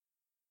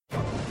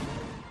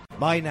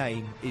My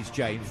name is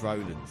James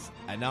Rowlands,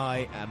 and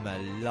I am a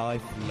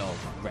lifelong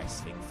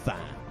wrestling fan.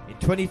 In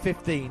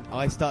 2015,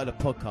 I started a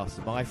podcast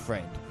with my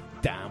friend,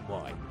 Dan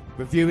White,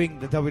 reviewing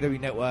the WWE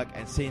Network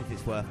and seeing if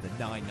it's worth the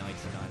 $9.99 a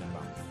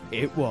month.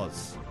 It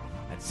was.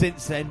 And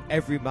since then,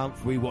 every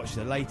month we watch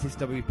the latest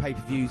WWE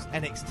pay-per-views,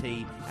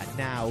 NXT, and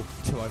now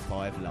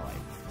 205 Live.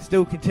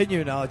 Still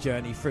continuing our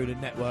journey through the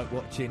network,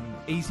 watching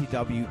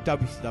ECW,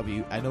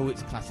 WCW, and all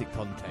its classic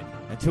content.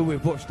 Until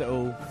we've watched it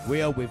all,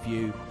 we are with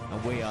you,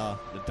 and we are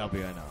the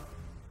WNR.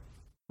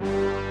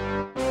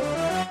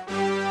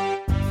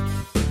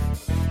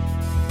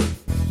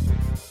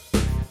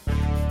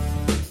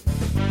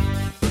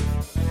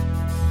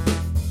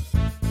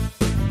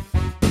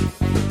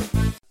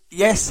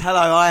 Yes, hello,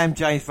 I am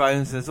James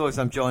Rowlands, and as always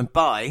I'm joined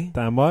by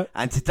Dan White.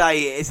 And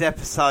today is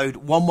episode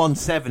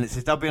 117, it's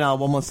the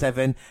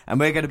WNR117, and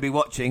we're going to be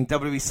watching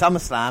WWE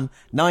SummerSlam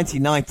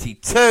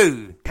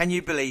 1992. Can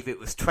you believe it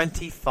was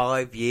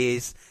 25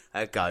 years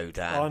ago,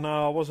 Dan? I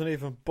know, I wasn't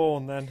even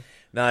born then.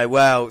 No,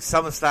 well,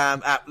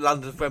 SummerSlam at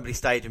London's Wembley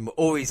Stadium will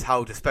always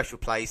hold a special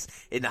place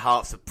in the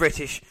hearts of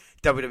British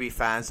WWE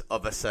fans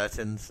of a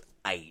certain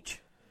age.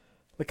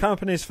 The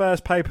company's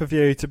first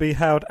pay-per-view to be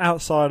held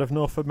outside of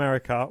North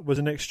America was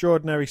an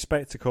extraordinary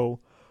spectacle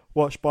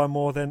watched by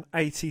more than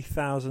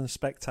 80,000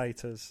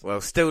 spectators.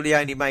 Well, still the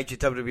only major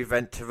WWE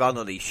event to run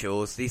on these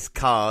shores, this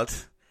card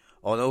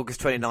on August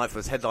 29th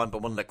was headlined by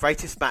one of the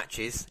greatest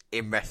matches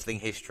in wrestling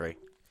history.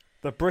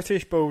 The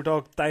British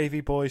Bulldog,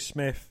 Davey Boy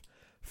Smith,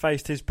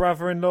 faced his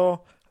brother-in-law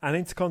and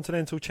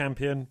Intercontinental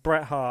Champion,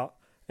 Bret Hart,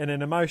 in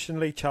an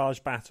emotionally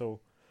charged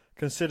battle,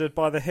 considered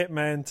by the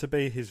Hitman to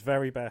be his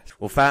very best.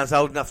 Well, fans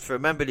old enough to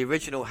remember the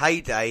original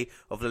heyday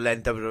of the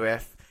then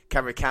WWF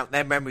can recount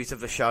their memories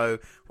of the show,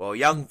 while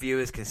young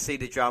viewers can see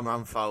the drama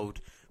unfold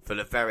for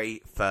the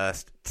very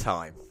first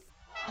time.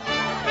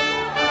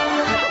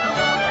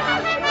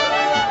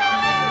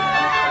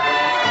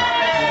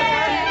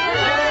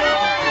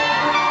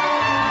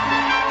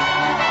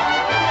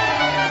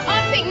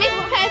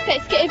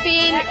 It's going to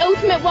be in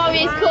Ultimate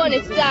Warrior's corner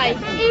today.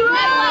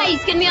 No way,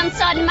 he's going to be on the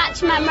side of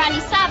Macho Man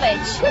Randy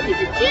Savage. Look, it's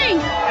a Jew.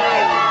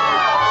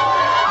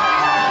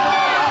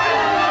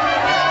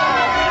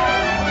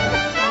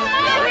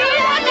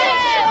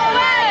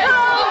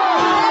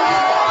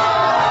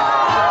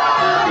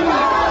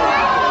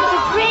 The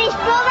British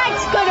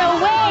Bulldog's going to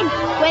win,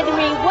 whether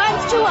he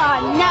wants to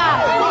or not.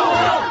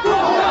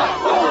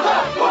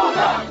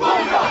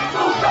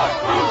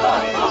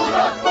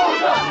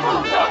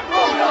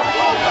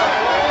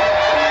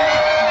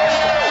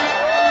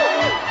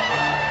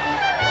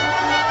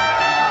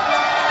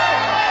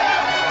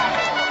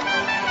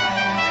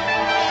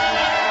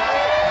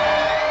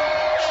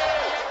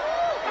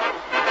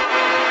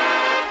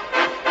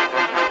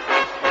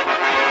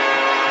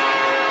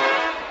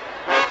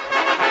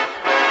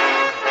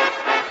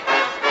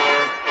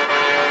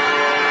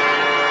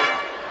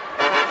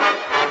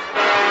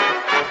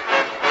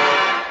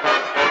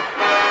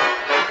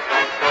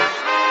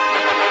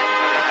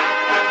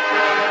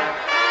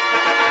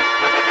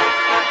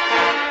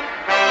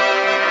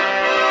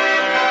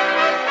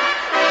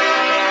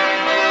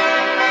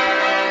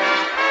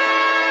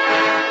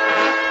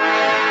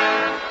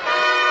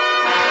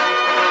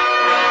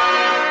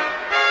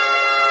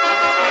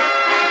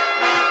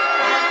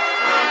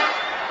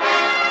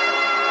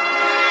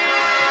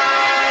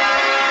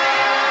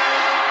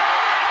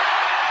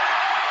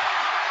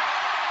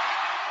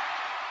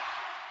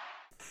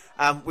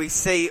 We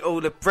see all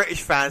the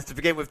British fans to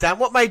begin with. Dan,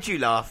 what made you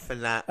laugh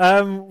in that?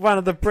 One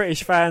of the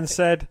British fans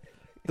said,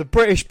 the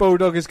British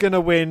Bulldog is going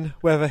to win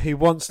whether he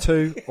wants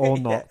to or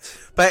not. Yeah.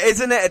 But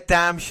isn't it a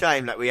damn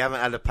shame that we haven't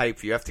had a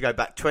pay-per-view? You have to go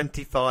back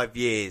 25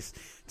 years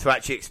to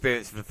actually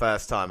experience it for the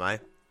first time, eh?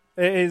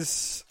 It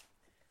is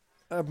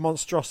a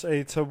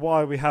monstrosity to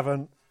why we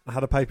haven't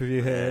had a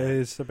pay-per-view here. It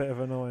is a bit of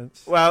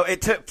annoyance. Well,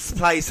 it took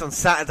place on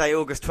Saturday,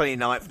 August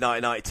 29th,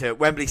 1992 at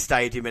Wembley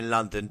Stadium in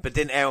London, but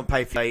didn't air on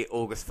pay-per-view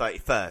August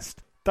 31st.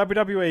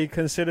 WWE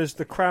considers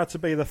the crowd to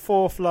be the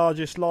fourth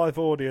largest live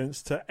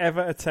audience to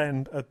ever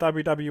attend a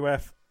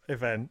WWF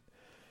event,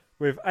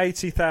 with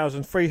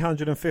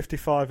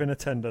 80,355 in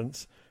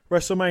attendance.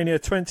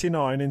 WrestleMania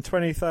 29 in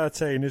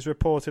 2013 is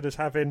reported as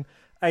having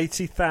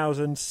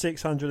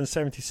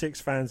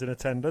 80,676 fans in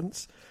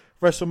attendance.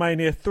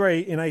 WrestleMania 3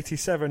 in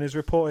 87 is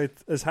reported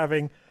as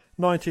having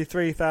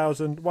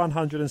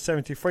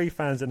 93,173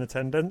 fans in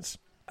attendance.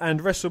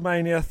 And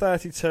WrestleMania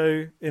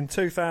 32 in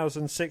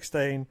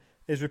 2016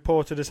 is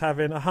reported as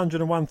having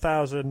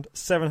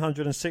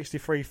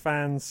 101,763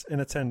 fans in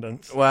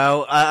attendance.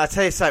 Well, I'll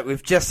tell you something,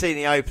 we've just seen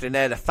the opening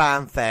there, the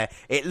fanfare.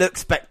 It looks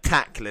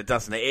spectacular,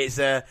 doesn't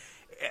it?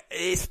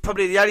 It's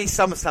probably the only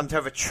SummerSlam to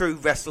have a true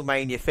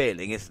WrestleMania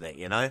feeling, isn't it,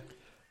 you know?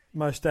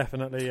 Most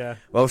definitely, yeah.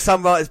 Well,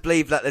 some writers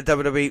believe that the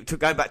WWE,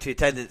 going back to the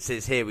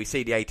attendances here, we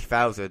see the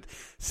 80,000.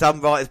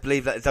 Some writers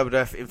believe that the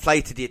WWF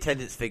inflated the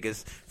attendance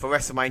figures for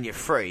WrestleMania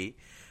 3.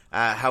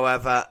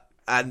 However,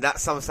 and that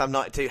SummerSlam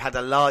 92 had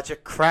a larger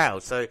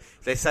crowd. So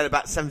they said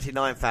about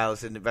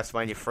 79,000 in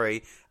WrestleMania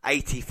 3,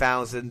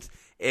 80,000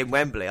 in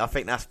Wembley. I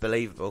think that's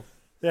believable.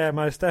 Yeah,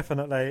 most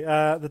definitely.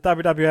 The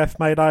WWF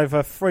made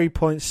over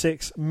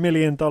 $3.6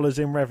 million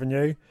in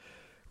revenue.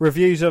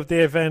 Reviews of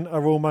the event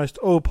are almost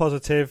all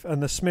positive,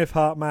 and the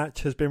Smith-Hart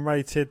match has been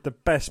rated the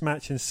best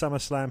match in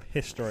SummerSlam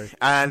history.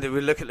 And if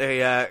we look at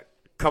the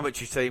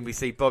commentary team, we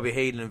see Bobby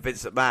Heenan and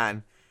Vince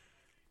McMahon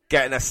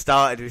getting us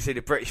started. We see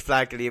the British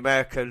flag and the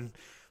American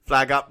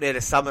flag up near the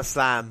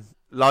SummerSlam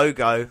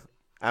logo,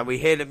 and we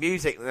hear the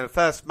music in the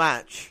first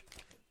match.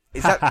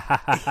 Is that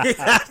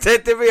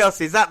Ted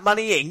DiBiase? Is that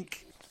Money Inc.?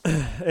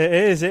 It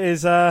is. It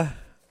is the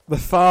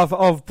father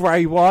of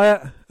Bray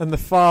Wyatt and the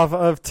father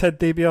of Ted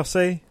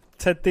DiBiase.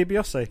 Ted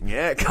DiBiase.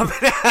 Yeah, coming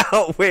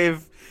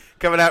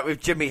out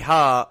with Jimmy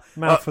Hart.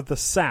 Mouth of the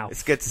South.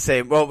 It's good to see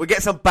him. Well, we'll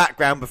get some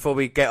background before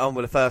we get on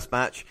with the first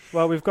match.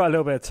 Well, we've got a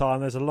little bit of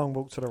time. There's a long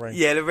walk to the ring.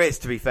 Yeah, there is,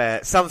 to be fair.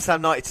 SummerSlam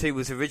 92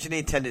 was originally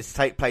intended to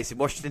take place in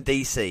Washington,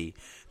 D.C.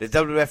 The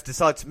WWF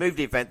decided to move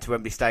the event to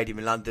Wembley Stadium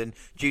in London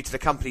due to the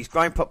company's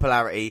growing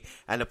popularity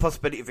and the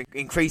possibility of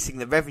increasing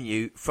the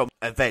revenue from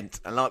the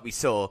event. And like we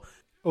saw...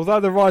 Although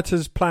the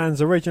writers'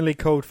 plans originally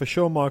called for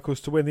Shawn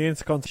Michaels to win the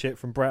Intercontinental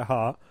from Bret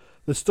Hart,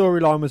 the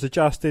storyline was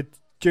adjusted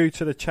due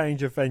to the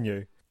change of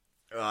venue.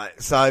 Right,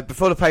 so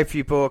before the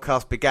pay-per-view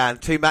broadcast began,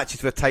 2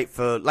 matches were taped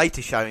for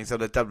later showings on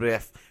the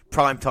WWF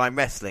Primetime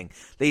Wrestling.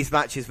 These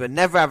matches were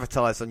never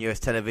advertised on US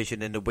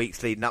television in the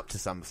weeks leading up to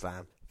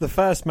SummerSlam. The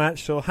first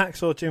match saw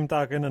Hacksaw Jim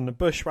Duggan and the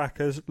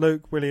Bushwhackers,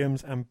 Luke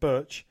Williams and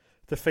Butch,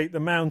 defeat the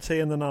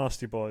Mountie and the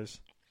Nasty Boys.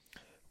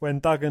 When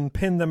Duggan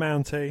pinned the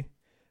Mountie,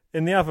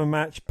 in the other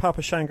match,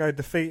 Papa Shango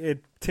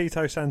defeated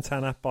Tito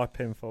Santana by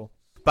pinfall.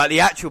 But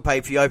the actual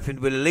pay-per-view opened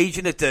with a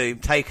Legion of Doom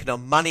taking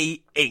on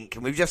Money Inc.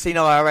 And we've just seen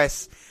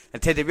IRS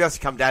and Ted DiBiase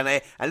come down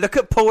there. And look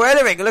at Paul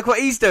Ellering and look what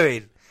he's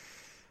doing.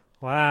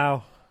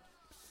 Wow.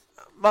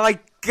 My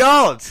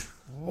God.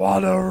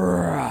 What a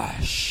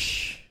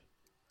rush.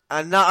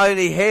 And not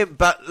only him,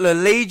 but the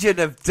Legion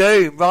of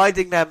Doom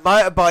riding their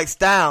motorbikes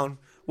down.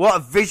 What a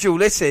visual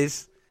this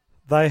is.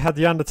 They had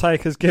the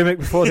Undertaker's gimmick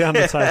before the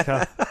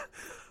Undertaker.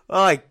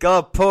 My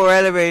God, Paul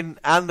Ellering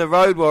and the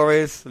Road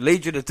Warriors,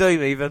 Legion of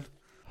Doom even.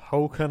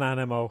 Hulk and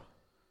Animal.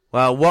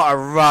 Well, what a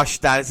rush,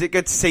 Dan. Is it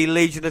good to see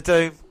Legion of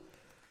Doom?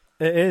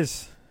 It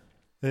is.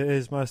 It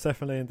is, most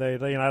definitely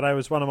indeed. You know, they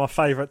was one of my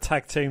favourite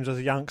tag teams as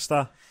a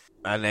youngster.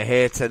 And they're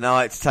here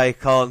tonight to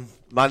take on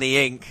Money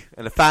Inc.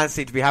 And the fans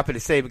seem to be happy to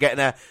see them getting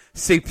a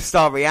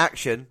superstar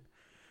reaction.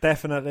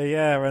 Definitely,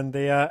 yeah. And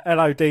the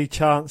LOD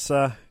chants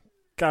are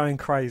going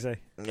crazy.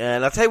 Yeah,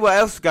 and I'll tell you what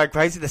else is going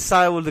crazy. The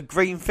sale of the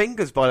green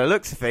fingers by the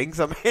looks of things.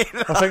 I mean,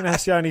 I think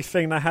that's the only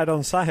thing they had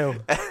on sale.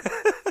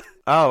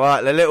 Oh,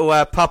 right. The little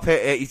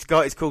puppet he's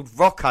got is called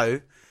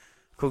Rocco.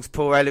 Calls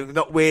Paul Ellering.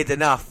 Not weird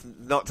enough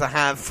not to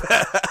have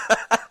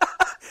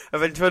a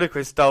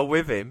ventriloquist doll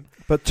with him.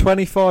 But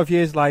 25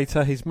 years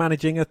later, he's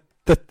managing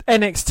the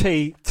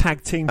NXT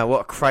tag team. Oh,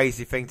 what a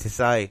crazy thing to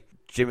say.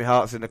 Jimmy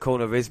Hart's in the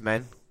corner of his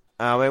men.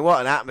 I mean,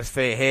 what an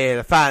atmosphere here.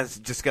 The fans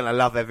are just going to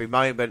love every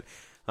moment.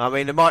 I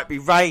mean, there might be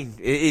rain.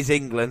 It is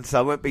England, so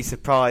I won't be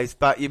surprised.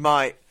 But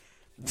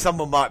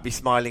someone might be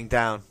smiling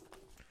down.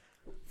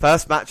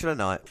 First match of the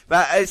night.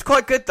 But it's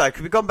quite good, though,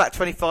 because we've gone back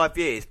 25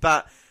 years.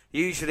 But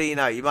usually,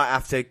 you might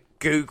have to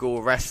Google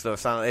a wrestler or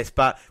something like this.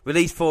 But with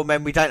these 4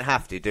 men, we don't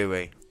have to, do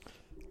we?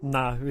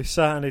 No, we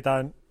certainly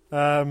don't.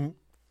 Of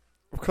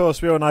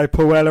course, we all know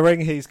Paul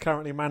Ellering. He's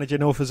currently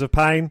managing Authors of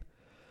Pain.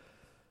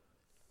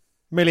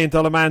 $1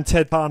 Million Man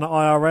Ted Partner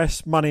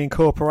IRS, Money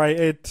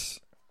Incorporated.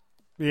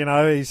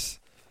 He's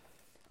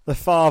the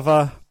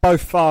father,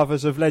 both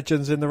fathers of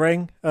legends in the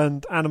ring.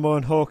 And Animal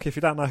and Hawk, if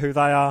you don't know who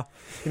they are,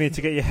 you need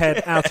to get your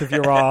head out of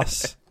your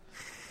ass.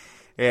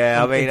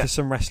 Yeah, into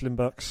some wrestling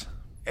books.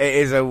 It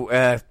is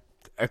a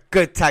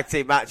good tag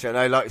team match. I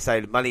know, like you say,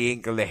 the Money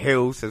Inc. and the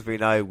Hills, as we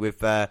know, with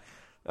the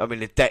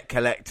debt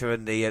collector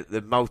and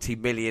the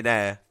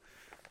multi-millionaire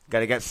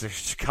going against the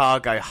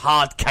Chicago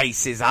hard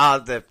cases.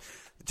 They're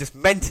just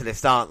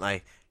mentalists, aren't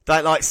they?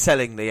 Don't like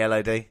selling the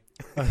LOD.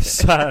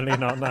 Certainly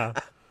not, no.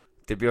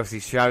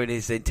 DiBiase's shown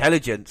his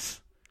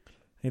intelligence.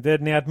 He did,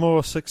 and he had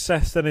more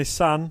success than his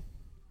son.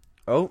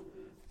 Oh.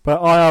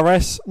 But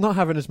IRS not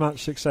having as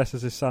much success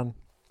as his son.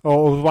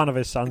 Or one of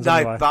his sons, no,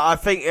 anyway. But I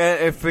think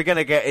if we're going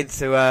to get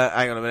into,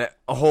 hang on a minute,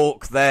 a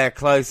Hawk there,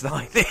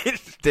 clothesline,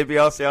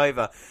 DiBiase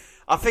over.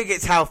 I think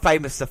it's how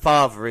famous the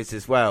father is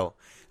as well.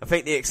 I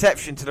think the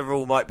exception to the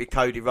rule might be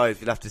Cody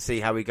Rhodes. We'll have to see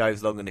how he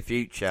goes along in the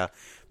future.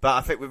 But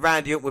I think with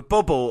Randy Orton, with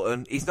Bob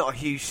Orton, he's not a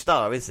huge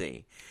star, is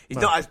he? He's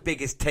not as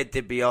big as Ted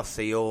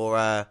DiBiase or...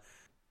 I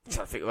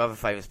think of other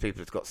famous people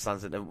who've got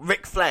sons in them.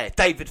 Ric Flair,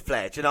 David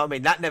Flair, do you know what I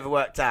mean? That never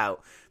worked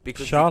out.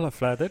 Because Charlotte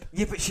Flair did.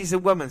 Yeah, but she's a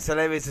woman, so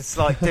there is a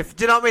slight difference.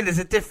 Do you know what I mean? There's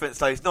a difference,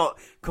 though. It's not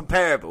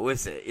comparable,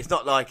 is it? It's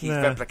not like he's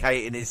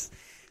replicating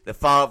the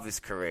father's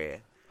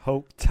career.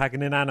 Hulk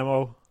tagging in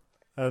Animal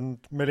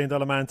and $1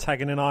 Million Man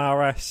tagging in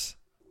IRS.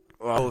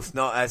 Well, it's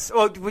not as...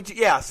 Well,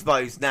 I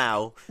suppose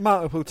now.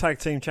 Multiple tag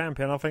team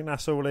champion. I think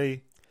that's all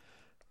he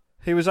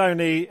was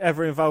only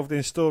ever involved in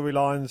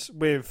storylines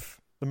with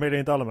the $1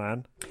 Million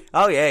Man.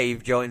 Oh, yeah, he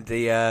joined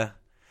the...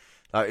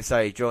 like I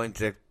say, he joined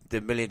the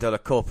the $1 Million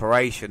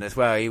Corporation as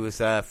well. He was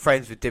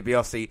friends with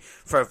DiBiase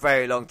for a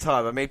very long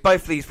time. I mean,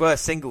 both of these were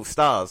single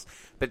stars,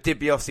 but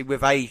DiBiase,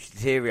 with age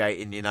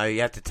deteriorating, you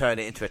had to turn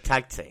it into a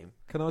tag team.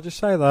 Can I just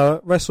say, though,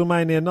 at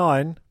WrestleMania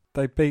 9,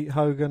 they beat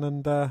Hogan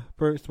and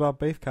Brutus the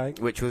Barber Beefcake.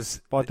 Which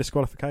was... by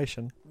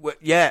disqualification.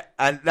 Yeah,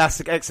 and that's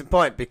an excellent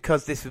point,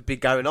 because this would be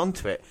going on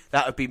to it.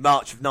 That would be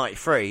March of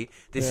 93.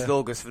 This is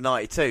August of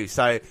 92.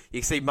 So you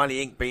can see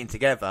Money Inc. being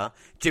together.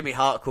 Jimmy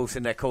Hart, of course,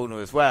 in their corner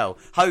as well.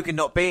 Hogan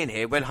not being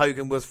here, when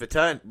Hogan would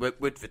return,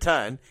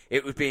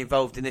 it would be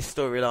involved in this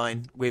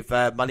storyline with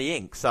Money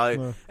Inc.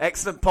 So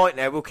excellent point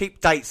there. We'll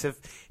keep dates of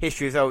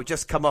history as well. We'll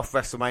just come off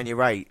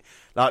WrestleMania 8.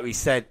 Like we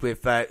said,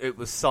 with it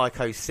was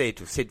Psycho Sid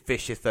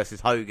Vicious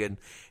versus Hogan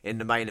in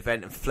the main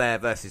event, and Flair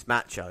versus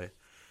Macho.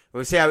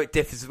 We'll see how it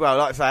differs as well.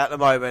 Like I say, at the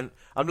moment,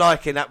 I'm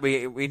liking that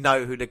we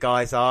know who the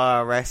guys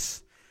are.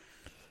 IRS.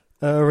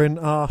 In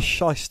our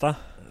shyster.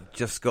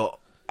 Just got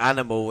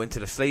Animal into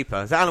the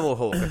sleeper. Is that Animal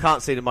Hawk? I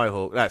can't see the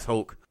Mohawk. That's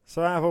Hawk.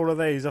 So out of all of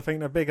these, I think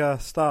the bigger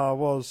star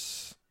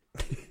was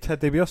Ted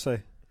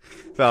DiBiase.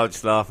 So I was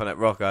just laughing at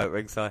Rocco at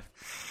ringside.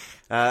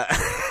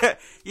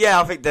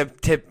 Yeah, I think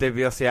Ted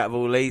DiBiase out of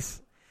all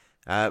these.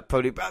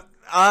 Probably, but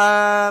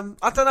I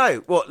don't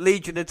know. What,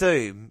 Legion of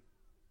Doom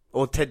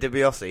or Ted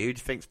DiBiase? Who do you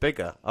think's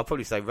bigger? I'll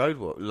probably say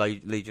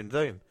Legion of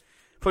Doom.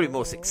 Probably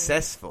more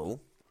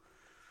successful.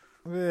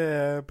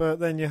 Yeah, but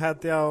then you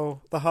had the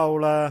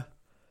whole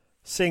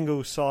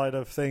single side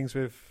of things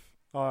with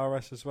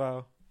IRS as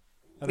well.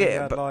 And then he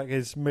had like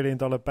his $1 Million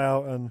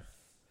belt and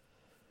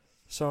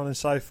so on and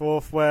so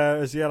forth.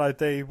 Whereas the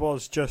LOD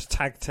was just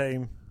tag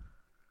team.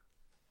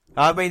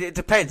 I mean, it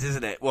depends,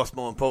 isn't it? What's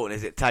more important?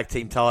 Is it tag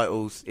team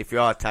titles, if you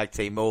are a tag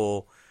team,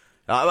 or...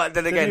 then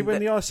again, did he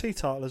win the IC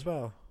title as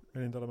well,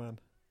 $1 Million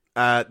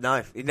Man?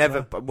 No, he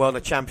never won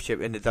a championship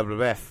in the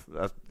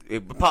WWF.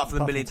 Apart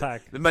from the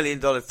 $1 million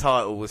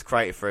title was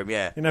created for him,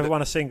 yeah. He never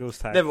won a singles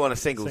tag. Never won a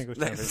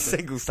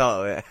singles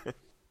title, yeah.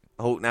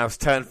 Hulk now's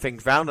turned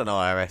things round on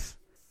IRS.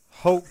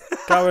 Hulk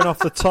going off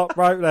the top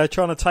rope there,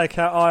 trying to take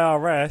out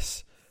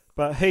IRS,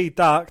 but he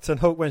ducked and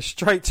Hulk went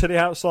straight to the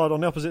outside on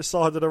the opposite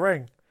side of the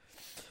ring.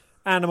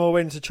 Animal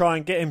in to try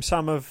and get him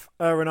some of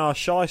R&R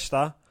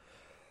shyster,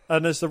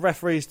 and as the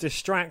referee's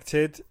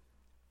distracted,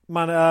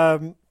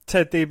 Ted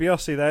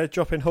DiBiase there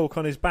dropping Hulk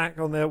on his back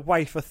on their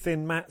wafer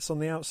thin mats on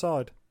the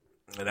outside.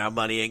 And now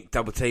Money Inc.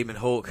 double teaming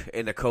Hawk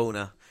in the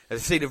corner. As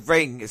you see the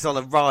ring, it's on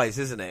a rise,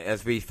 isn't it?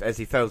 As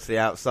he fell to the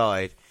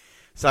outside.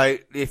 So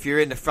if you're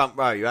in the front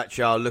row, you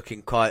actually are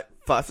looking quite.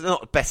 It's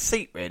not the best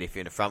seat really if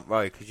you're in the front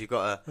row, because you've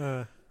got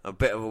a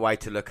bit of a way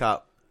to look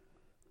up.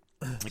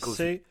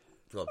 See,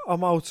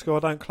 I'm old school. I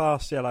don't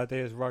class the LOD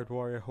as Road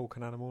Warrior, Hawk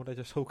and Animal. They're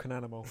just Hawk and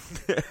Animal.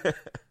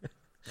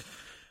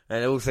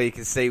 And also you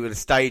can see with the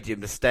stadium,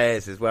 the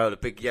stairs as well, the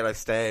big yellow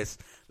stairs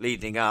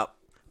leading up.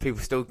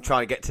 People still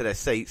trying to get to their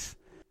seats.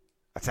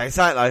 I tell you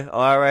something though,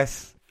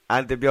 IRS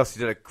and DiBiase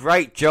did a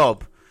great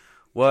job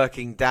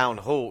working down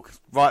Hawk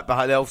right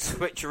behind the old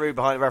switcheroo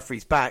behind the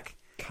referee's back.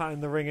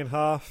 Cutting the ring in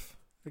half.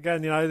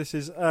 Again, this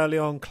is early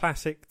on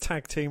classic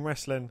tag team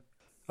wrestling.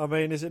 I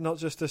mean, is it not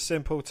just as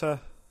simple to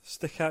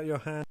stick out your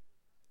hand?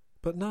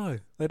 But no,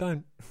 they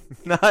don't.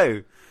 No,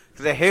 because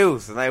they're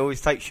heels and they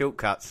always take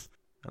shortcuts.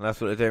 And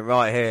that's what they're doing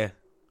right here.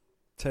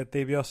 Ted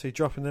DiBiase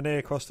dropping the knee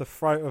across the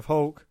throat of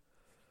Hulk,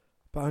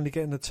 but only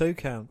getting the 2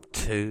 count.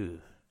 2.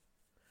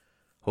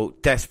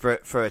 Hulk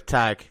desperate for a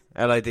tag.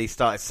 LOD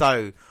started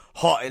so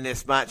hot in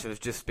this match and has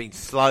just been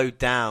slowed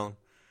down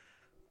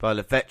by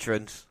the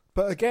veterans.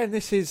 But again,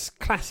 this is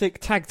classic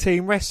tag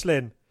team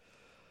wrestling.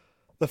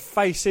 The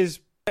faces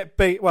get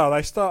beat. Well,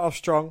 they start off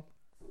strong,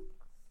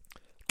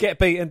 get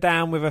beaten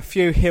down with a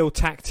few heel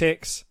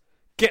tactics,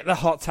 get the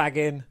hot tag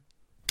in,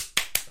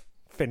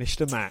 finish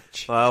the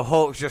match. Well,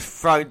 Hawk's just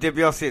thrown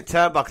DiBiase at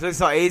turnbuckle.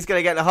 Looks like he's going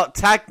to get the hot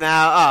tag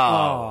now.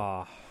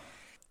 Oh.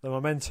 The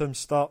momentum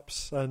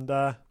stops and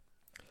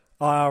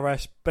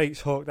IRS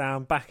beats Hawk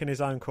down back in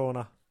his own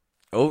corner.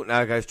 Oh,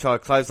 now goes try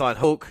clothesline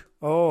Hawk.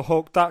 Oh,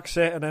 Hawk ducks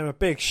it and then a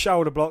big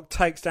shoulder block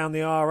takes down the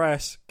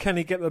IRS. Can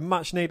he get the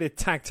much needed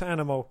tag to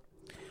Animal?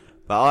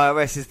 But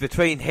IRS is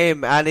between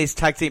him and his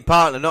tag team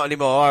partner. Not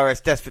anymore.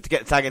 IRS desperate to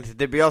get the tag into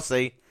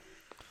DiBiase.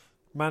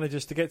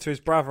 Manages to get to his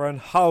brother and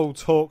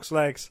holds Hawk's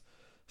legs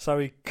so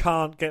he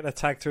can't get the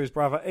tag to his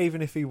brother,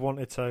 even if he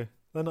wanted to.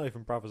 They're not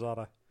even brothers, are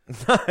they?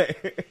 No.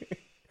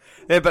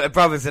 Yeah, but they're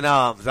brothers in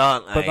arms,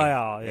 aren't they? But they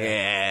are, yeah.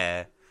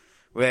 Yeah.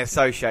 We're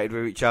associated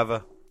with each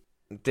other.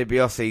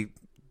 DiBiase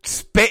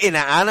spitting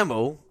at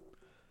Animal.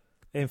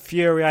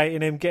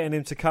 Infuriating him, getting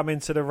him to come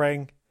into the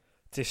ring.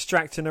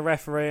 Distracting the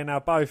referee, and now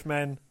both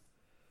men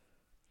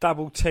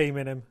double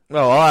teaming him.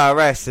 Well,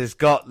 IRS has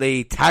got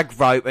the tag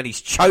rope and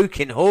he's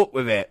choking Hawk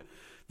with it.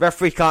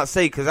 Referee can't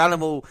see because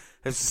Animal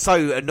is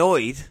so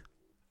annoyed. It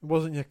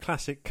wasn't your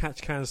classic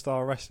catch can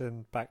style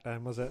wrestling back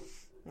then, was it?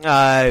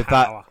 No,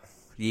 Power. but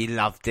you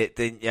loved it,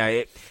 didn't you?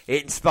 It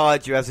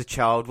inspired you as a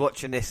child.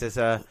 Watching this as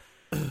a...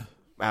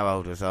 How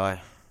old was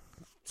I?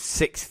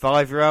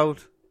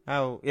 5-year-old?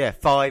 Oh, yeah,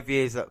 5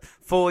 years...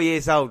 4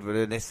 years old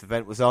when this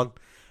event was on.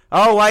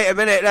 Oh, wait a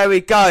minute, there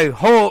we go.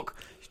 Hawk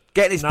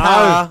Getting his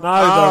power.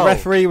 No, the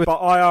referee was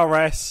by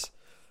IRS,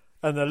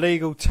 and the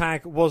legal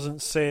tag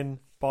wasn't seen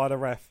by the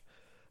ref.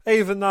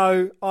 Even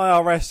though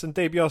IRS and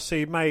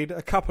DiBiase made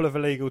a couple of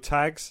illegal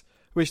tags,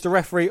 which the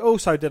referee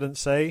also didn't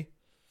see,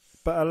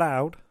 but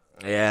allowed.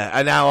 Yeah,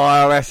 and now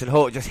IRS and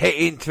Hawk just hit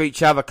into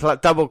each other,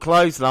 double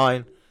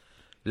clothesline.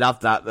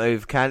 Love that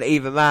move. Can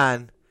either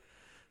man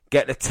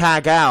get the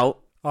tag out?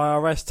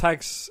 IRS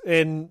tags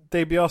in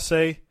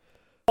DiBiase,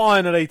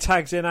 finally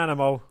tags in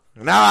Animal.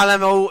 Now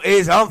Animal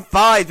is on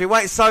fire. He's been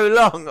waiting so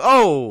long.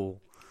 Oh!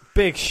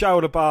 Big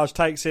shoulder barge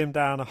takes him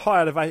down. A high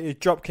elevated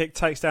drop kick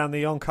takes down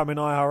the oncoming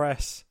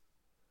IRS.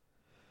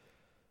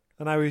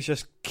 And now he's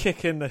just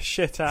kicking the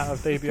shit out of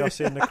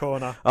DiBiase in the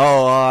corner.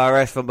 Oh,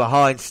 IRS from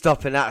behind,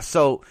 stopping that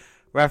assault.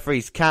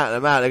 Referees counting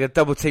them out. They're going to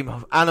double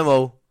team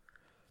Animal.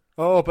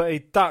 Oh, but he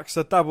ducks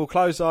a double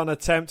clothesline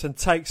attempt and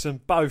takes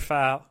them both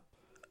out.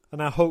 And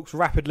now Hawk's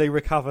rapidly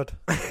recovered.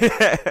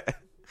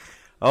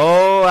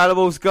 Oh,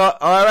 Animal's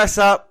got IRS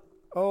up.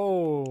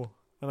 Oh,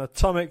 an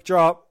atomic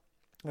drop.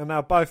 And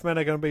now both men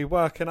are going to be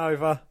working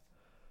over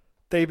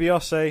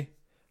DiBiase.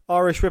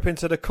 Irish whip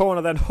into the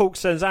corner, then Hawk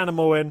sends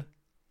Animal in.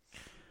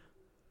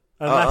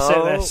 And that's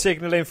it, they're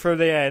signalling through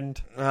the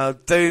end.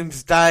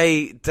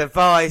 Doomsday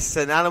device,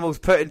 and Animal's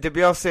putting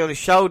DiBiase on his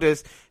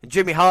shoulders, and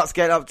Jimmy Hart's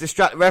getting up to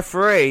distract the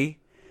referee.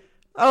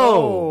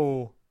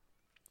 Oh.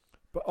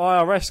 But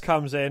IRS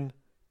comes in,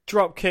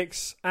 drop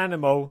kicks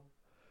Animal,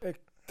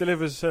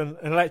 delivers an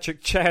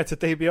electric chair to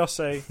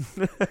DiBiase,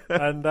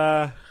 and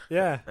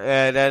yeah.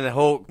 And then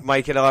Hawk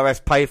making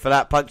IRS pay for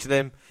that, punching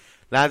him,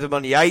 lands him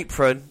on the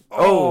apron.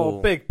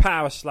 Oh, big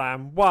power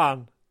slam.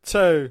 1,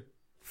 2,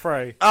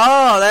 3.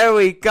 Oh, there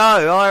we go.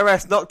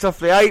 IRS knocked off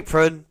the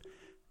apron.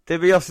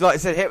 DiBiase, like I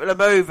said, hit with a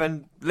move,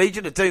 and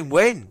Legion of Doom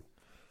win.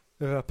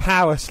 With a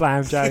power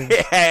slam, James.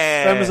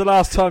 Yeah. When was the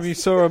last time you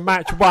saw a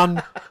match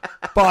won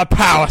by a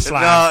power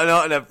slam? No,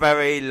 not in a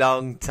very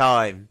long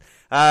time.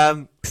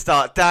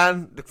 Start,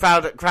 Dan. The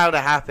crowd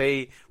are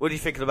happy. What do you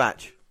think of the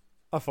match?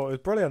 I thought it was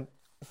brilliant.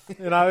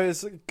 You know,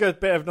 it's a good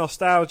bit of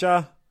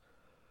nostalgia.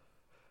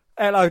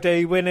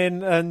 LOD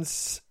winning, and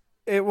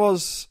it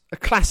was a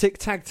classic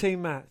tag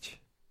team match.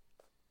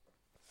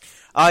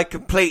 I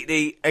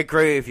completely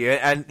agree with you.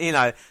 And, you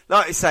know,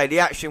 like you say, the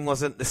action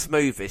wasn't the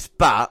smoothest,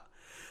 but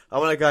I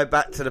want to go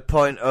back to the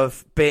point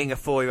of being a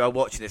 4-year-old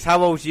watching this.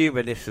 How old were you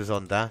when this was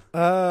on, Dan?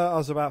 I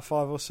was about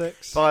 5 or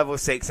 6. 5 or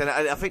 6. And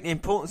I think the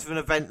importance of an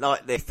event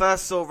like this,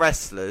 first saw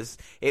wrestlers,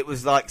 it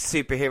was like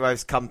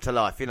superheroes come to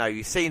life. You know,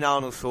 you've seen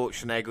Arnold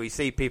Schwarzenegger, you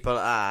see people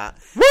like that.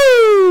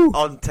 Woo!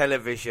 On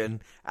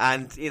television,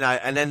 and you know,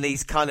 and then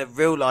these kind of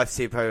real life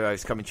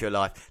superheroes come into your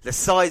life. The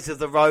size of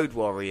the Road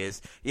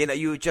Warriors, you know,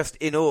 you were just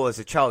in awe as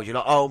a child. You're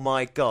like, oh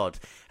my god!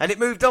 And it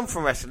moved on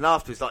from wrestling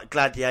afterwards, like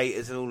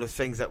Gladiators and all the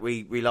things that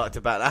we liked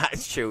about that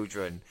as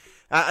children.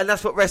 And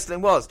that's what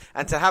wrestling was.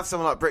 And to have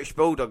someone like British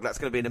Bulldog that's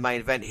going to be in the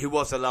main event, who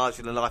was a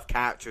larger than life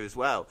character as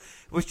well,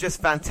 was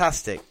just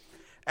fantastic.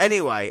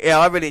 Anyway, yeah,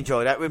 I really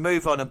enjoyed that. We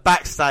move on, and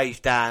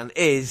backstage, Dan,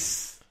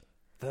 is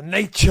the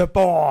Nature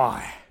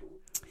Boy.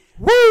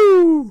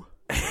 Woo!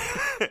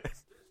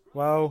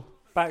 Well,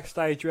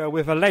 backstage we are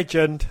with a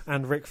legend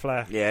and Ric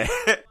Flair. Yeah.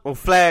 Well,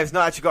 Flair's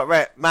not actually got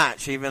a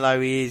match, even though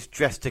he is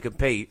dressed to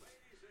compete.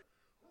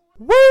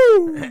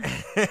 Woo!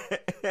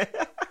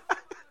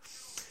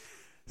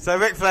 So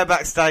Ric Flair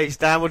backstage,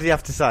 Dan, what did he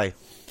have to say?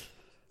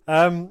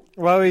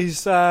 Well,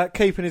 he's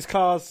keeping his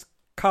cards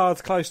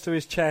close to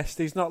his chest.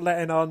 He's not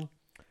letting on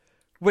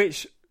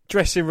which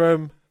dressing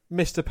room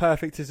Mr.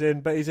 Perfect is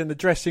in, but he's in the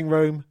dressing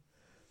room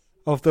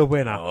of the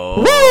winner.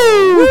 Oh.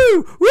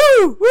 Woo!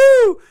 Woo!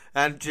 Woo!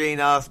 And Gene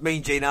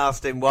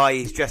asked him why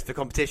he's dressed for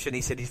competition. He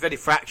said he's ready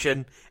for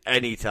action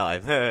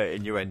anytime.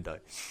 Innuendo.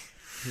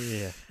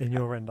 Yeah,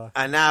 innuendo.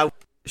 And now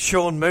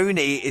Sean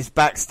Mooney is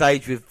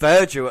backstage with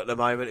Virgil at the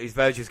moment.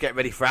 Virgil's getting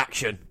ready for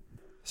action.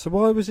 So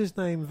why was his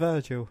name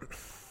Virgil?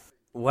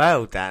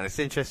 Well, Dan, it's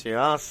interesting you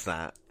asked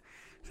that.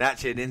 It's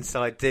actually an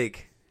inside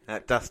dig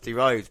at Dusty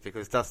Rhodes,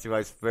 because Dusty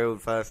Rhodes' real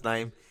first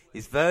name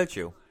is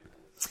Virgil.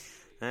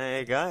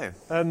 There you go.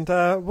 And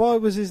why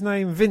was his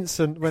name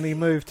Vincent when he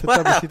moved to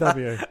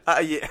WCW?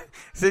 Yeah.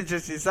 It's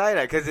interesting you say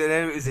that, because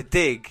it was a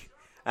dig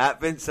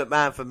at Vince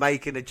McMahon for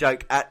making a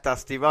joke at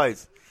Dusty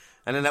Rhodes.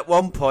 And then at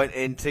one point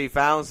in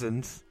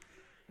 2000,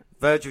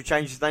 Virgil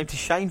changed his name to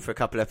Shane for a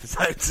couple of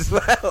episodes as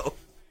well.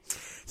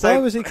 So, why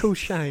was he called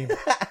Shane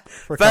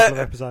for a couple of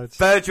episodes?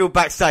 Virgil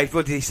backstage,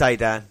 what did he say,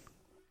 Dan?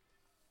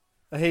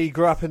 He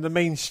grew up in the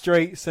mean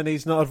streets and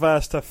he's not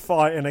averse to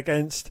fighting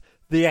against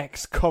the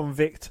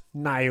ex-convict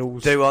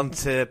Nails. Do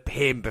onto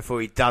him before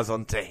he does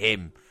onto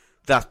him.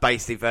 That's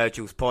basically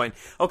Virgil's point.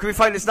 Oh, can we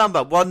phone this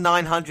number?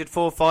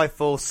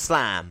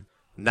 1-900-454-SLAM.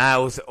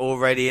 Nails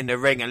already in the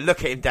ring, and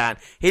look at him, Dan.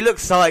 He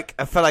looks like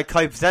a fellow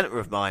co-presenter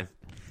of mine.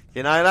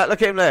 You know that?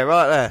 Look at him there,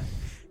 right there.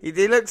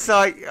 He looks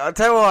like, I'll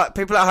tell you what,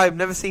 people at home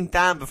never seen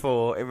Dan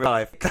before in real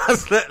life. It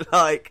does look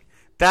like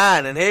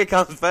Dan, and here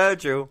comes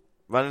Virgil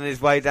running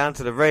his way down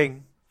to the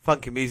ring.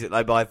 Funky music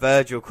though by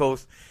Virgil, of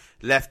course.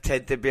 Left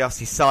Ted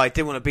DiBiase's side,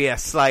 didn't want to be a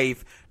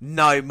slave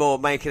no more,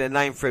 making a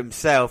name for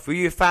himself. Were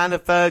you a fan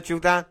of Virgil,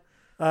 Dan?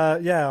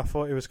 Yeah, I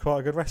thought he was quite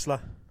a good wrestler.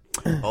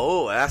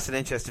 Oh, that's an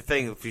interesting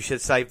thing. If you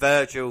should say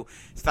Virgil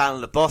is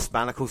found the boss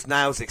man. Of course,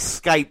 Nails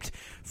escaped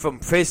from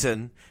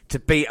prison to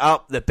beat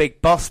up the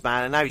big boss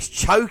man, and now he's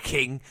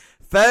choking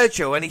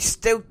Virgil, and he's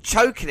still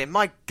choking him.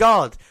 My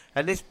God!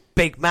 And this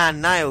big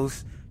man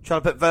Nails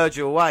trying to put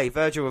Virgil away.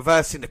 Virgil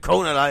reversing the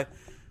corner though.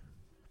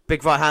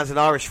 Big right hand's an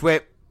Irish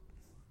whip,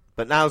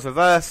 but Nails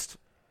reversed.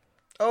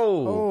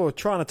 Oh,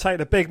 trying to take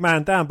the big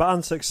man down, but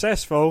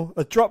unsuccessful.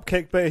 A drop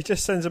kick, but he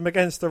just sends him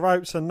against the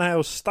ropes, and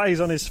Nails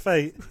stays on his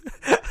feet.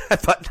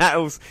 But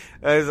Nails,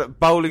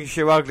 bowling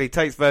shoe ugly,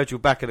 takes Virgil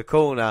back in the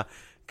corner,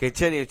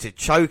 continuing to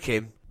choke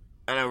him,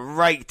 and a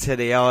rake to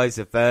the eyes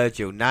of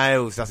Virgil.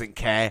 Nails doesn't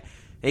care.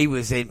 He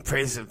was in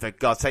prison, for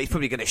God's sake. He's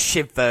probably going to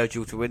shiv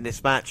Virgil to win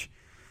this match.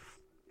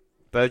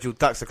 Virgil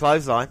ducks the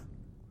clothesline.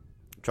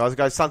 Tries to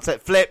go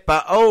sunset flip,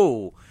 but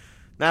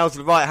Nails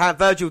with the right hand.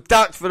 Virgil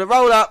ducks for the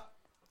roll up.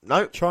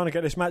 Nope. Trying to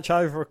get this match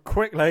over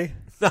quickly.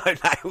 No,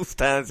 Nails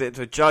turns it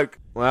into a joke.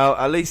 Well,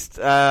 at least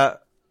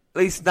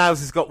Nails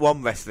has got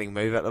one wrestling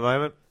move at the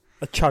moment.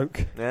 A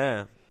choke.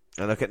 Yeah.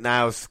 And look at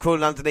Nails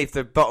crawling underneath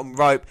the bottom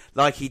rope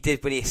like he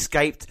did when he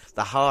escaped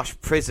the harsh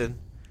prison.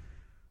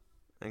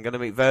 And going to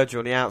meet Virgil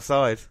on the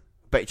outside.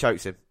 Bet he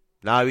chokes him.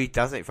 No, he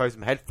doesn't. He throws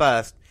him head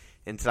first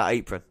into that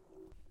apron.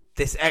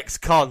 This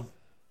ex-con,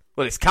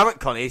 well, it's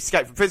current con. He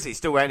escaped from prison. He's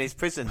still wearing his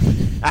prison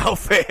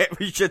outfit,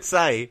 we should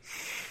say.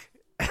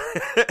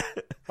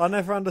 I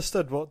never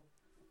understood what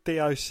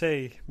DOC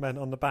meant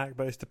on the back,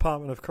 but it's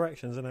Department of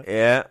Corrections, isn't it?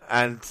 Yeah,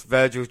 and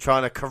Virgil's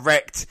trying to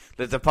correct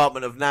the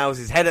Department of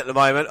Nails' head at the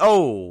moment.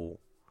 Oh!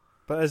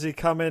 But as he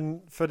come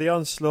in for the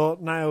onslaught,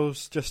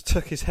 Nails just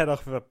took his head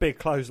off with a big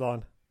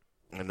clothesline.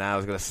 And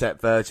Nails going to set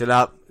Virgil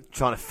up,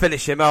 trying to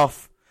finish him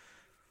off.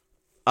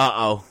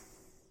 Uh-oh.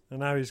 And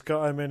now he's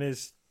got him in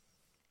his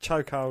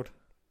chokehold.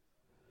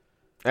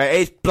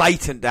 It's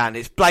blatant, Dan.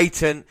 It's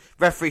blatant.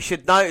 Referee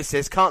should notice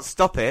this. Can't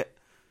stop it.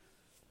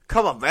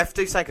 Come on, ref.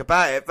 Do something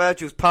about it.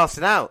 Virgil's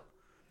passing out.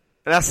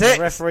 And that's it.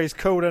 The referee's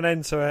called an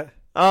end to it.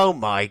 Oh,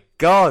 my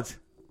God.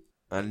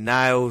 And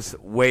Nails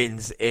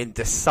wins in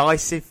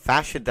decisive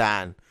fashion,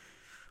 Dan.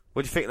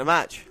 What do you think of the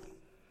match?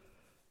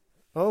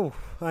 Oh,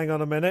 hang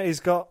on a minute.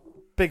 He's got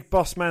Big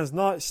Boss Man's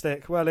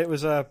nightstick. Well, it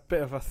was a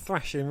bit of a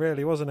thrashing,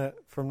 really, wasn't it?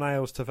 From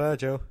Nails to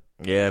Virgil.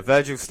 Yeah,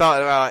 Virgil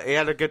started out. He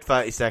had a good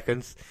 30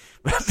 seconds.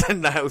 But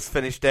then Nails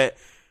finished it.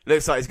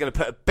 Looks like he's going to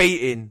put a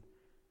beating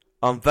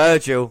on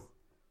Virgil.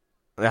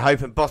 They're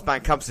hoping Boss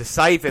Man comes to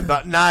save him,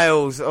 but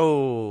Nails,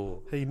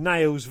 he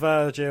nails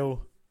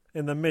Virgil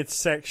in the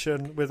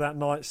midsection with that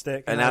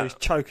nightstick, and now he's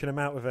choking him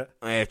out with it.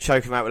 Yeah,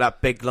 choking him out with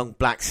that big long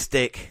black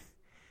stick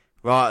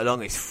right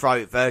along his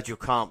throat. Virgil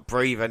can't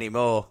breathe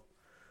anymore.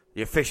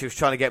 The official's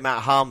trying to get him out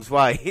of harm's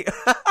way.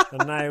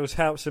 And Nails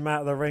helps him out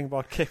of the ring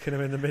by kicking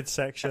him in the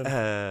midsection.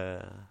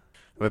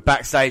 We're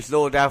backstage.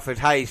 Lord Alfred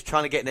Hayes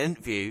trying to get an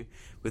interview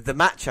with the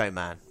Macho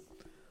Man.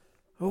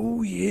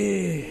 Oh,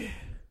 yeah.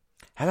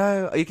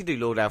 Hello. Oh, you can do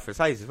Lord Alfred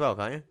Hayes as well,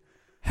 can't you?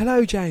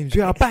 Hello, James.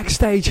 We are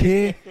backstage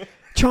here,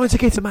 trying to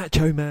get a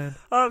Macho Man.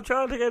 I'm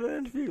trying to get an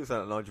interview.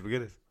 Sound like Nigel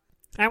McGuinness.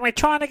 And we're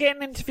trying to get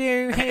an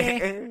interview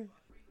here.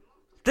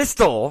 This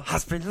door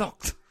has been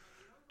locked.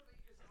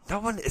 No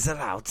one is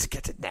allowed to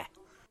get in there.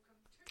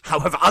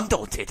 However,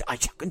 undaunted, I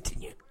shall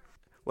continue.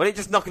 Why don't you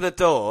just knock on the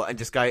door and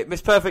just go,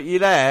 Miss Perfect, you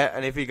there?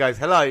 And if he goes,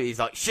 hello, he's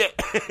like, shit.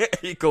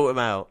 You caught him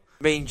out.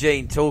 Mean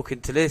Gene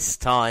talking to this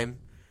time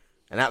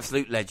an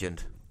absolute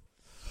legend.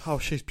 Oh,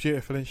 she's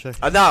beautiful, isn't she?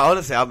 I know,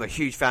 honestly, I'm a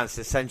huge fan of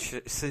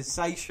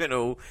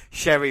sensational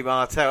Sherry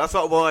Martel. That's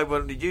what I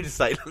wanted you to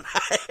say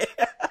tonight.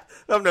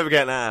 I'm never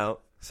getting that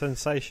out.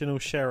 Sensational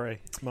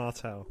Sherry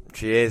Martel.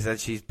 She is, and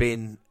she's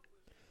been...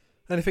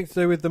 Anything to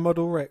do with the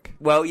model Rick?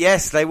 Well,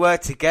 yes, they were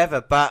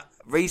together, but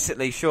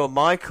recently Shawn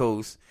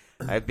Michaels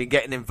had been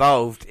getting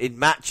involved in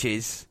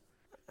matches,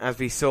 as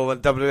we saw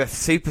on WWF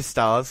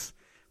Superstars.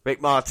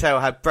 Rick Martel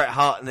had Bret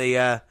Hart in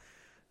the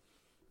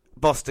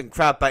Boston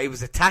Crab, but he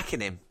was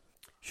attacking him.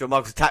 Shawn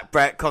Michaels attacked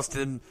Bret,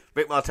 costing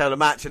Rick Martel the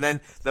match, and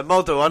then the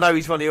model, I know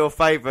he's one of your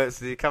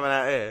favourites, is he coming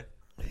out here?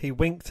 He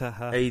winked at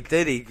her. He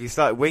did, he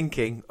started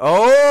winking.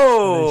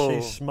 Oh! And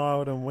then she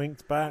smiled and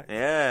winked back.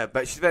 Yeah,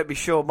 but she's meant to be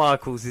Shawn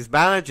Michaels, his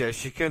manager.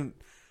 She can't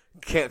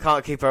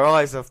keep her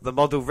eyes off the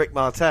model Rick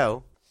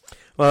Martel.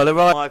 Well, the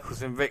right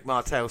Michaels and Rick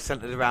Martel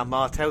centred around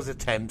Martel's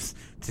attempts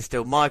to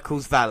steal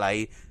Michaels'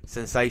 valet,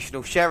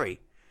 Sensational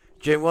Sherry.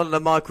 During one of the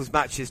Michaels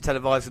matches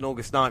televised on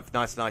August 9th,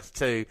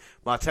 1992,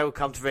 Martel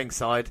come to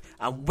ringside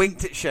and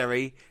winked at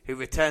Sherry, who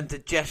returned the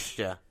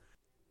gesture.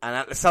 And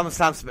at the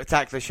SummerSlam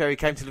Spectacular, Sherry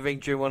came to the ring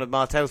during one of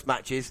Martel's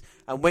matches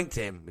and winked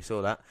at him. We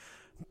saw that.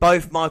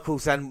 Both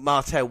Michaels and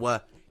Martel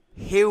were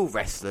heel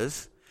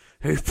wrestlers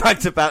who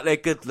bragged about their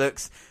good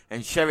looks,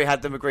 and Sherry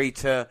had them agree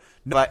to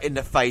knock in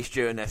the face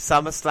during their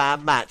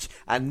SummerSlam match.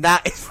 And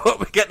that is what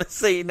we're going to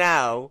see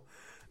now.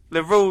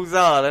 The rules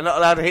are they're not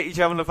allowed to hit each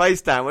other in the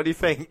face down. What do you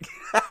think?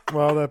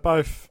 Well, they're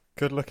both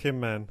good-looking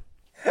men.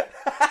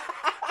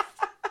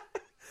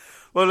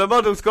 Well, the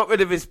model's got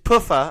rid of his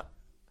puffer,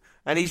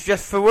 and he's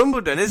just for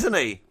Wimbledon, isn't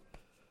he?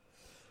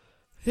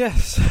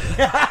 Yes.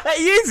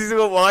 He is. He's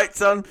got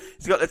whites on.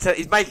 He's got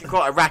he's making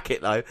quite a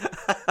racket though.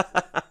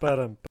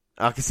 But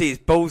I can see his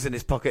balls in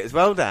his pocket as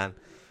well, Dan.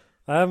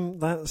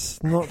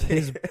 that's not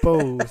his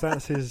balls.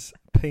 That's his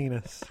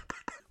penis.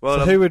 Well,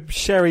 so who would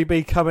Sherry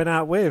be coming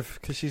out with?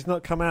 Because she's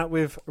not come out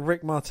with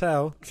Rick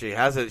Martel. She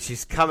hasn't.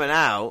 She's coming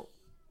out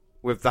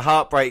with the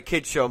Heartbreak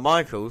Kid, Shawn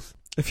Michaels.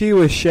 If you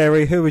were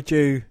Sherry,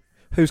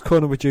 whose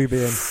corner would you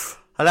be in?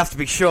 I'll have to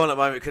be Shawn at the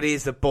moment because he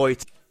is the boy.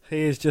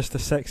 He is just a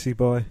sexy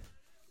boy.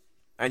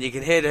 And you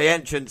can hear the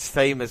entrance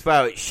theme as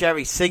well. It's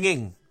Sherry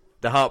singing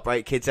the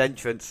Heartbreak Kid's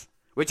entrance,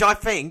 which I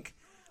think,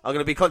 I'm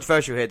going to be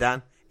controversial here,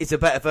 Dan, is a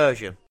better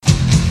version.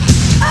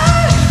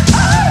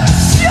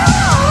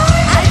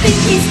 I think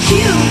he's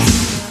cute.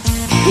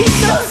 He's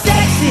so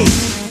sexy.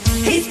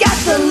 He's got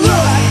the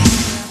look.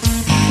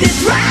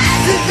 This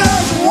riser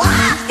goes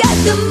wild. Got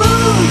the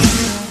moves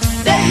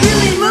that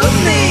really move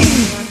me.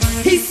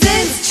 He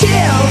sends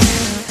chills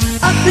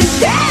up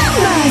and down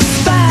my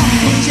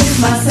spine. He's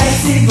just my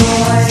sexy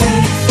boy.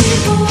 Sexy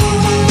boy.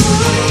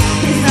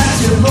 He's not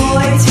your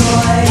boy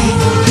toy.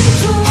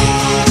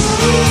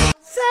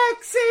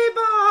 Sexy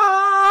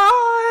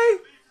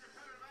boy!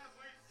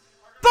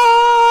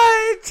 Boy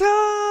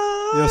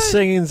toy! Your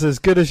singing's as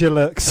good as your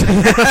looks.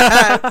 Sexy boy!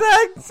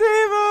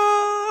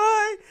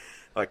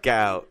 Oh, get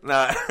out.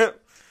 No.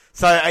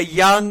 So, a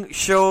young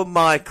Shawn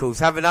Michaels,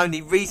 having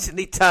only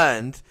recently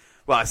turned,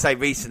 well, I say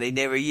recently,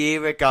 near a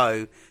year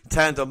ago,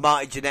 turned on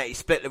Marty Jannetty,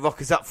 split the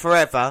Rockers up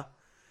forever,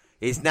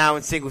 is now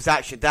in singles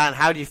action. Dan,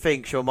 how do you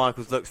think Shawn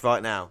Michaels looks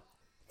right now?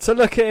 To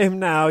look at him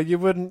now, you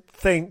wouldn't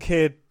think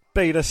he'd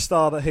be the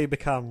star that he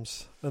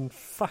becomes. And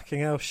fucking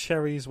hell,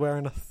 Sherry's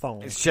wearing a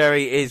thong.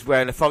 Sherry is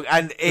wearing a thong,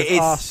 and it is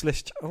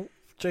arseless. Oh,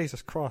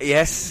 Jesus Christ!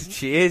 Yes,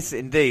 she is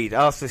indeed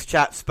arseless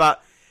chaps.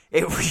 But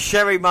it was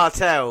Sherry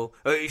Martel,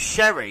 it was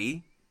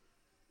Sherry,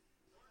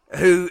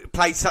 who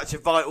played such a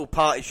vital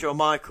part in Shawn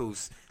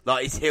Michaels,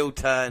 like his heel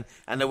turn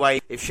and the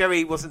way. If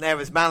Sherry wasn't there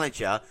as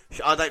manager,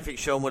 I don't think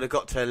Shawn would have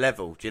got to her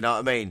level. Do you know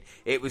what I mean?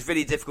 It was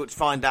really difficult to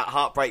find that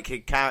Heartbreak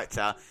Kid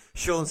character.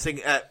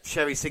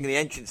 Sherry singing the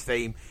entrance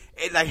theme.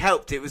 They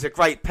helped. It was a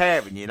great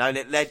pairing, you know, and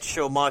it led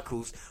Shawn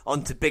Michaels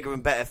on to bigger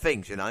and better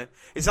things, you know.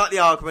 It's like the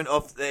argument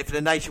of if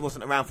the Nation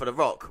wasn't around for The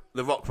Rock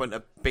wouldn't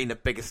have been a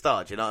bigger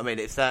star, do you know what I mean?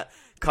 It's that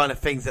kind of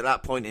things at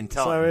that point in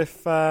time. So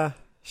if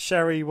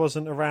Sherry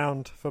wasn't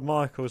around for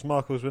Michaels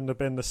wouldn't have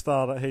been the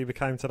star that he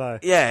became today.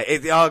 Yeah,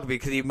 it's the argument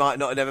because he might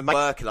not have never made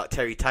work like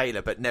Terry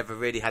Taylor, but never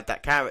really had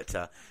that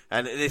character.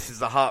 And this is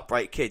the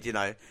Heartbreak Kid, you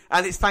know.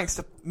 And it's thanks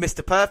to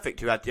Mr. Perfect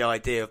who had the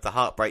idea of the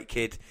Heartbreak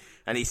Kid,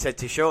 and he said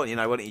to Shawn, you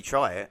know, why don't you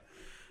try it?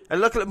 And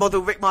look at the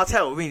model Rick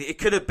Martel. I mean, it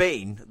could have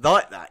been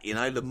like that, you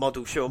know, the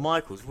model Shawn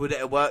Michaels. Would it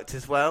have worked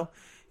as well?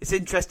 It's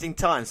interesting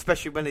times,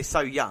 especially when they're so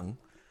young,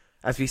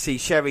 as we see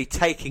Sherry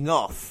taking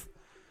off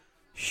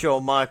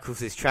Shawn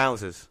Michaels'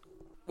 trousers.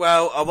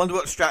 Well, I wonder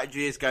what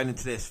strategy is going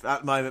into this. At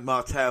the moment,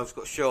 Martel's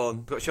got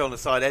Shawn on the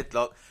side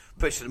headlock,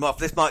 pushing them off.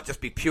 This might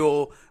just be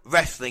pure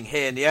wrestling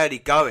here in the early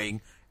going.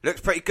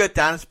 Looks pretty good,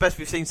 Dan. It's the best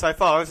we've seen so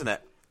far, isn't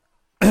it?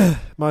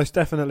 Most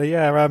definitely,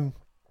 yeah.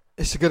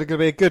 It's going to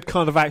be a good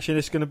kind of action.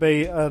 It's going to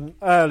be an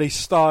early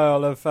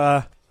style of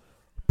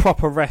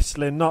proper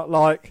wrestling, not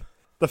like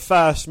the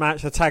first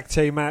match, a tag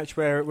team match,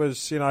 where it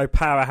was, you know,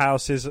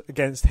 powerhouses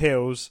against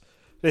heels.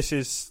 This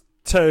is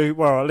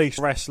at least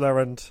wrestler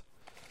and,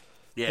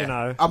 yeah. You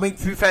know. I mean,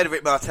 to be fair to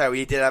Rick Martel,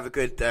 he did have a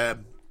good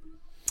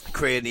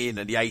career in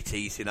the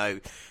 80s, you know,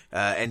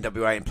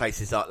 NWA and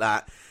places like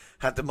that.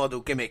 Had the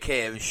model gimmick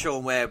here, and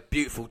Shawn wear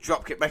beautiful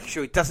dropkick, making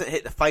sure he doesn't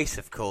hit the face,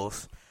 of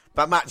course.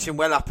 But matching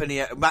well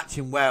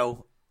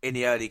in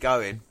the early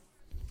going.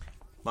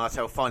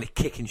 Martel finally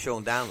kicking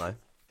Shawn down though.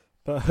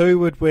 But who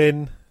would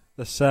win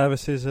the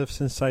services of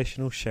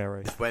sensational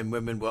Sherry? When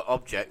women were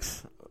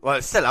objects. Well,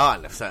 it still are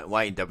in a certain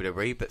way in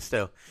WWE, but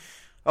still.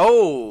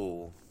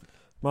 Oh!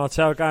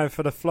 Martel going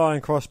for the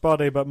flying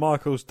crossbody, but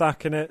Michaels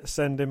ducking it,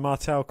 sending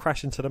Martel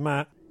crashing to the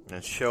mat.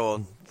 And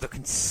Shawn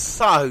looking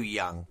so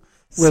young.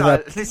 With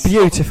a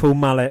beautiful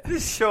mullet.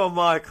 This Shawn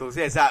Michaels,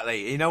 yeah,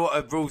 exactly. You know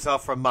what the rules are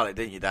for a mullet,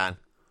 didn't you, Dan?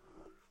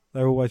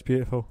 They're always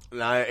beautiful.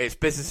 No, it's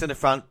business in the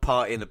front,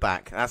 party in the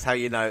back. That's how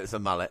you know it's a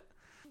mullet.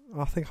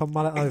 I think I'll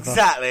mullet over.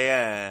 Exactly,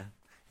 yeah.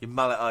 You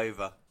mullet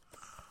over.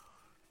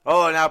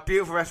 Oh, now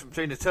beautiful wrestling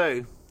between the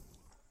two.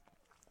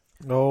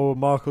 Oh,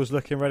 Michael's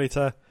looking ready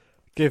to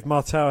give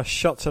Martel a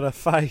shot to the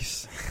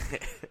face.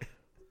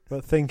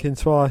 But thinking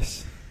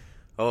twice.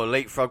 Oh,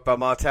 leapfrog by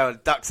Martel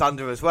and ducks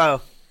under as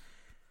well.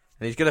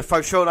 And he's going to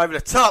throw Shawn over the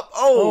top.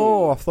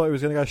 Oh! I thought he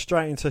was going to go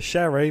straight into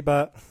Sherry,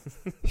 but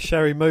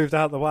Sherry moved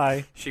out the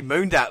way. She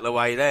mooned out the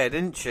way there,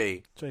 didn't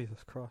she? Jesus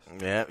Christ.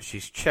 Yeah,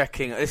 she's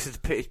checking. This is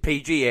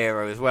PG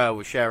era as well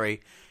with Sherry.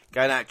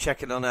 Going out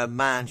checking on her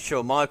man,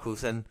 Shawn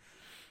Michaels. And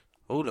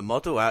the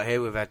model out here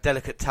with a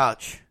delicate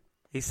touch.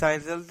 He's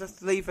saying,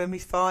 just leave him,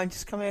 he's fine.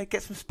 Just come here,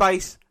 get some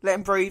space. Let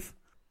him breathe.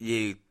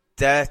 You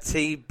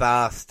dirty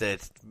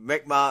bastard.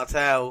 Rick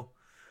Martel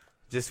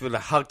just with a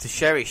hug to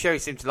Sherry. Sherry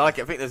seemed to like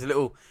it. I think there's a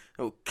little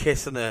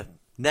kiss on the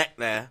neck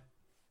there.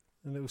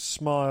 A little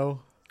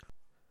smile.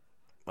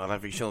 I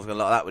don't think Sean's going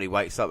to like that when he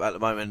wakes up. At the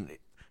moment,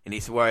 he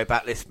needs to worry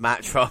about this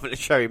match rather than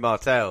Sherry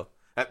Martel.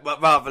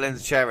 Rather than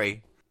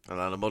Sherry. And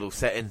then the model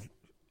setting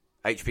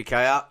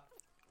HBK up.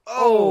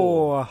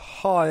 Oh, a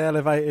high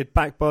elevated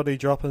back body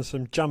drop and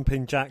some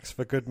jumping jacks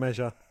for good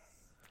measure.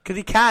 Because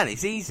he can,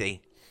 it's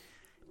easy.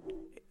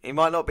 He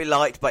might not be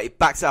liked, but he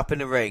backs up in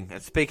the ring.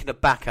 And speaking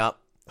of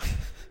backup,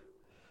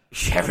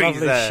 Sherry's a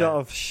lovely there. shot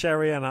of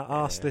Sherry and her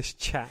arseless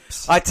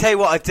chaps. I tell you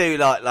what I do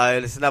like, though,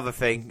 there's another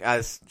thing,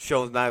 as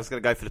Sean now is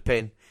going to go for the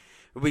pin.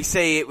 We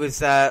see it was,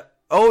 he's got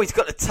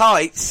the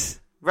tights.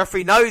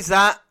 Referee knows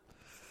that.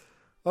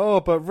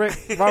 Oh, but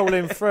Rick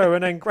rolling through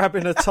and then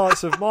grabbing the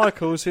tights of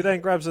Michaels, who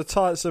then grabs the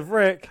tights of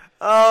Rick.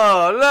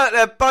 Oh, look,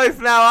 they're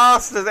both now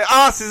arses. Their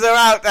asses are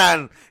out,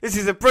 Dan. This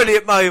is a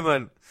brilliant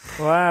moment.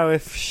 Wow,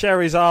 if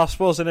Sherry's arse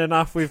wasn't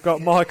enough, we've got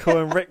Michael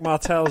and Rick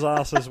Martel's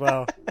arse as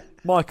well.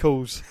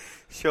 Michaels.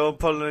 Sean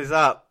pulling us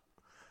up.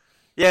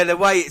 Yeah, the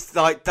way it's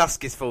like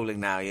dusk is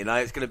falling now, you know,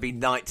 it's going to be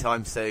night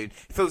time soon.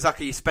 It feels like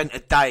you spent a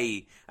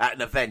day at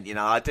an event, you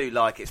know, I do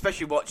like it,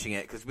 especially watching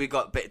it, because we've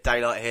got a bit of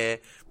daylight here.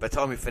 By the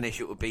time we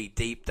finish, it will be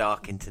deep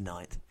dark into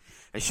night.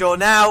 And Sean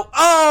now,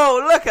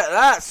 look at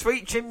that,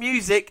 sweet chin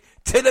music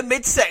to the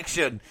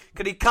midsection,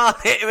 because he can't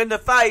hit him in the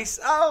face.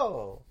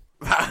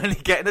 Only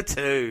getting a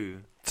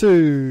 2.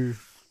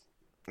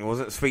 It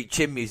wasn't sweet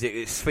chin music, it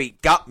was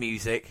sweet gut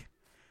music.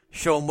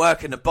 Sean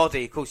working the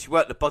body, of course you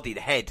work the body,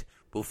 the head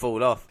will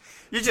fall off.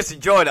 You just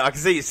enjoyed it. I can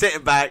see you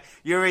sitting back.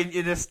 You're in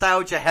your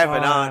nostalgia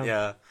heaven, aren't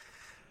you?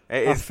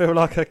 I feel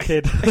like a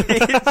kid.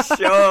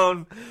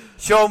 Sean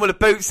with the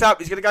boots up.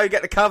 He's going to go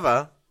get the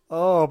cover.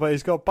 Oh, but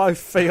he's got both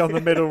feet on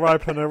the middle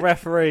rope and the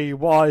referee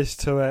wise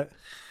to it.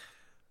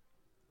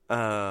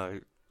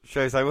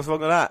 Show's like, what's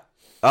wrong with that?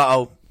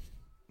 Uh-oh.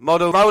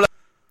 Model roller.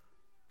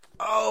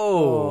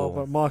 Oh,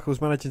 but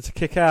Michael's managing to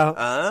kick out.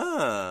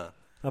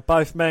 Now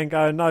both men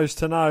going nose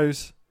to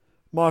nose.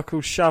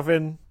 Michael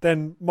shoving,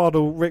 then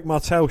model Rick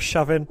Martel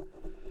shoving.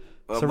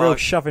 It's a real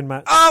shoving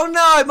match. Oh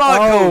no,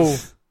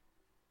 Michaels!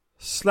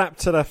 Slap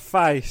to the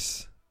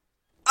face.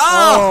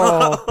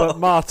 But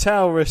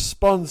Martel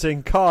responds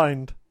in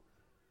kind.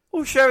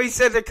 Oh, Sherry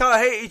said they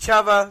can't hit each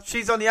other.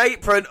 She's on the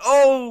apron.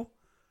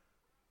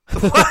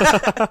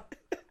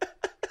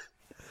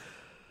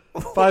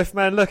 Both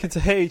men looking to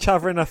hit each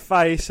other in the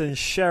face, and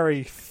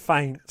Sherry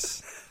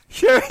faints.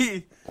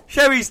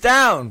 Sherry's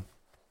down.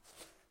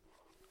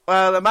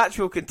 Well, the match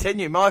will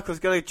continue. Michael's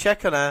going to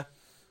check on her.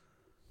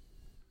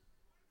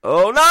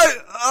 Oh,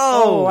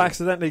 no!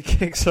 Accidentally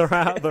kicks her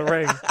out of the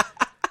ring.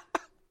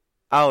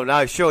 Oh,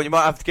 no, Sean, you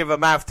might have to give her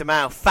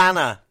mouth-to-mouth.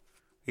 Fanner.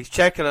 He's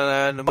checking on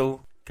her and the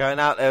ball going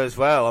out there as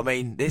well. I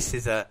mean, this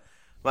is a...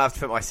 I might have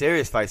to put my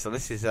serious face on.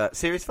 This is a...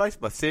 Serious face?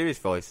 My serious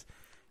voice.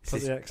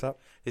 Put the X up.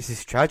 This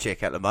is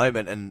tragic at the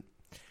moment, and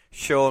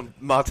Sean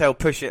Martel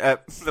pushing...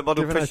 the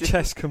model giving pushing... her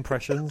chest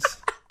compressions.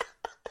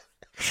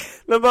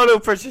 The model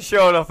pushes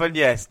Sean off, and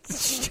yes,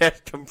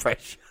 chest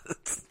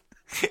compressions.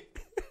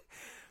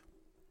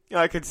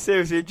 I could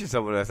seriously injure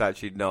someone that's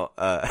actually not,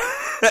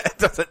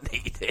 doesn't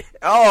need it.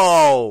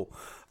 Oh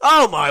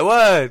my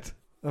word.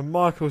 And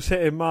Michael's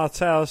hitting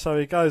Martel, so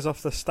he goes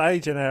off the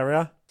staging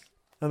area.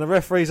 And the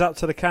referee's up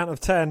to the count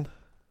of 10.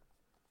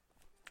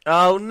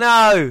 Oh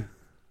no.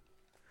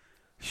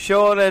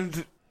 Sean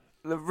and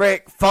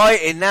Rick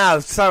fighting now,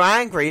 so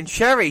angry. And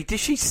Sherry, did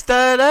she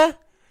stir her?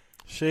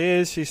 She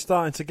is. She's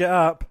starting to get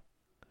up.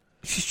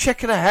 She's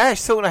checking her hair.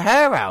 She's sorting her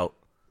hair out.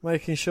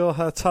 Making sure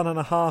her 1.5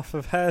 tons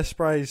of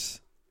hairsprays.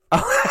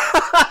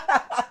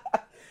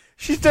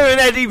 She's doing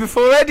Eddie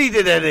before Eddie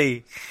did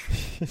Eddie.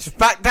 She's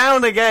back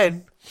down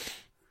again.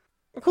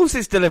 Of course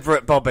it's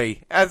deliberate,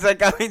 Bobby, as they're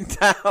going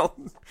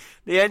down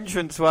the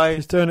entranceway.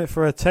 She's doing it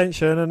for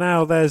attention, and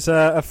now there's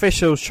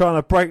officials trying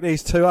to break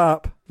these two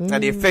up.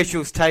 And the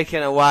officials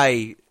taking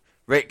away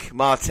Rick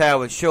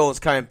Martel, and Sean's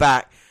coming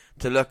back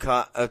to look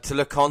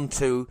on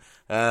to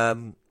a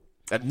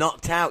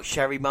knocked out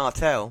Sherry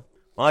Martel.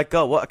 My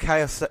God, what a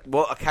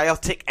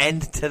chaotic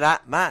end to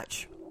that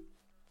match.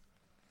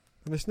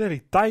 And it's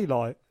nearly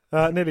daylight,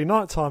 nearly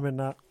night time in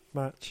that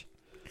match.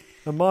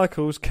 And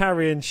Michael's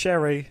carrying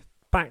Sherry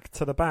back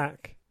to the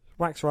back,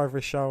 whacks her over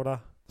his shoulder.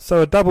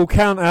 So a double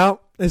count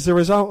out is the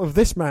result of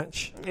this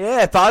match.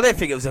 Yeah, but I don't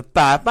think it was a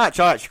bad match.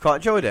 I actually quite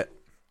enjoyed it.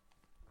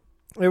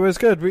 It was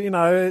good, but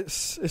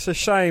it's a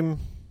shame.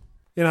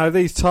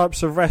 These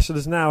types of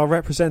wrestlers now are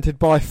represented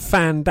by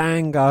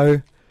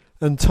Fandango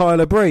and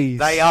Tyler Breeze.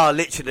 They are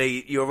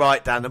literally, you're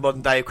right, Dan, the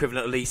modern day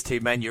equivalent of these two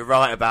men. You're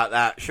right about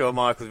that. Shawn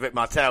Michaels, Rick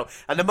Martel.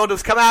 And the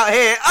models come out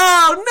here.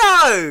 Oh,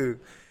 no!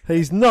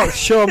 He's knocked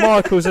Shawn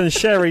Michaels and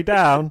Sherry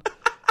down,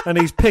 and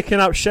he's picking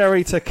up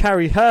Sherry to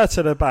carry her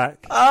to the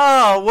back.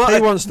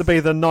 He wants to be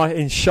the knight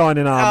in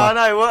shining armour. Oh,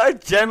 no, what a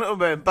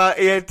gentleman.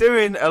 But you're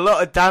doing a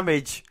lot of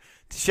damage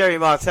to Sherry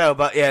Martel.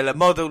 But, yeah, the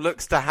model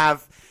looks to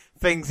have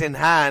things in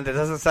hand. It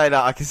doesn't say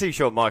that. I can see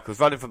Shawn Michaels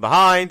running from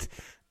behind.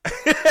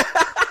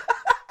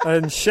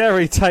 And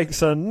Sherry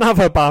takes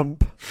another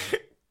bump.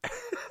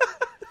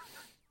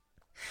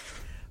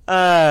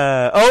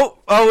 There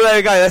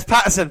we go. There's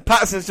Patterson.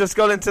 Patterson's just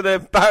gone into the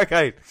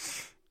barricade.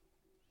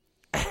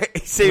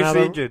 He's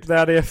seriously injured.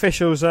 Now the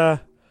officials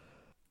are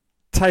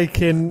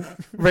taking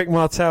Rick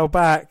Martel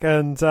back,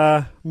 and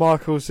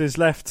Michaels is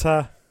left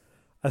to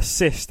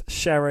assist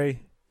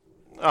Sherry.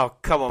 Oh,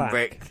 come on, back.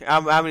 Rick.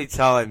 How many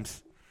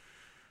times?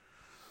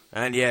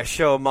 And yeah,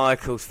 Shawn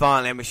Michaels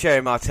finally. I mean,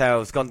 Sherry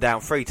Martel's gone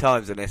down 3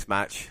 times in this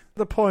match.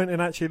 The point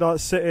in actually like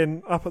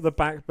sitting up at the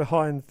back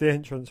behind the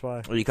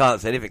entranceway. Well, you can't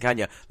say anything, can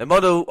you? The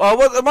model. Oh,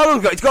 what the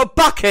model's got? He's got a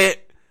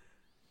bucket.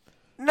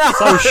 No.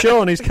 So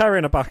Sean, he's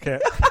carrying a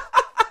bucket.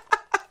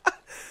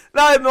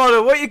 No,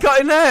 model. What you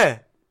got in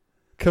there?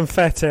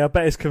 Confetti. I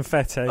bet it's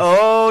confetti.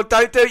 Oh,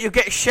 don't do it. You'll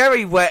get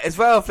Sherry wet as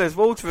well if there's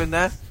water in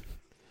there.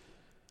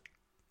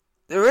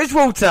 There is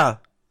water.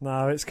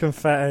 No, it's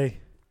confetti.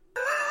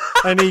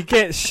 And he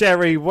gets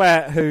Sherry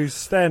wet,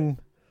 who's then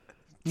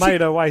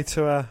made her way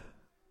to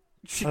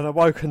an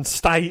awoken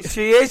state.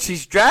 She is.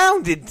 She's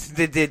drowned. Her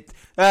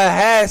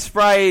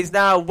hairspray is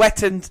now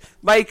wettened.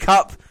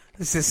 Makeup.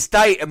 It's a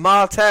state. And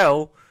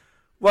Martel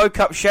woke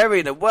up Sherry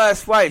in the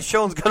worst way. And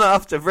Sean's gone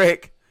after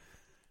Rick.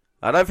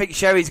 I don't think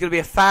Sherry's going to be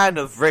a fan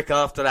of Rick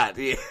after that,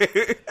 do you?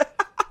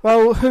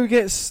 Well, who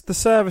gets the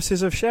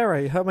services of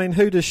Sherry? I mean,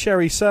 who does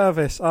Sherry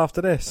service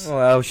after this?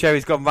 Well,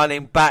 Sherry's gone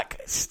running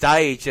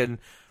backstage, and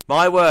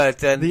my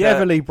word. And the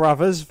Everly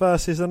Brothers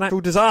versus the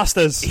Natural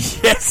Disasters.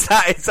 Yes,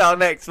 that is our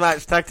next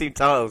match, tag team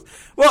titles.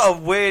 What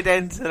a weird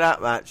end to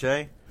that match,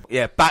 eh?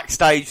 Yeah,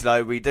 backstage,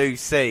 though, we do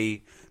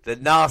see the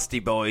Nasty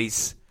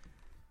Boys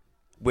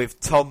with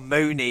Tom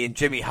Mooney and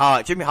Jimmy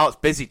Hart. Jimmy Hart's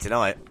busy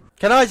tonight.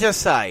 Can I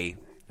just say,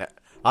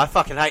 I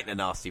fucking hate the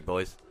Nasty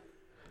Boys.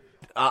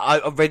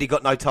 I've really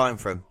got no time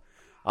for them.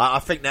 I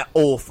think they're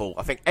awful.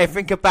 I think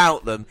everything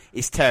about them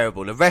is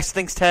terrible. The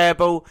wrestling's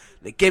terrible.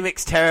 The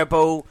gimmick's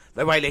terrible.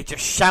 The way they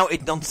just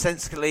shouted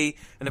nonsensically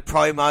in the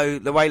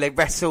promo. The way they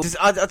wrestle.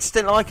 I just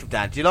didn't like them,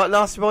 Dan. Do you like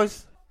Nasty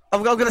Boys?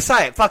 I'm going to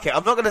say it. Fuck it.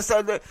 I'm not going to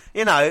say that.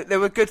 You know, there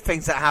were good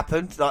things that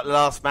happened, like the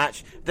last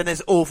match. Then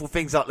there's awful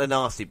things like the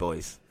Nasty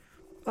Boys.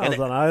 I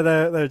don't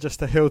know. They're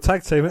just a heel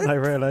tag team, aren't they,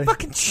 really?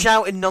 Fucking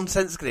shouting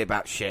nonsensically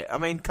about shit. I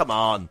mean, come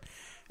on.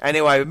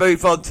 Anyway, we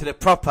move on to the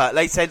proper.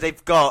 They said they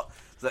are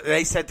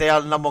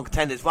the number 1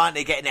 contenders. Why aren't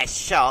they getting their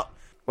shot?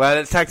 Well,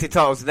 the tag team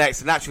titles are next.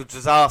 The Natural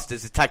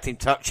Disasters, the tag team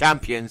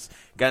champions,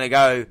 going to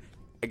go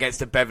against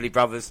the Beverly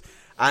Brothers.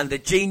 And the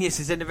Genius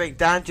is in the ring.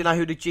 Dan, do you know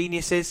who the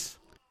Genius is?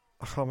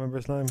 I can't remember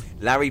his name.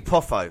 Larry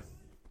Poffo,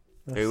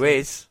 who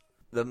is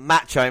the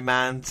Macho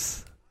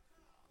Man's...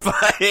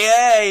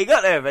 Yeah, he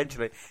got there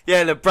eventually.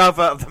 Yeah, the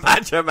brother of the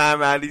Macho Man,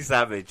 Randy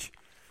Savage.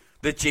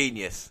 The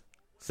Genius.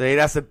 See,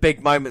 that's the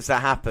big moments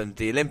that happened.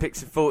 The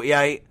Olympics in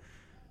 48,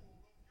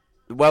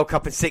 the World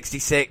Cup in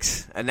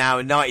 66, and now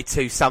in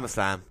 92,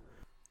 SummerSlam.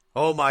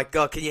 Oh my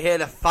God, can you hear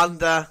the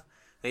thunder?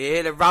 Can you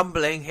hear the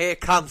rumbling? Here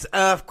comes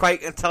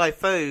Earthquake and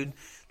Typhoon,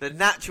 the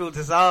Natural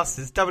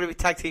Disasters, WWE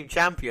Tag Team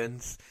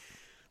Champions,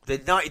 the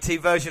 92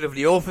 version of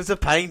the Authors of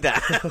Pain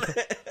Down.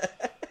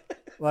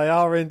 They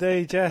are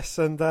indeed, yes,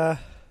 and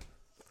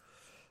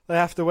they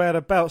have to wear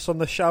the belts on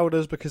the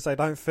shoulders because they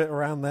don't fit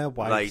around their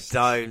waist. They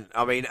don't.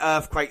 I mean,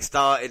 Earthquake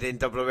started in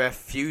WWF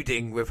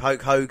feuding with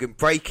Hulk Hogan,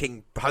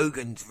 breaking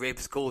Hogan's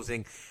ribs,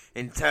 causing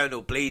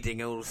internal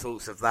bleeding and all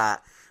sorts of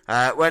that.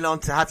 Went on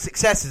to have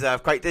success as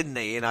Earthquake, didn't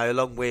he? You know,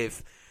 along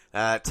with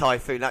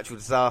Typhoon, Natural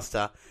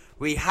Disaster.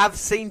 We have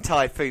seen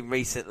Typhoon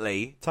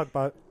recently.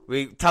 Tugboat.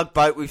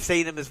 We've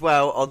seen him as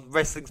well on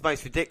Wrestling's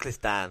Most Ridiculous,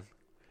 Dan.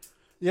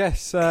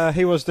 Yes,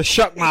 he was the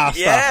Shockmaster.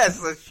 Yes,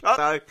 the Shock.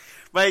 So,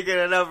 making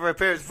another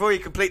appearance before he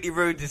completely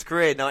ruined his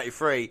career in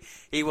 93.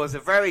 He was a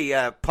very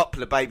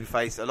popular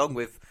babyface along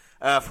with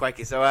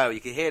Earthquake as well. You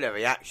can hear their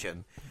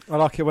reaction. I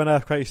like it when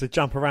Earthquake used to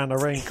jump around the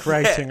ring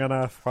creating an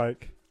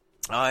earthquake.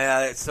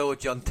 I saw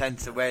John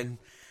Tenter when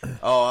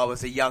I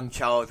was a young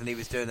child and he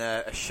was doing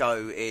a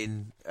show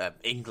in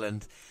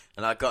England,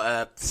 and I got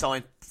a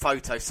signed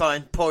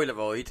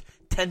Polaroid,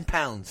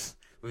 £10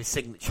 with his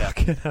signature.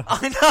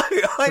 I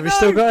know. Have you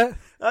still got it?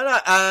 I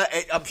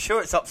know. I'm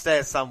sure it's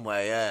upstairs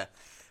somewhere, yeah.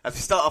 As we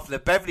start off, the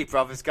Beverly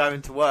Brothers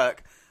going to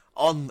work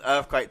on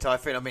Earthquake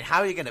Typhoon. I mean,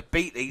 how are you going to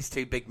beat these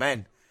two big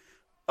men?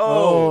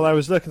 Oh, they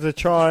was looking to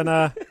try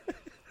and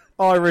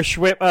Irish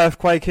whip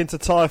Earthquake into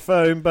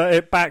Typhoon, but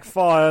it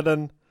backfired,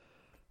 and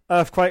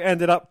Earthquake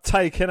ended up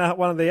taking out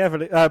one of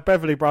the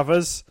Beverly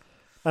Brothers,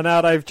 and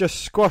now they've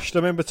just squashed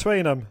them in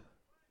between them.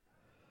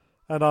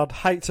 And I'd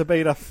hate to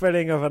be the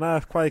filling of an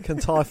Earthquake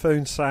and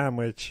Typhoon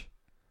sandwich.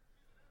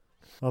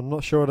 I'm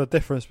not sure of the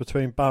difference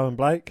between Bo and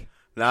Blake.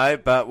 No,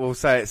 but we'll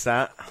say it's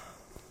that.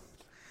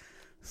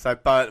 So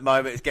Bo at the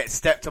moment is getting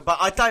stepped on. But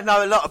I don't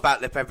know a lot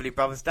about the Beverly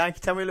Brothers. Dan, can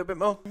you tell me a little bit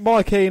more?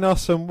 Mike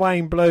Enos and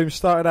Wayne Bloom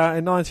started out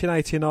in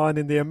 1989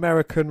 in the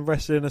American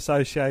Wrestling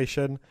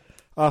Association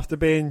after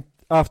being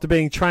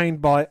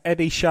trained by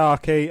Eddie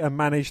Sharkey and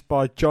managed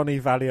by Johnny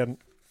Valiant.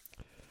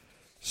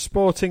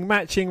 Sporting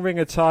matching ring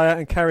attire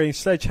and carrying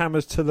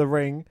sledgehammers to the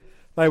ring,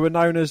 they were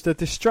known as the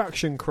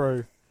Destruction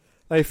Crew.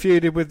 They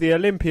feuded with the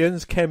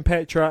Olympians Ken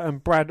Petra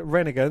and Brad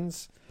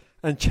Renegans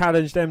and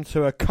challenged them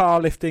to a car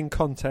lifting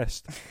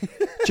contest.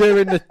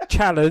 During the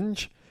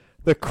challenge,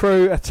 the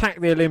crew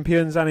attacked the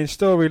Olympians and in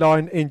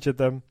storyline injured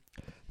them.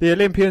 The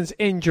Olympians'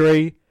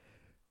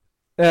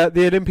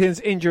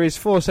 injuries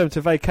forced them to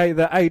vacate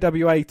the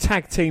AWA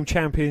Tag Team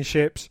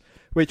Championships,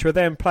 which were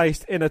then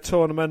placed in a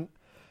tournament.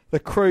 The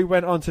Crew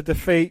went on to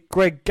defeat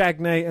Greg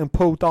Gagne and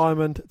Paul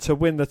Diamond to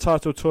win the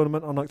title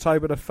tournament on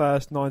October the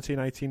 1st,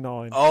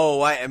 1989. Oh,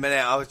 wait a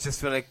minute. I was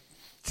just going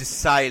to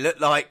say,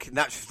 looked like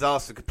Natural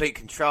Disaster, complete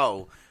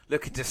control,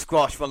 looking to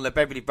squash one of the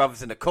Beverly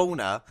Brothers in the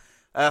corner.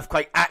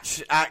 Earthquake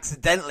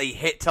accidentally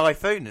hit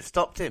Typhoon and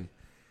stopped him.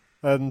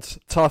 And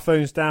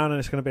Typhoon's down, and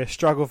it's going to be a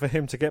struggle for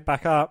him to get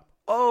back up.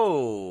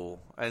 Oh,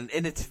 an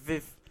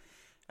innovative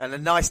and a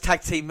nice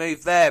tag team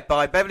move there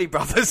by Beverly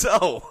Brothers.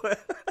 Oh.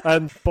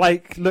 And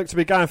Blake looked to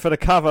be going for the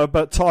cover,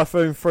 but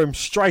Typhoon threw him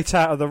straight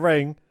out of the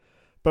ring,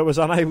 but was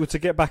unable to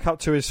get back up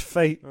to his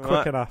feet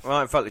quick enough.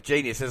 Right in front of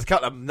Genius. There's a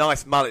couple of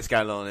nice mullets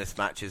going on in this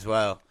match as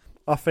well.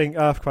 I think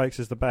Earthquakes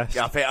is the best.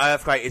 Yeah, I think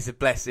Earthquake is the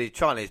best. He's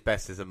trying his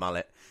best as a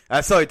mullet.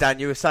 Sorry, Dan,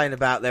 you were saying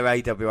about their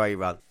AWA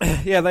run.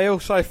 Yeah, they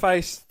also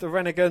faced the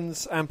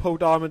Renegades and Paul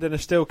Diamond in a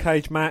steel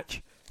cage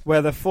match,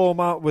 where the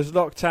former was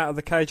locked out of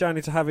the cage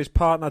only to have his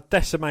partner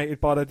decimated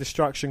by the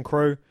Destruction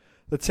Crew.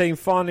 The team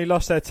finally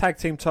lost their tag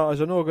team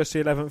titles on August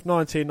 11th,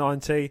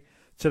 1990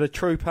 to the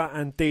Trooper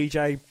and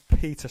DJ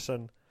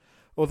Peterson.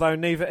 Although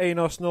neither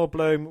Enos nor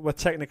Bloom were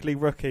technically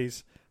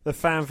rookies, the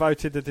fan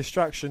voted the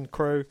Destruction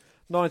Crew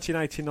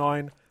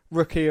 1989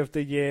 Rookie of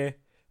the Year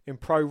in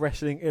Pro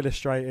Wrestling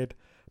Illustrated,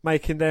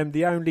 making them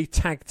the only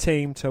tag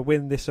team to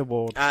win this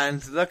award.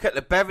 And look at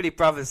the Beverly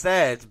Brothers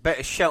there. It's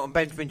better Shelton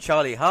Benjamin,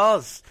 Charlie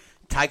Haas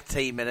tag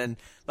teaming, and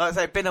like I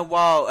say, been a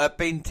while,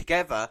 been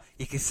together.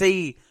 You can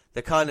see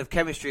the kind of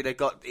chemistry they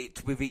got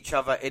with each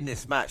other in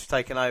this match,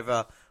 taken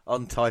over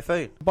on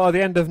Typhoon. By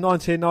the end of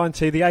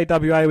 1990, the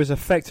AWA was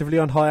effectively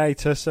on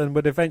hiatus and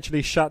would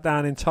eventually shut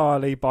down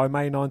entirely by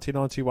May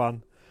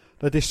 1991.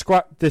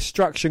 The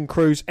Destruction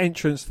Crew's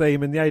entrance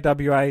theme in the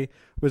AWA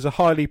was a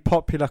highly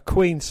popular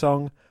Queen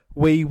song,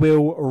 We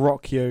Will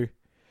Rock You,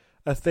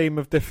 a theme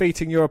of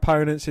defeating your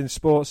opponents in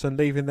sports and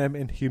leaving them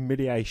in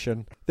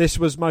humiliation. This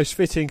was most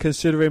fitting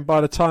considering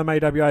by the time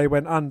AWA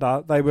went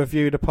under, they were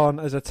viewed upon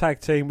as a tag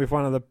team with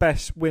one of the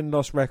best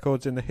win-loss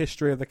records in the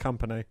history of the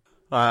company.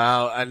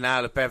 Wow, and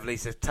now the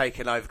Beverleys have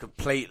taken over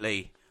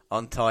completely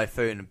on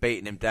Typhoon and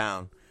beaten him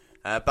down.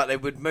 But they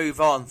would move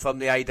on from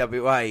the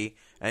AWA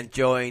and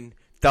join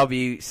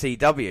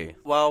WCW.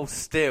 While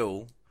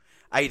still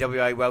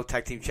AWA World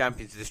Tag Team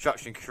Champions, the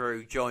Destruction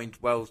Crew joined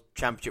World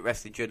Championship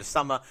Wrestling during the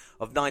summer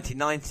of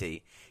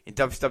 1990. In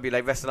WCW,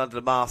 they wrestled under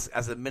the mask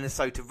as the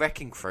Minnesota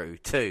Wrecking Crew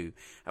too,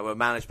 and were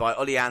managed by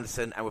Ollie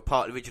Anderson and were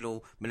part of the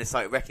original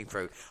Minnesota Wrecking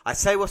Crew. I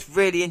say what's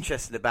really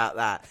interesting about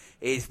that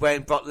is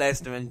when Brock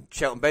Lesnar and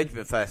Shelton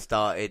Benjamin first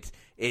started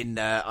in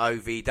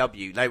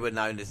OVW, they were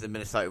known as the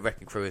Minnesota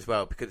Wrecking Crew as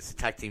well, because it's a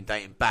tag team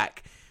dating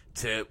back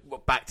to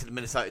the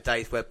Minnesota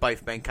days where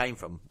both men came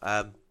from.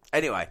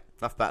 Anyway,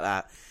 enough about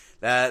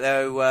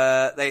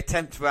that. They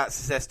attempted without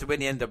success to win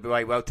the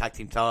NWA World Tag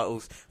Team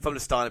titles from the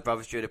Steiner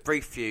Brothers during a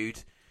brief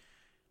feud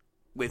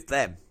with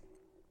them.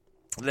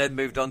 Then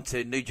moved on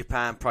to New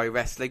Japan Pro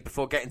Wrestling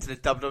before getting to the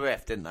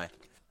WWF, didn't they?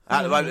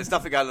 At the moment, there's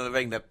nothing going on in the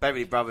ring. The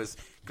Beverly Brothers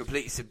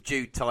completely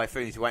subdued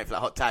Typhoons who waiting for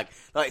that hot tag.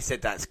 Like you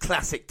said, that's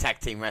classic tag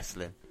team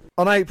wrestling.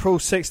 On April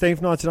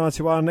 16th,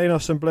 1991,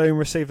 Enos and Bloom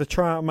received a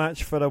tryout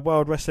match for the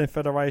World Wrestling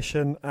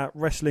Federation at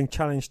Wrestling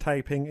Challenge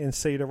taping in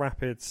Cedar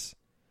Rapids.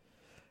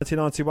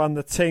 1991,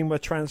 the team were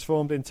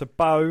transformed into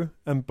Bo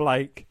and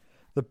Blake,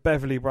 the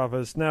Beverly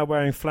Brothers, now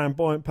wearing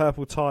flamboyant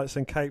purple tights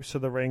and capes to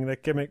the ring. Their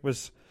gimmick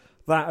was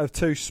that of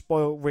two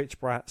spoilt rich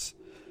brats.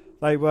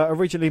 They were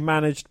originally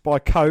managed by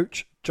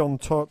coach John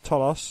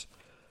Tolos,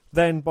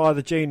 then by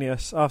the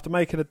Genius. After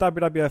making a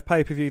WWF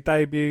pay-per-view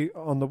debut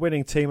on the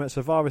winning team at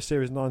Survivor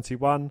Series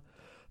 91,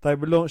 they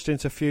were launched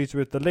into feuds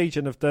with the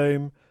Legion of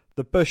Doom,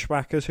 the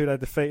Bushwhackers, who they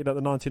defeated at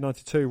the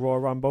 1992 Royal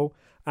Rumble,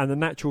 and the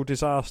Natural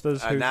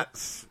Disasters, who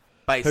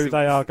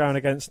they are going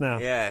against now.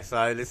 Yeah,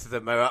 so this is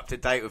them. We're up to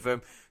date with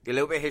them. A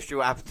little bit of history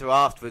what happened to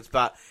afterwards,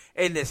 but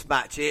in this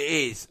match it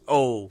is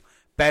all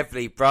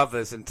Beverly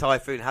Brothers, and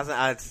Typhoon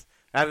haven't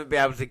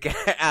been able to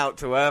get out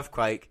to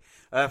Earthquake.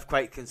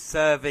 Earthquake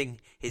conserving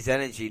his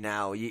energy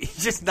now. You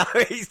just know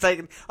he's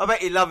taking. I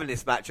bet he's loving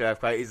this match,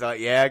 Earthquake. He's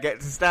like, yeah, I get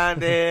to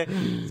stand here.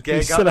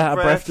 He's still out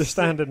of breath just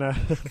standing there.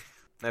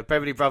 Now,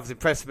 Beverly Brothers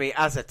impressed me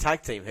as a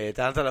tag team here,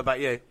 Dan. I don't know about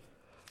you.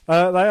 They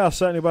are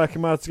certainly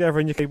working well together,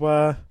 and you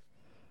were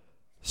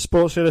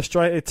Sports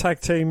Illustrated Tag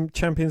Team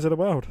Champions of the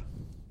World.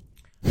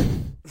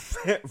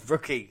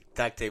 Rookie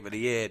Tag Team of the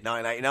Year,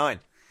 1989.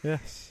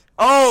 Yes.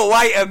 Oh,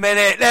 wait a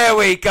minute. There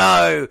we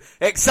go.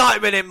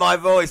 Excitement in my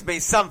voice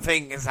means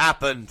something has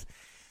happened.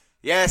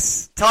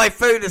 Yes,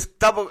 Typhoon has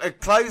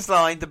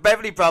clotheslined the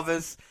Beverly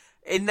Brothers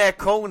in their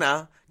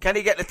corner. Can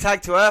he get the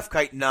tag to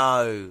Earthquake?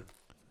 No.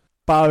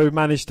 Bo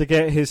managed to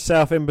get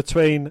himself in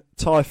between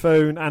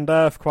Typhoon and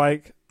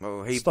Earthquake,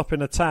 stopping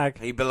the tag.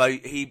 He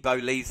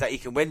believes that he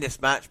can win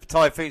this match, but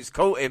Typhoon's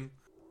caught him.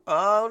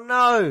 Oh,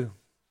 no.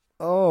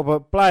 Oh,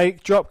 but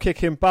Blake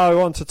drop-kicking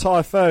Bo onto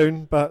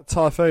Typhoon, but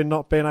Typhoon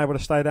not being able to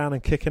stay down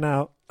and kicking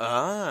out.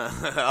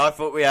 I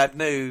thought we had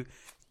new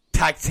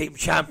tag team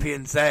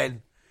champions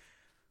then.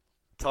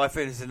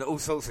 Typhoon is in all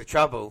sorts of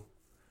trouble.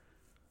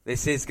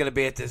 This is going to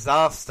be a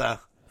disaster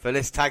for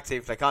this tag team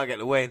if they can't get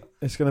the win.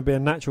 It's going to be a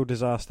natural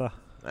disaster.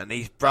 And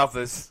these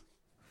brothers.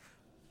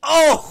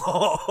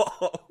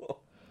 Oh!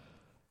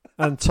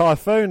 And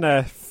Typhoon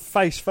there,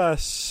 face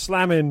first,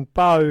 slamming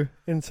Bo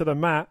into the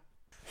mat.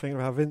 Thinking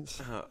about Vince.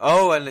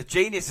 Oh, and the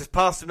Genius has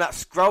passed him that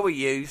scroll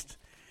he used.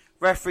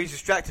 Referee's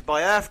distracted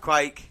by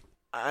Earthquake.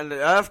 And the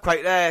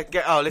Earthquake there.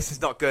 Oh, this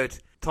is not good.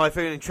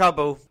 Typhoon in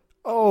trouble.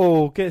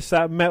 Oh, gets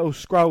that metal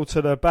scroll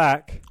to the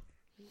back.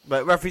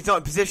 But referee's not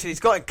in position. He's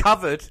got him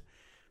covered.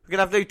 We're going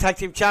to have new tag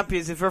team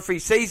champions if referee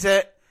sees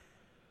it.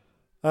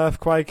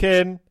 Earthquake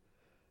in.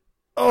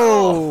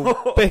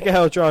 Oh, big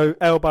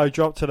elbow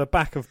drop to the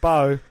back of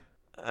Bo.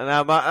 And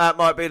that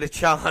might be the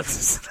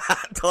chance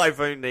that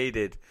Typhoon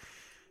needed.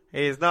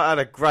 He has not had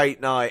a great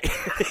night.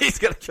 He's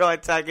going to try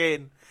and tag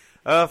in.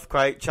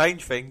 Earthquake,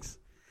 change things.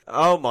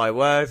 Oh my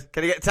word.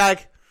 Can he get a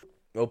tag?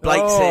 Well,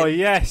 Blake's in. Oh,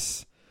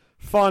 yes.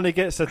 Finally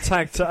gets a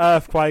tag to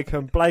Earthquake,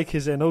 and Blake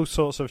is in all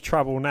sorts of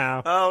trouble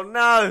now. Oh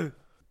no.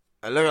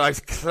 And look at those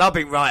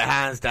clubbing right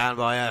hands down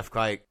by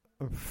Earthquake.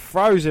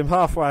 Throws him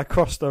halfway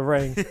across the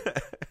ring.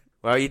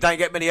 Well, you don't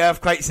get many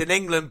earthquakes in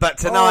England, but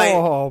tonight...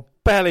 Oh,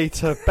 belly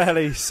to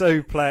belly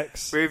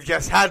suplex. We've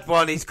just had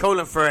one. He's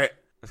calling for it.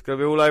 It's going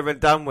to be all over and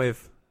done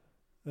with.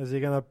 Is he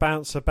going to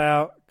bounce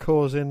about,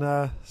 causing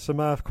some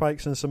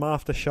earthquakes and some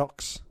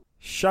aftershocks?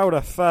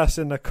 Shoulder first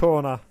in the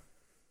corner.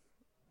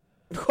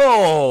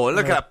 Oh,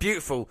 look at that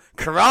beautiful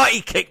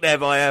karate kick there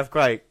by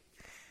Earthquake.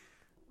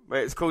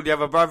 It's called the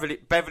other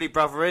Beverly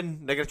brother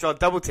in. They're going to try and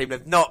double team.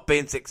 They've not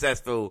been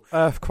successful.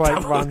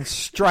 Earthquake runs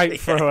straight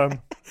through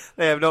him.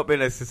 They have not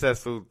been a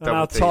successful double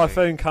now teaming.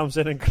 Typhoon comes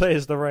in and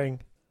clears the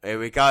ring. Here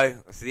we go.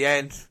 It's the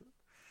end.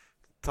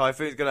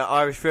 Typhoon's going to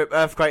Irish whip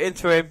Earthquake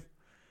into him.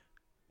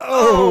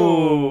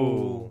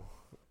 Oh!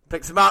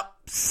 Picks him up,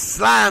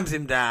 slams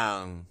him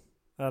down.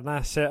 And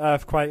that's it,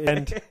 Earthquake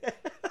end.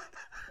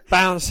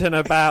 Bouncing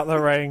about the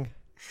ring.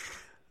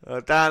 Oh,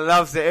 Dan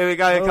loves it. Here we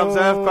go. Here comes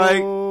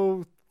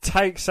Earthquake.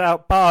 Takes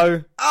out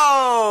Bo.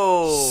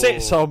 Oh!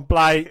 Sits on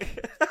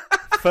Blake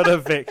for the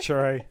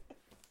victory.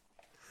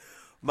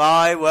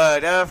 My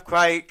word,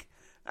 Earthquake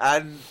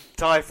and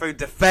Typhoon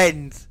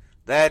defend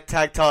their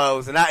tag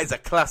titles, and that is a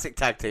classic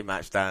tag team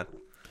match, Dan.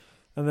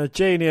 And the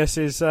Genius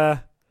is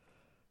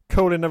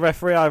calling the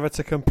referee over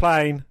to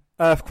complain.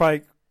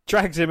 Earthquake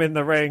drags him in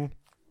the ring.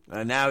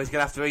 And now he's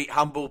going to have to eat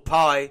humble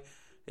pie.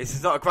 This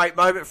is not a great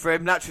moment for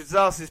him. Natural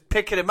Disaster is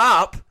picking him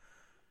up.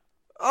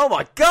 Oh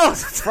my God!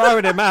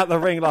 Throwing him out the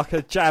ring like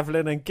a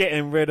javelin and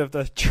getting rid of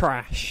the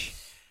trash.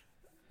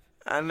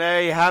 And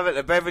there you have it.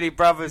 The Beverly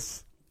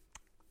Brothers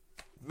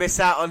miss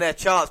out on their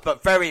chance,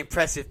 but very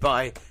impressive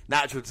by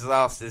Natural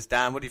Disasters.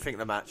 Dan, what do you think of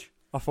the match?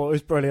 I thought it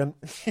was brilliant.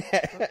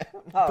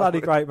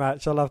 Bloody great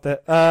match. I loved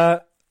it. Yeah,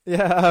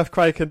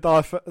 Earthquake and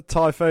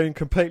Typhoon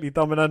completely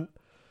dominant.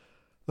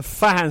 The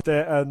fans did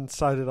it, and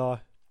so did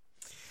I.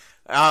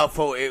 I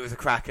thought it was a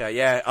cracker,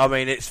 yeah. I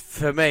mean, it's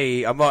for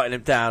me, I'm writing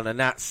him down, and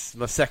that's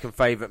my second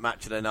favourite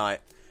match of the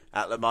night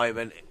at the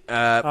moment.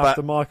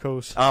 After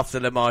Michaels. After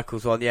the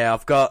Michaels one, yeah.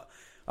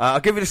 I'll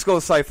give you the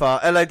scores so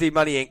far. LOD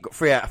Money Inc. got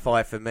 3 out of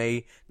 5 for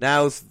me.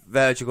 Now's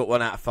Virgil got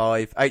 1 out of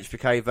 5.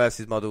 HBK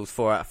versus Models,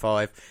 4 out of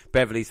 5.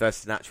 Beverly's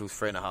versus Naturals,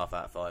 3.5 out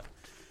of 5.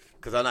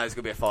 Because I know it's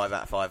going to be a 5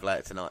 out of 5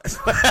 later tonight as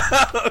well.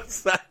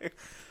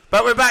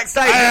 But we're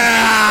backstage.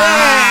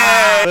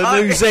 The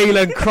New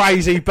Zealand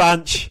crazy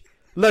bunch.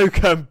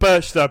 Luke and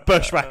Butch, the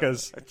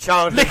Bushwhackers.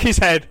 Lick his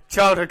head.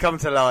 Childhood come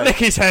to life. Lick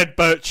his head,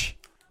 Butch.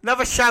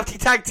 Another shouty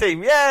tag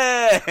team.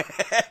 Yeah.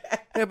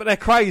 Yeah, but they're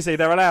crazy.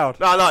 They're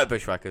allowed. No, I like the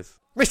Bushwhackers.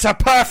 Mr.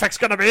 Perfect's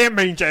going to be in,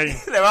 Mean Gene.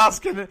 They're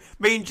asking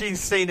Mean Gene's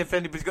seen if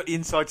anybody's got the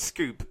inside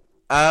scoop.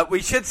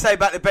 We should say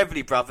about the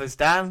Beverly Brothers,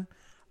 Dan.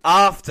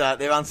 After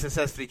they're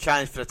unsuccessfully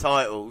challenged for the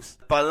titles,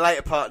 by the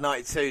later part of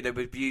 92, they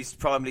would be used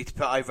primarily to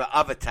put over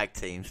other tag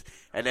teams,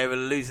 and they were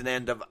losing the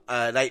end of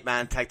an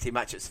 8-man tag team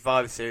match at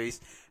Survivor Series,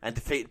 and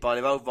defeated by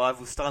their old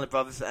rivals Steiner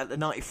Brothers at the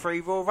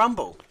 93 Royal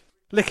Rumble.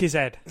 Lick his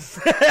head.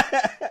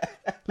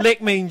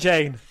 Lick Mean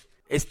Gene.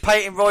 It's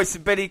Peyton Royce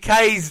and Billy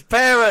Kay's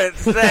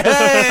parents.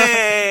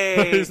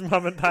 Hey! Who's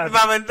mum and dad?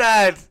 Mum and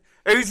dad.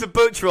 Who's the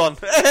butcher one?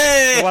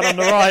 Hey! The one on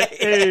the right.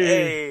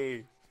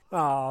 Hey!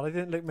 Oh, they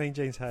didn't lick Mean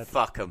Gene's head.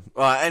 Fuck them.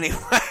 Right,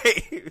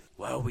 anyway.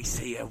 Well, we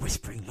see a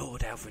whispering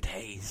Lord Alfred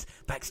Hayes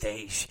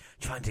backstage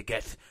trying to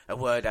get a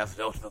word out of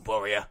the Ultimate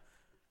Warrior.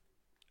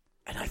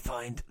 And I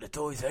find the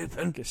door's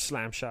open. Get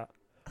slammed shut.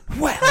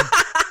 Well,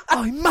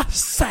 I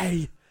must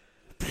say,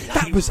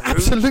 that was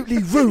absolutely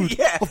rude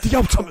of the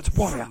Ultimate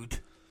Warrior.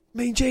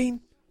 Mean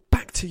Gene,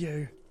 back to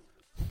you.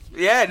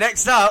 Yeah,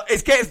 next up,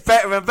 it gets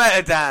better and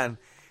better, Dan.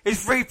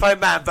 It's Repo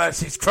Man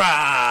versus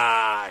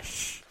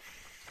Crash.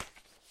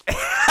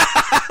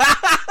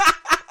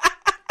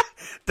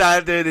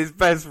 Dan doing his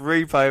best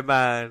Repo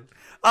Man.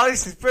 Oh,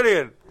 this is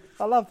brilliant.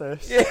 I love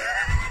this. Yeah.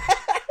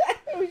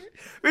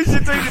 We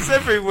should do this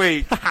every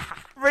week.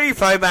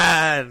 Repo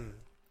Man.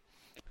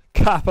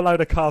 Cut up a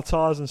load of car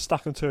tyres and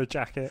stuck them to a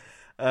jacket.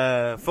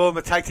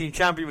 Former tag team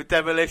champion with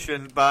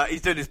Demolition, but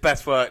he's doing his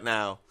best work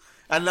now.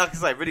 And like I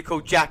say, really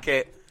cool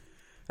jacket.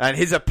 And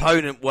his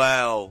opponent,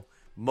 well...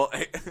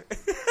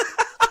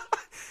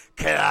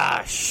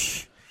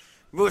 Clash.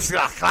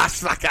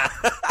 Clash like a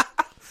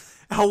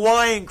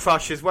Hawaiian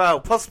Crush as well.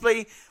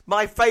 Possibly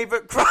my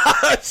favourite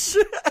Crush.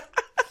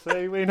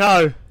 See, we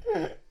know.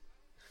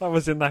 That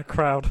was in that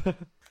crowd.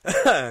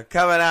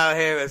 Coming out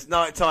here as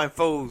Nighttime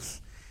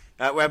Falls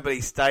at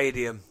Wembley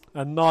Stadium.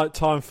 And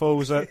Nighttime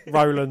Falls at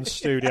Roland's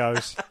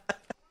Studios.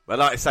 But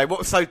like I say, what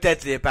was so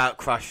deadly about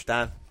Crush,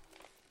 Dan?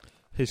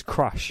 His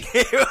crush.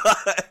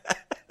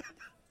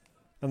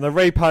 And the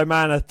Repo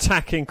Man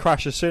attacking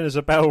Crush as soon as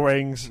the bell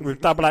rings with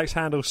double axe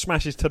handle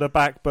smashes to the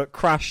back, but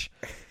Crush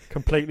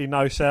completely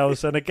no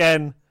sells. And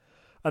again,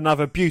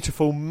 another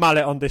beautiful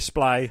mullet on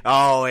display.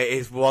 Oh, it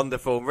is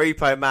wonderful.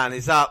 Repo Man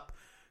is up.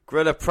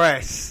 Gorilla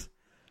Press.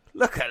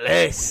 Look at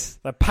this.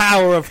 The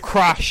power of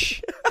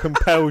Crush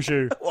compels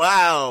you.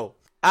 Wow.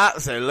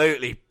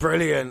 Absolutely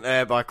brilliant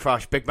there by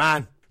Crush. Big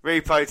man.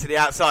 Repo to the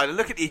outside. And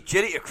look at the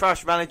agility of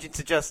Crush managing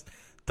to just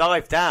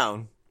dive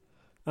down.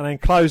 And then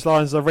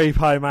clotheslines the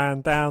Repo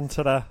Man down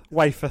to the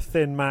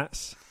wafer-thin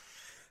mats.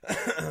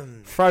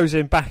 Throws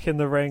him back in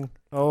the ring.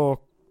 Oh,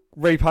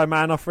 Repo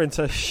Man offering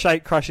to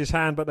shake Crush's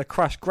hand, but the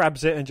Crush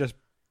grabs it and just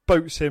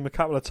boots him a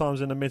couple of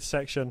times in the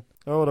midsection.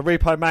 Oh, the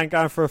Repo Man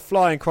going for a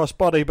flying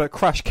crossbody, but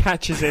Crush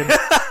catches him.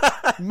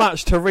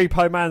 Much to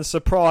Repo Man's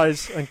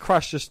surprise, and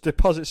Crush just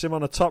deposits him on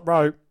the top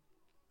rope.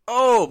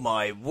 Oh,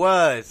 my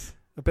word.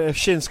 A bit of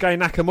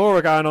Shinsuke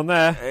Nakamura going on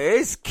there. It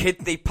is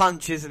kidney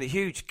punches and a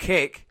huge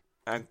kick.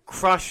 And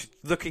Crush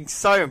looking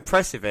so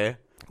impressive here.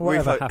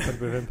 Whatever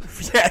happened with him?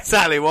 Yeah,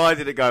 exactly. Why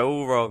did it go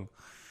all wrong?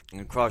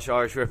 And Crush,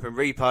 Irish Whip and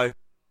Repo.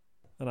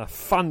 And a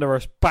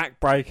thunderous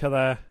backbreaker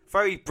there.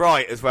 Very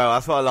bright as well.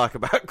 That's what I like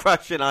about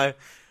Crush, you know.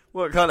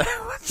 What kind of...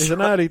 He's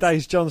an early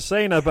days John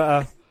Cena,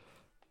 but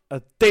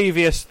a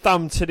devious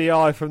thumb to the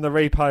eye from the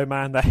Repo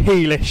Man. The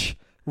heelish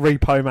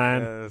Repo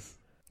Man. Yes.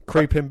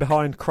 Creeping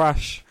behind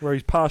Crush, where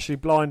he's partially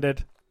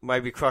blinded.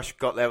 Maybe Crush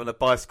got there on a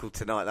bicycle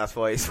tonight. That's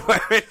why he's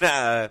wearing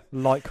that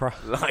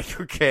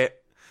lycra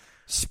kit.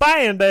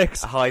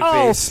 Spandex. High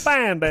vis. Oh,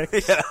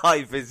 spandex. Yeah,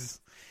 high vis.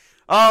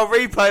 Oh,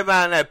 Repo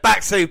Man there. Back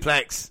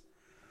suplex.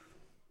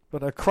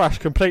 But a Crush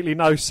completely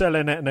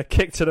no-selling it and a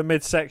kick to the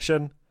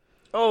midsection.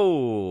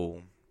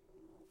 Oh.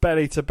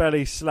 Belly to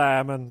belly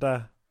slam, and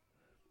the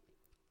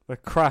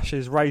Crush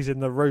is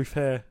raising the roof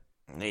here.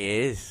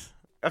 He is.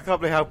 I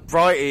can't believe how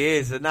bright he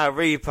is. And now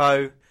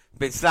Repo...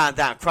 been slammed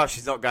down. Crush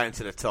is not going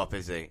to the top,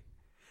 is he?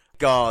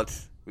 God,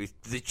 with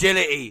the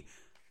agility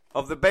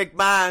of the big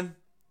man.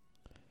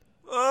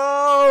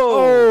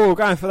 Oh,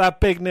 going for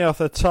that big knee off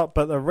the top,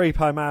 but the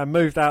Repo Man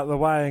moved out of the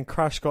way and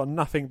Crush got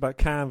nothing but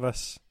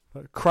canvas.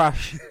 But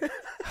Crush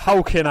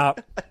hulking up.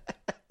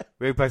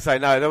 Repo say,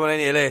 no, I don't want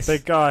any of this.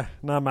 Big guy.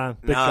 No, man.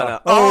 Big guy. No.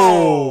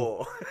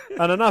 Oh!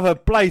 And another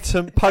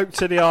blatant poke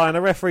to the eye, and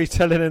the referee's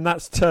telling him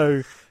that's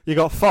 2. You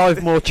got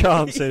 5 more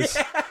chances.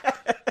 Yeah.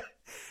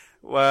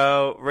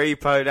 Well,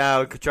 Repo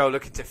now in control,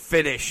 looking to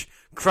finish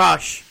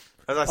Crush.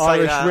 As I say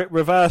Irish that. Whip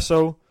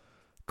reversal.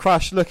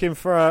 Crush looking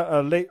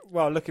for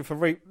looking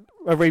for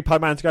a Repo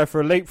Man to go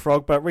for a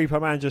leapfrog, but Repo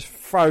Man just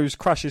throws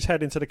Crush's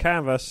head into the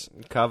canvas.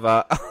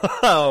 Cover.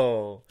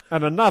 Oh.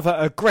 And another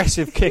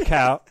aggressive kick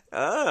out.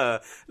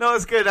 Not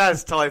as good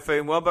as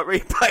Typhoon one, but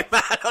Repo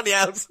Man on the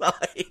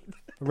outside.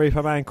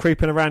 Repo Man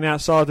creeping around the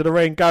outside of the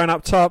ring, going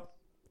up top.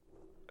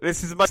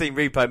 This is the most I've seen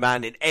Repo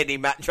Man in any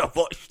match I've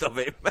watched of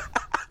him.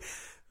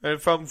 And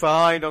from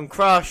behind on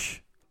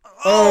Crush.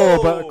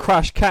 Oh, but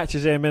Crush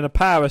catches him in a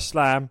power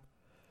slam.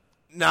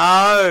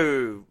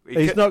 No.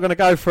 He's not going to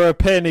go for a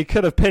pin. He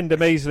could have pinned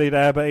him easily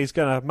there, but he's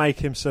going to make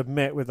him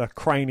submit with a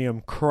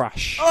cranium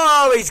crush.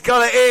 Oh, he's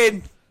got it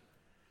in.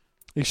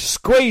 He's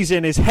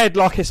squeezing his head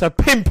like it's a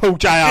pimple,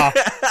 JR.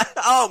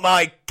 Oh,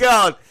 my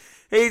God.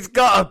 He's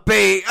got to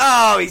be.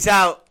 Oh, he's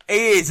out.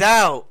 He is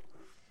out.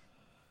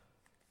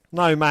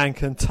 No man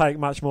can take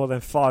much more than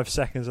 5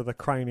 seconds of the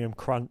cranium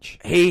crunch.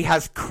 He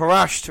has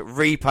crushed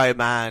Repo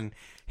Man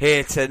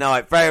here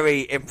tonight.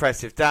 Very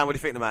impressive. Dan, what do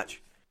you think of the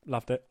match?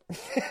 Loved it.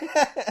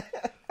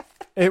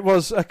 It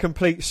was a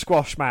complete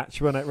squash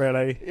match, wasn't it,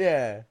 really?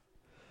 Yeah.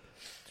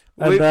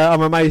 And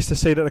I'm amazed to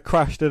see that the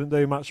Crush didn't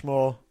do much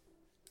more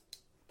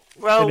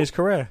in his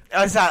career.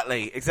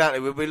 Exactly.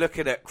 We'll be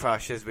looking at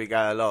Crush as we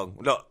go along.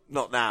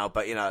 Not now,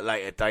 but, you know, at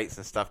later dates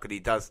and stuff, because he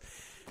does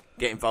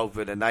get involved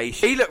with the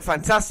nation. He looked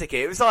fantastic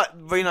here. It was like,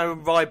 you know,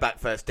 when Ryback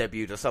first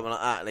debuted or something like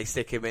that, and they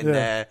stick him in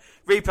there.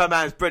 Repo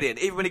Man's brilliant.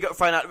 Even when he got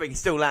thrown out of the ring, he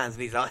still lands,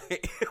 and he's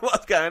like,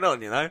 what's going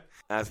on, you know?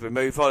 As we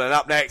move on, and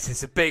up next,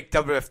 it's a big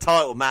WWF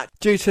title match.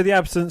 Due to the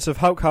absence of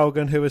Hulk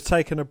Hogan, who has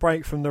taken a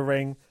break from the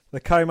ring, the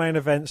co-main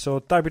event saw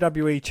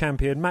WWE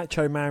champion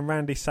Macho Man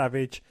Randy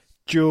Savage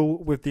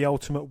duel with the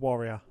Ultimate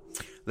Warrior.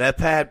 Their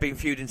pair had been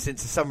feuding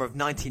since the summer of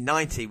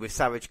 1990, with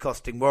Savage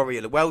costing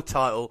Warrior the world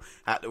title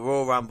at the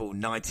Royal Rumble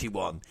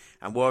 91,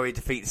 and Warrior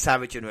defeated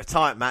Savage in a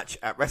retirement match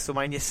at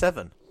WrestleMania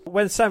 7.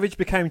 When Savage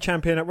became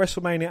champion at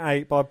WrestleMania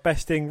 8 by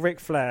besting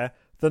Ric Flair,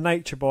 the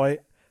Nature Boy,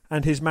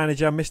 and his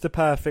manager, Mr.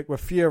 Perfect, were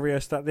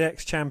furious that the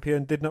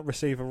ex-champion did not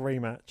receive a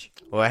rematch.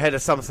 Well, ahead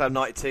of SummerSlam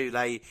 92,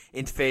 they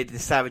interfered in the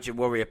Savage and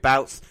Warrior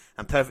bouts,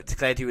 and Perfect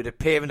declared he would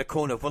appear in the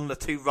corner of one of the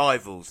two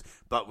rivals,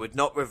 but would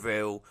not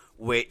reveal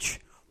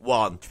which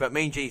one. But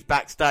Mean Gene's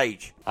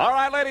backstage. All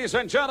right, ladies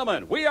and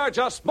gentlemen, we are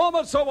just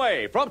moments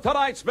away from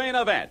tonight's main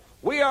event.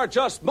 We are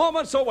just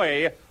moments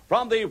away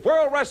from the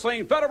World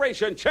Wrestling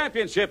Federation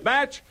Championship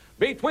match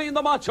between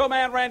the Macho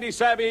Man Randy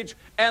Savage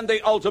and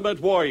the Ultimate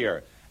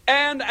Warrior.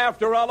 And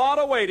after a lot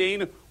of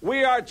waiting,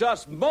 we are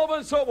just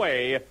moments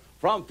away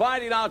from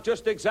finding out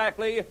just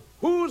exactly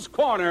whose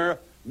corner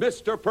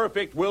Mr.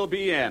 Perfect will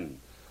be in.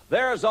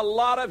 There's a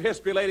lot of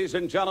history, ladies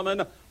and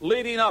gentlemen,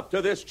 leading up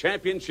to this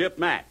championship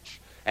match.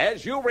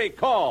 As you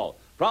recall,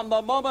 from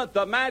the moment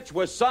the match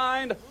was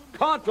signed,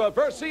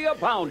 controversy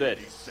abounded.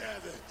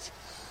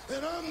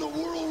 And I'm the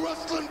World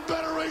Wrestling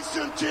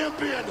Federation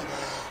champion,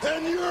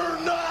 and you're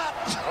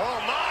not. Oh,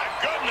 my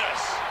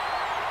goodness.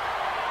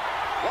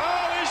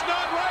 Well, he's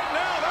not right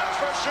now, that's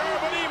for sure,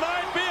 but he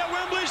might be at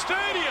Wembley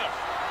Stadium.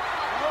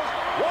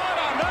 What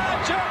a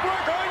matchup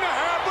we're going to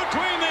have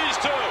between these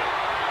two.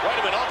 Wait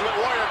a minute, Ultimate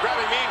Warrior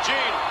grabbing Mean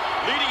Gene,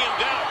 leading him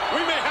down.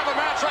 We may have a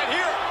match right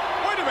here.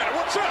 Wait a minute,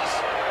 what's this?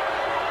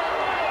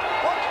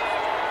 What?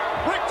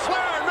 Ric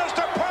Flair and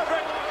Mr.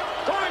 Perfect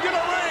going to get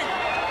a ring.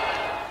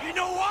 You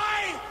know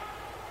why?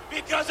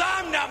 Because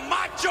I'm the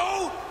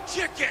Macho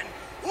Chicken.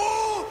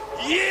 Ooh,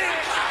 yeah!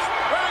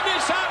 Randy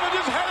Savage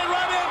is headed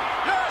right in.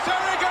 Yes,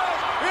 there he goes.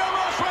 He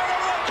almost ran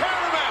over the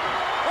cameraman.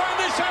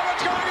 Randy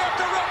Savage going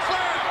after Ric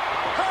Flair.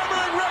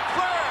 Hammering Ric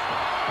Flair.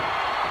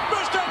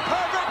 Mr.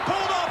 Perfect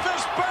pulled off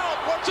his belt.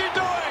 What's he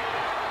doing?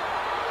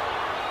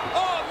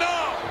 Oh,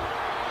 no.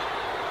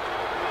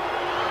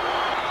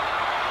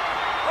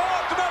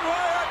 Ultimate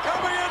Warrior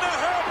coming in to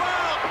help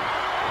out.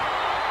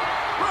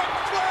 Ric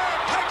Flair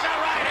takes a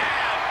right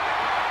hand.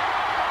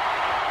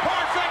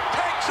 Perfect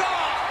takes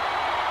off.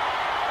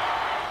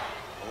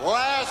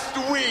 Last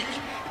week.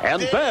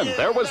 And then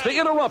there was the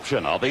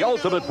interruption of the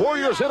Ultimate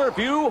Warrior's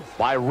interview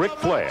by Ric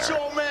Flair.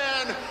 Macho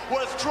Man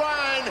was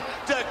trying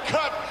to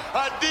cut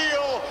a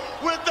deal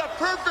with the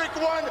Perfect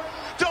One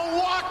to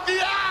walk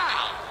the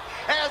aisle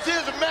as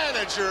his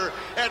manager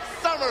at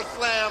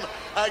SummerSlam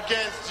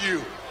against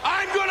you.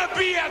 I'm going to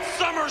be at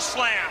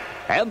SummerSlam.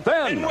 And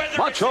then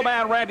Macho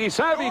Man Randy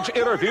Savage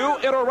interview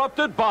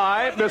interrupted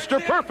by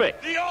Mr.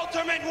 Perfect. The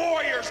Ultimate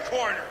Warrior's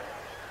corner.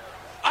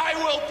 I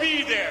will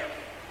be there.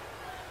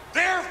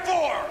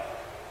 Therefore,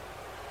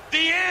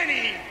 the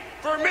ante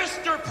for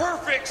Mr.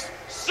 Perfect's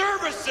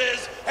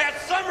services at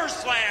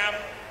SummerSlam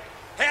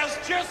has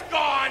just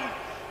gone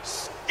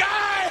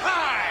sky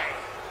high.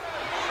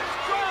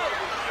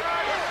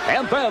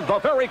 And then the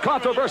very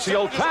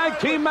controversial tag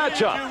team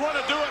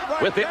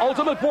matchup with the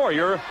Ultimate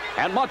Warrior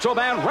and Macho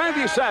Man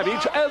Randy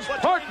Savage as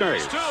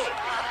partners.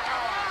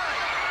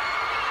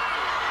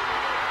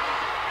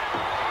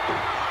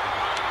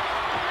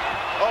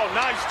 Oh,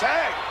 nice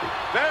tag.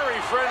 Very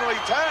friendly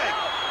tag.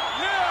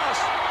 Yes.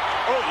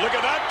 Oh, look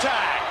at that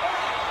tag.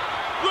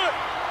 Look.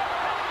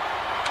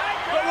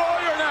 The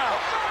Warrior now.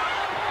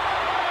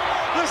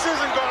 This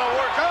isn't going to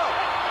work out.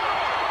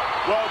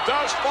 Well,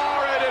 thus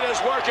far, it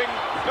is working.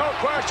 No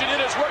question,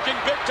 it is working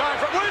big time.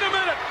 Wait a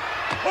minute.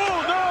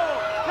 Oh, no.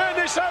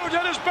 Randy Savage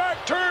had his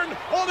back turned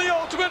on the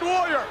Ultimate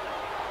Warrior.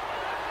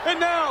 And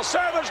now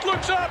Savage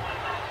looks up,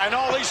 and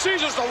all he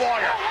sees is the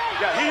Warrior.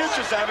 Yeah, he hits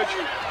you, Savage.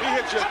 He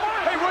hits you.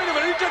 Hey, wait a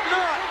minute, he did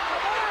not.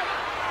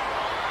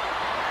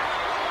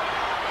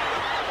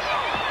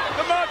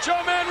 The Macho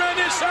Man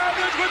Randy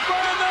Savage with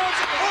Brian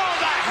Nelson. Oh,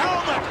 the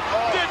helmet.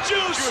 Did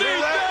you see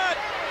that?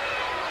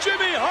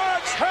 Jimmy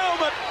Hart's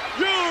helmet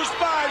used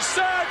by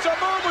Sags a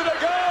moment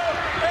ago,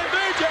 and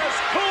they just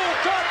cold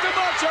cut the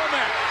Macho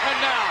Man. And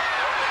now,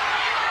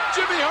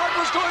 Jimmy Hart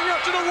was going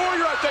after the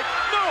Warrior, I think.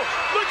 No,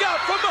 look out,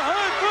 from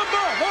behind, from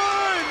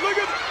behind.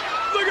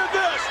 Look at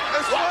this.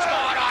 What's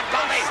going on,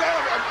 Bobby?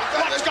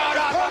 What's going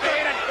on, Bobby?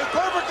 It's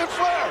Perfect and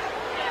Flair.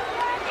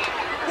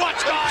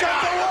 What's going They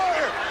jumped on? the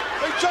Warrior.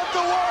 They jumped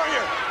the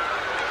Warrior.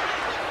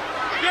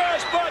 Yes,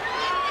 but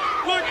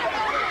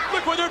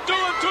look what they're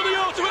doing to the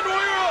Ultimate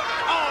Warrior.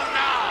 Oh,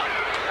 no.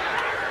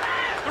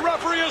 The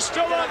referee is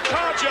still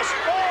unconscious.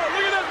 Oh,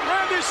 look at that.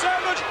 Randy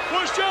Savage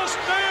was just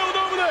nailed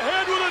over the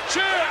head with a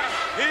chair.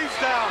 He's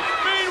down.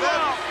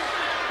 Meanwhile,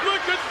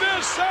 look at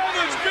this.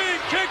 Savage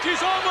being kicked.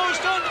 He's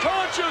almost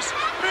unconscious.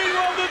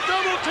 Meanwhile, the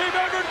double team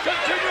effort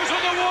continues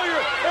on the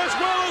Warrior as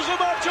well as the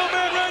Macho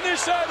Man Randy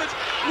Savage.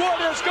 What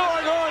is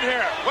going on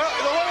here? Well,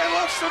 the way it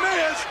looks to me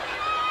is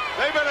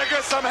they better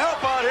get some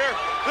help out here.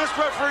 This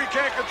referee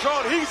can't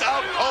control it. He's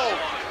out cold.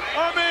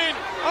 I mean,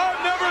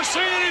 I've never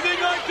seen anything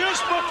like this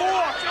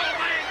before.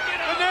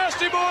 The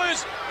Nasty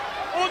Boys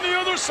on the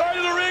other side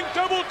of the ring,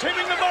 double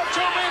teaming the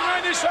Macho Man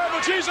Randy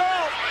Savage. He's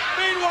out.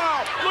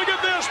 Meanwhile, look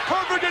at this.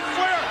 Perfect and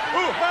Flair,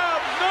 who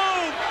have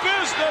no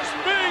business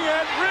being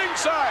at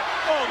ringside.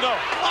 Oh, no.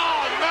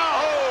 Oh, no.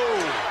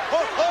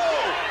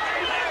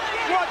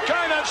 What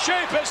kind of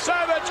shape is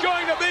Savage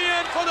going to be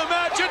in for the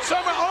match in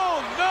summer? Oh,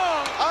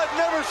 no. I've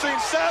never never seen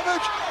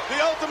Savage, the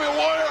Ultimate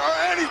Warrior, or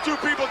any two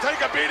people take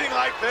a beating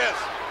like this.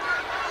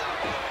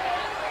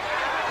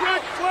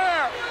 Ric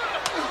Flair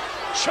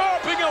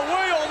chopping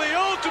away on the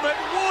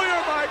Ultimate Warrior.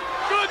 My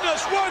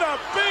goodness, what a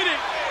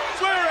beating.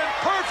 Flair and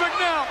Perfect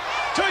now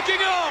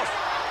taking off.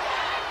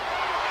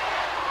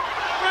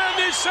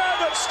 Randy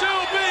Savage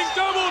still being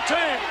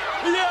double-teamed.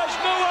 He has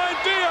no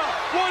idea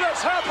what has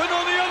happened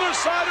on the other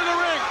side of the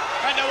ring.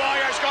 And the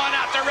Warrior's going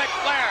after Ric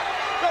Flair.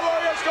 The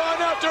Warrior's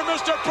going after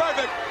Mr.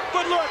 Perfect.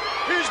 But look,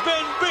 he's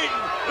been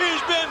beaten.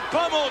 He's been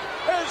pummeled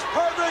as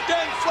Perfect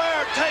and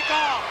Flair take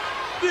off.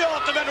 The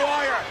Ultimate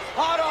Warrior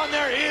hot on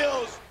their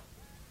heels.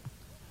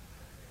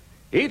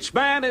 Each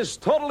man is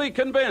totally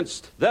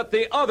convinced that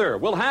the other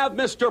will have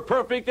Mr.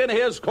 Perfect in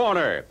his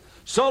corner.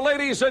 So,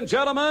 ladies and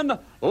gentlemen,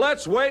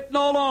 let's wait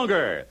no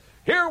longer.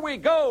 Here we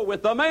go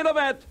with the main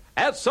event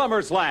at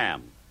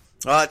SummerSlam.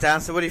 All right,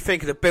 Dan, so what do you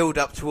think of the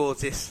build-up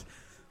towards this,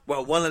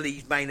 well, one of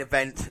these main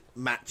event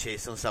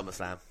matches on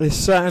SummerSlam? It's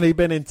certainly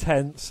been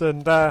intense,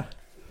 and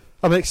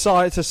I'm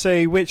excited to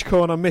see which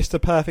corner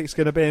Mr. Perfect's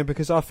going to be in,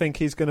 because I think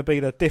he's going to be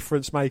the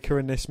difference maker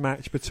in this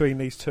match between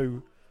these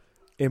two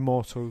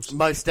immortals.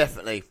 Most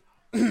definitely.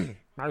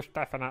 Most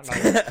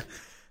definitely.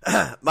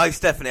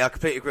 Most definitely, I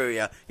completely agree with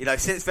you. You know,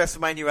 since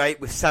WrestleMania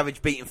 8 with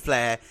Savage beating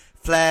Flair,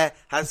 Flair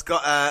has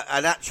got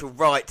an actual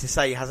right to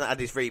say he hasn't had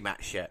his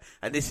rematch yet.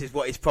 And this is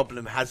what his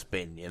problem has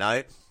been, you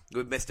know,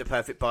 with Mr.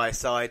 Perfect by his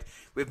side.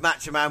 With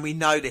Macho Man, we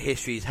know the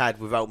history he's had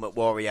with Ultimate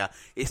Warrior.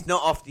 It's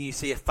not often you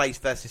see a face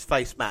versus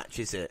face match,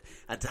 is it?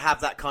 And to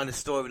have that kind of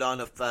storyline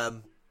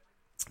of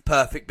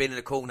Perfect being in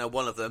the corner,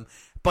 one of them,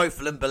 both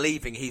of them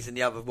believing he's in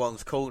the other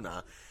one's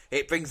corner,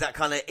 it brings that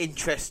kind of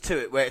interest to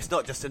it, where it's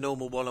not just a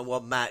normal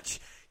one-on-one match.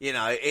 You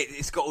know,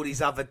 it's got all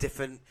these other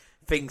different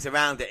things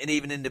around it. And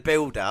even in the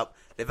build-up,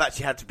 they've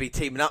actually had to be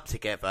teaming up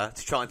together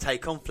to try and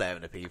take on Flair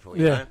and the people,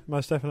 you know?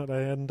 Most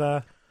definitely. And,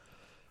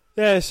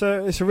 yeah, it's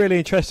a really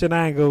interesting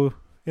angle,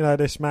 you know,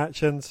 this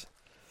match. And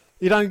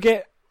you don't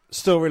get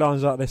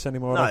storylines like this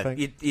anymore, I think.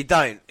 No, you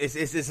don't.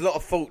 There's a lot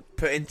of thought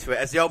put into it.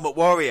 As the Ultimate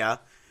Warrior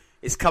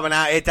is coming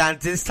out here, Dan,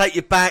 does this take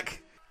you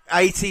back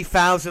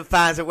 80,000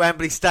 fans at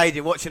Wembley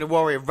Stadium watching a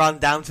Warrior run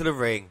down to the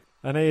ring?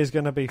 And he is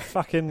going to be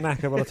fucking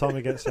knackered by the time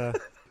he gets there.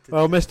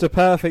 Well, Mr.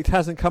 Perfect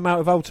hasn't come out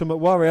with Ultimate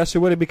Warrior,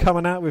 so will he be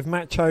coming out with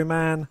Macho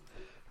Man,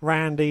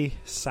 Randy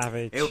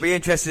Savage? It'll be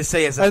interesting to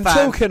see as a fan.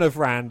 And talking of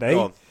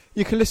Randy,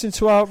 you can listen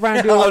to our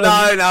Randy Orton.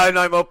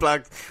 No more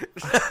plugs.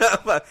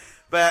 but,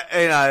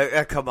 you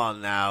know, come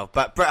on now.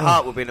 But Bret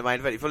Hart will be in the main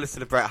event. If you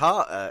listen to Bret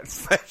Hart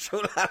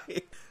special,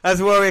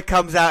 as Warrior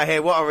comes out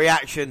here, what a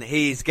reaction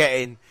he's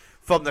getting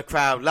from the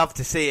crowd. Love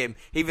to see him.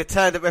 He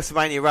returned at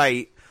WrestleMania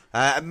 8.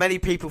 And many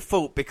people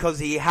thought because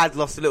he had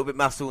lost a little bit of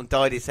muscle and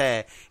dyed his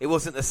hair, it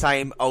wasn't the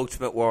same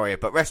Ultimate Warrior.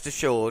 But rest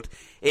assured,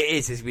 it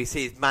is, as we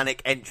see his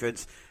manic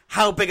entrance.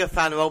 How big a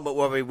fan of Ultimate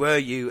Warrior were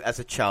you as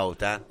a child,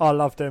 Dan? I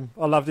loved him.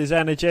 I loved his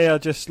energy. I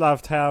just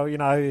loved how, you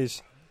know,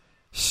 his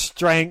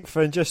strength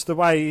and just the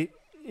way,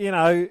 you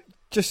know,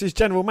 just his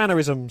general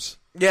mannerisms.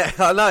 Yeah,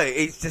 I know.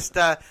 He's just,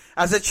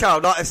 as a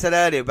child, like I said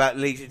earlier about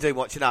Legion Doom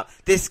watching up,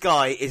 this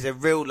guy is a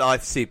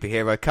real-life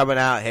superhero coming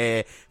out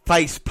here,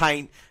 face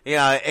paint, you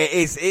know, it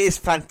is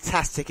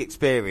fantastic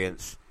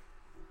experience.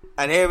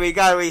 And here we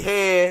go, we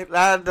hear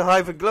Land of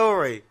Hope and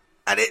Glory.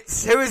 And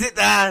who is it,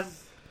 Dan?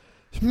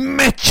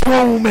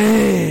 Macho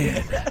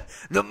Man!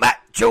 The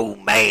Macho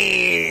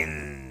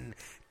Man!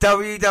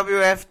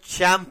 WWF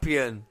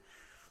champion.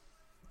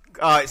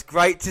 Oh, it's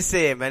great to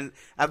see him, and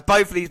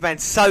both of these men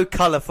so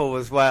colourful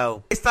as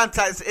well. It's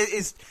fantastic.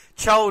 It's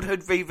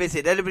childhood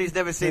revisit. Anybody's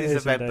never seen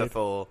this event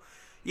before.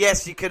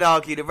 Yes, you could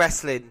argue the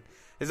wrestling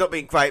has not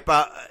been great,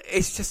 but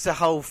it's just the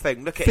whole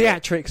thing. Look at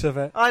theatrics of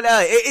it. I know.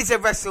 It is a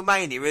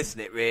WrestleMania, isn't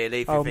it,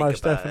 really? If you think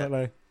most about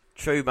definitely. It.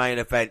 True main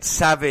event.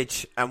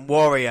 Savage and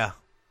Warrior.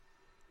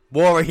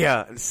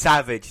 Warrior and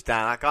Savage,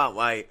 Dan. I can't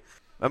wait.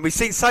 And we've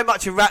seen so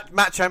much of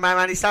Macho Man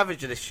Randy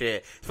Savage this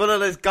year. It's one of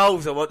those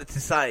goals I wanted to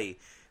say.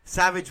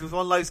 Savage was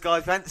one of those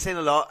guys we haven't seen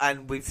a lot,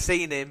 and we've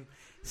seen him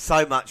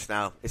so much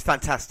now. It's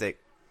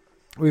fantastic.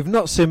 We've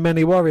not seen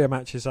many Warrior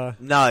matches, though.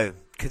 No,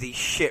 because he's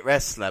shit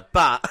wrestler.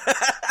 But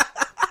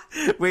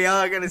we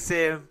are going to see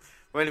him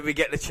when we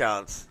get the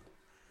chance.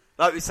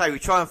 Like we say, we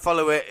try and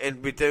follow it,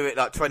 and we do it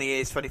like 20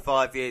 years,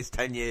 25 years,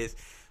 10 years.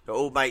 It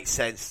all makes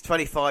sense.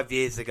 25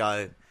 years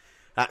ago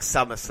at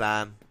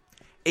SummerSlam.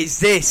 Is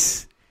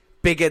this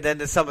bigger than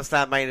the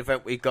SummerSlam main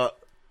event we got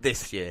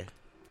this year?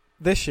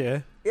 This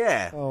year?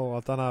 Yeah. Oh, I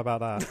don't know about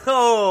that.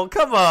 Oh,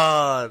 come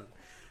on.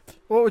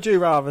 What would you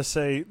rather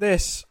see?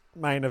 This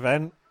main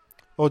event,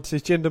 or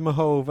does Jinder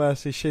Mahal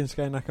versus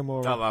Shinsuke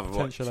Nakamura? I'd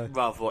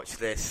rather watch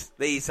this.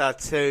 These are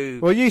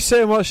two... Well, you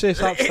sit and watch this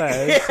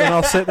upstairs, and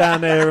I'll sit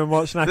down here and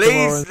watch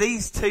Nakamura.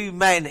 These two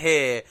men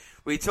here,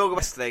 we talk about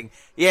wrestling.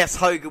 Yes,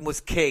 Hogan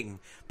was king,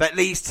 but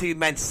these two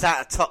men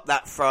sat atop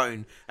that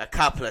throne a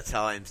couple of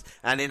times.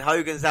 And in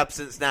Hogan's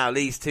absence now,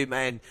 these two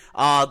men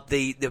are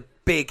the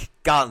big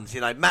guns, you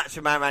know,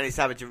 Macho Man, Randy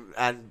Savage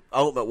and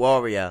Ultimate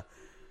Warrior.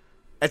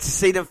 And to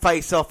see them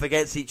face off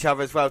against each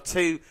other as well,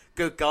 two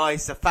good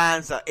guys, the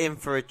fans are in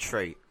for a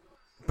treat.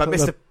 But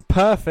Mr.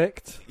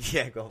 Perfect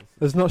Yeah, go on.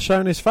 has not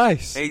shown his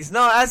face. He's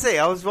not, has he?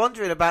 I was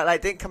wondering about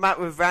that. Didn't come out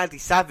with Randy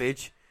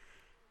Savage.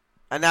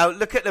 And now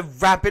look at the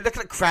rabbit. Look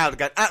at the crowd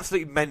going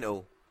absolutely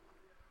mental.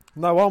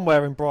 No one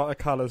wearing brighter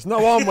colours. No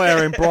one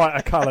wearing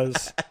brighter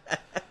colours.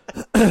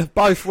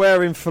 Both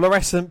wearing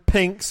fluorescent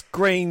pinks,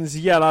 greens,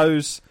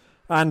 yellows,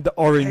 and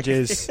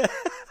oranges.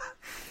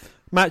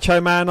 Macho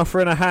Man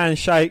offering a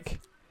handshake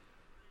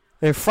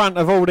in front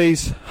of all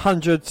these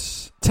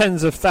hundreds,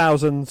 tens of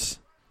thousands.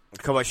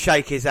 Come on,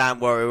 shake his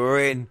hand, Warrior.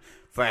 We're in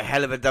for a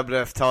hell of a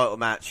WWF title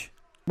match.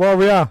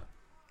 Warrior.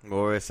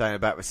 Warrior saying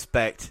about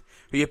respect.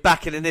 Who you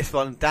backing in this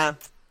one, Dan?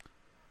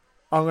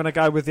 I'm going to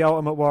go with the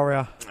Ultimate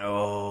Warrior.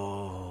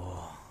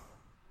 Oh.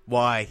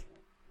 Why?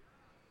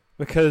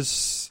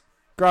 Because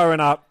growing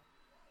up,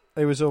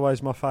 he was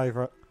always my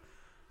favourite.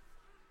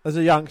 As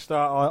a youngster,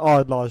 I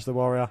idolised the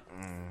Warrior.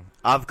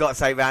 I've got to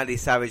say Randy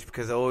Savage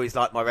because I always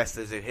like my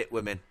wrestlers who hit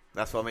women.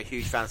 That's why I'm a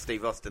huge fan of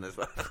Steve Austin as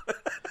well.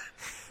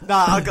 No,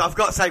 I've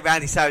got to say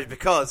Randy Savage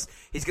because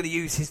he's going to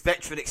use his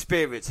veteran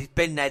experience. He's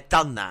been there,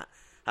 done that,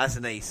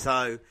 hasn't he?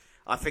 So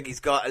I think he's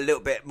got a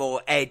little bit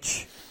more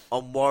edge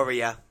on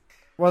Warrior.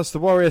 Once the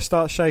Warrior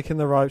starts shaking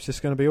the ropes, it's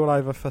going to be all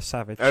over for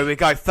Savage. Here we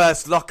go.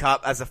 First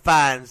lock-up as the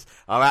fans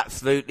are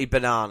absolutely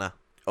banana.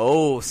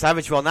 Oh,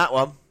 Savage won that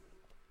one.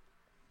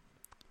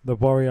 The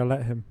Warrior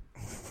let him.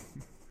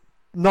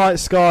 Night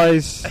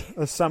Skies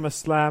of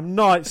SummerSlam.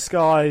 Night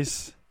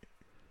Skies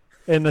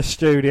in the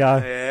studio.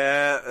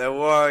 Yeah, the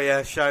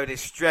Warrior showed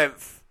his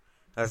strength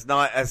as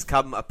night has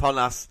come upon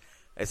us.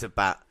 It's a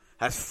bat.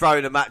 Has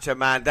thrown the Macho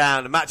Man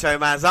down. The Macho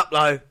Man's up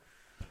low.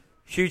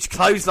 Huge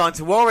clothesline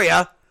to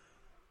Warrior.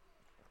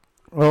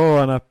 Oh,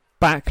 and a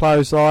back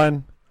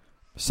clothesline.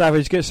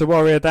 Savage gets the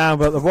Warrior down,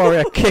 but the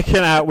Warrior kicking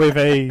out with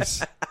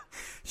ease.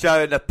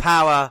 Showing the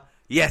power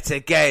yet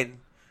again.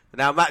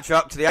 Now Macho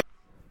up to the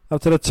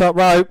top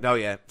rope. No,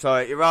 yeah.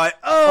 Sorry, you're right.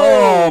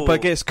 Oh,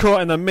 but gets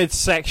caught in the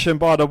midsection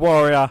by the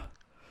Warrior,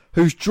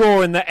 who's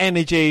drawing the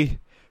energy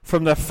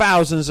from the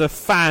thousands of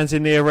fans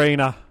in the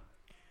arena.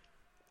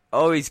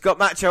 Oh, he's got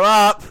Macho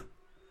up.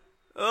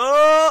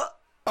 Oh,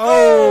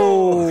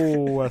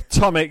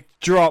 atomic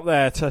drop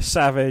there to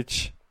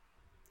Savage.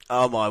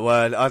 Oh, my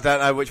word. I don't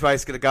know which way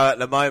it's going to go at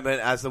the moment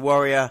as the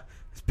Warrior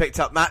has picked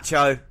up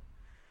Macho.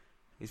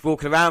 He's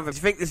walking around. Do you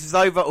think this is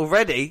over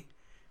already?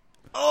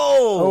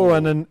 Oh,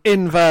 and an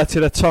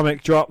inverted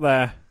atomic drop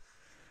there.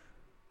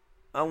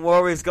 And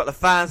Warrior's got the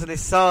fans on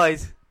his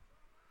side.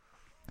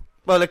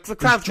 Well, the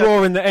crowd's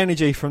drawing the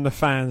energy from the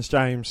fans,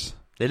 James.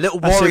 The little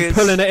That's Warriors. him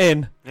pulling it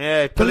in.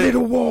 Yeah, the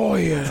little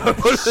Warriors. The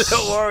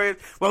little Warriors.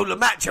 Well, the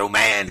Macho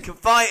Man can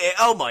fight it.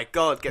 Oh, my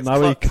God. Gets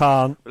no, he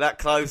can't. With that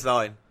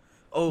clothesline.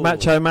 Oh.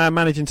 Macho Man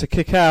managing to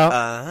kick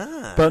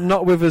out, but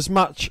not with as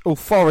much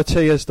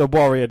authority as the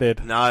Warrior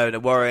did. No,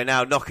 the Warrior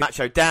now knocking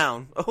Macho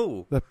down.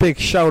 Oh, the big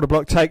shoulder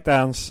block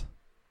takedowns.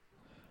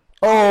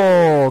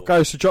 Oh,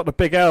 goes to drop the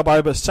big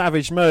elbow, but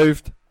Savage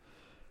moved.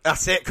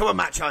 That's it. Come on,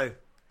 Macho.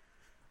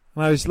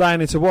 Now he's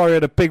laying into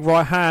Warrior, the big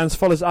right hands,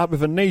 follows it up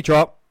with a knee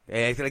drop.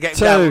 Yeah, he's going to get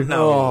him down.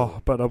 No.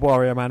 Oh, but the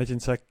Warrior managing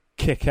to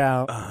kick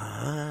out.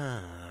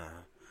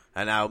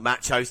 And now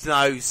Macho's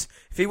knows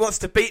if he wants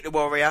to beat the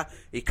Warrior,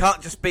 he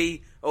can't just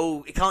be,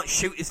 he can't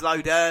shoot his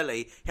load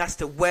early. He has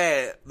to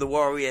wear the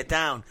Warrior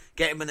down,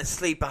 get him in a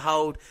sleeper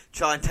hold,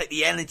 try and take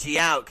the energy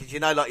out. Because,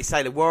 like you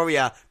say, the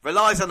Warrior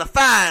relies on the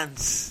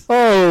fans.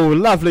 Oh,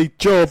 lovely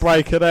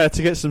jawbreaker there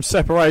to get some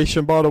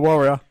separation by the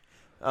Warrior.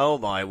 Oh,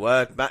 my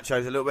word.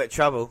 Macho's a little bit of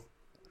trouble.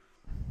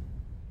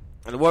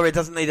 And the Warrior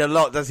doesn't need a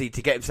lot, does he,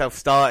 to get himself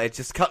started?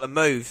 Just a couple of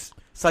moves.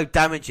 So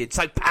damaging,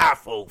 so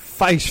powerful.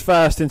 Face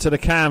first into the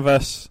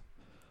canvas.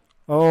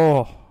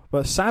 Oh,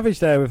 but Savage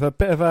there with a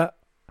bit of a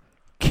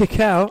kick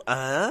out.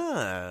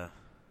 And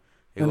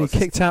he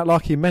kicked out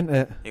like he meant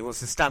it. He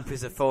wants to stamp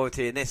his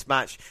authority in this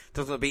match.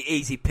 Doesn't want to be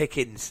easy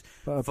pickings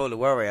for the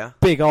Warrior.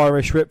 Big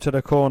Irish whip to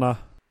the corner.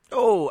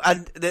 Oh,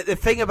 and the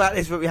thing about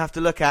this, what we have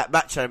to look at,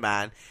 Macho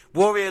Man,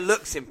 Warrior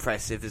looks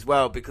impressive as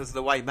well because of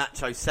the way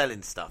Macho's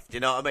selling stuff. Do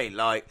you know what I mean?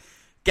 Like,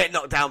 get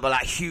knocked down by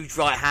that huge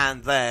right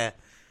hand there.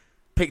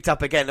 Picked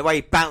up again. The way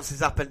he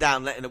bounces up and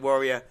down, letting the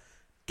Warrior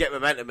get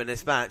momentum in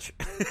this match.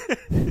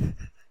 He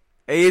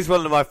is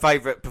one of my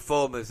favourite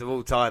performers of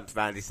all time,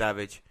 Randy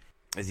Savage.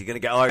 Is he going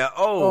to get Irish?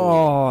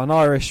 Oh, an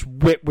Irish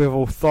whip with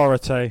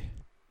authority.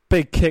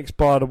 Big kicks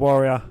by the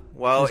Warrior.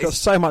 Well, he's got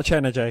so much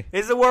energy.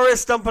 Is the Warrior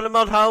stomping a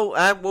mud hole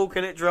and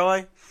walking it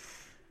dry?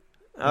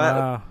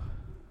 I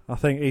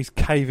think he's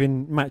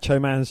caving Macho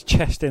Man's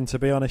chest in, to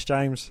be honest,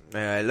 James.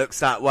 Yeah, it looks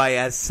that way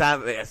as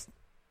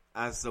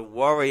the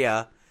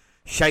Warrior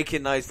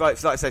shaking those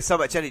ropes. Like I say, so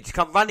much energy to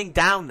come running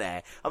down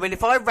there. I mean,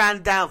 if I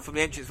ran down from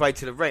the entranceway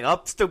to the ring,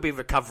 I'd still be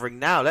recovering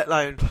now, let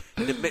alone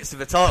in the midst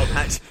of a title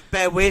match.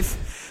 Bear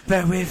with.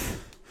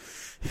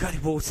 You got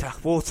any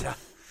water?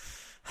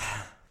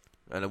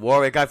 And the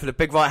Warrior going for the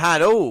big right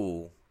hand.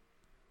 Oh,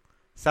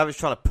 Savage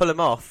trying to pull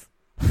him off.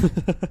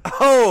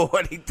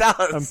 And he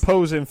does. And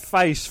pulls him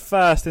face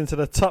first into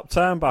the top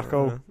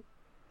turnbuckle.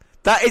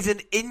 That is an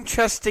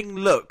interesting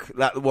look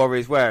that the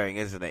Warrior's wearing,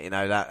 isn't it?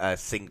 That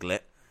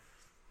singlet.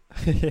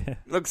 Yeah.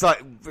 Looks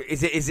like,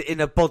 is it in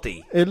a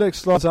body? It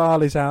looks like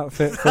Ali's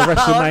outfit for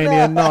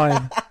WrestleMania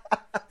 9.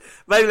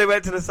 Maybe they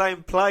went to the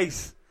same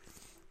place.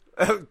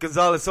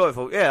 Gonzalez saw it and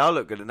thought, yeah, I'll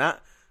look good in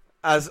that.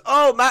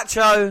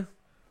 Macho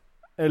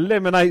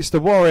eliminates the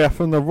Warrior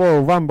from the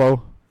Royal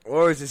Rumble.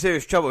 Warrior's in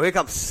serious trouble. Here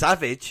comes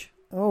Savage.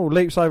 Oh,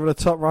 leaps over the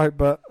top rope,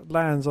 but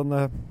lands on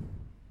the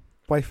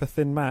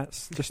wafer-thin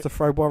mats just to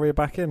throw Warrior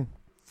back in.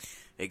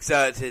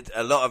 Exerted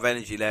a lot of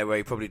energy there where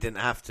he probably didn't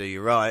have to.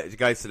 You're right. It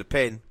goes to the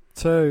pin.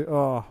 2.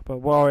 Oh, but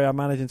Warrior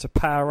managing to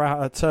power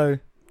out at 2.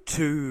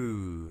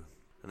 2.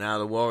 Now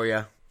the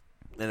Warrior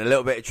in a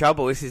little bit of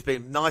trouble. This has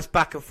been nice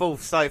back and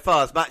forth so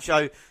far. As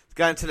Macho is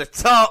going to the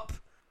top.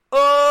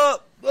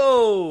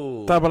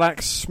 Oh! Double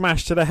axe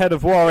smash to the head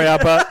of Warrior,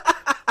 but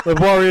the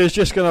Warrior's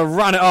just going to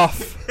run it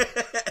off.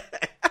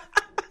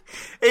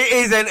 It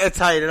is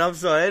entertaining. I'm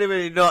sorry.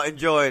 Anybody not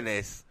enjoying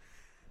this?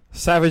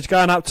 Savage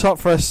going up top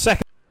for a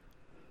second.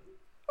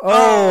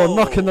 Oh,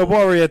 knocking the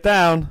Warrior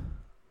down.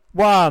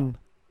 1,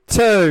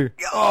 2.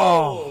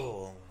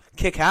 Oh.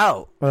 Kick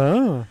out.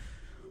 Oh.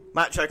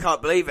 Macho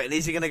can't believe it. And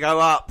is he going to go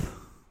up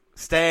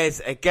stairs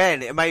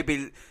again? It may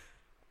be...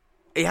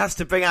 He has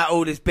to bring out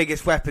all his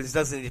biggest weapons,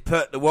 doesn't he? To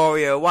put the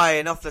Warrior away.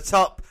 And off the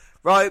top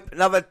rope,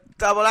 another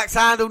double axe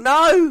handle.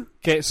 No!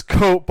 Gets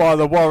caught by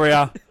the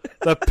Warrior.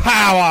 The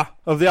power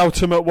of the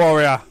Ultimate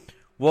Warrior.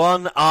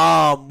 One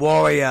arm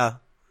Warrior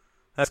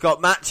has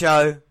got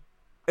Macho.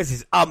 This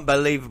is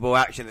unbelievable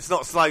action. It's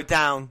not slowed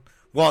down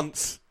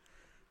once.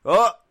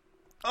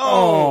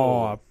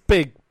 Oh,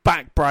 big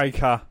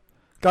backbreaker.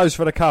 Goes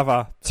for the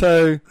cover.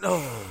 2.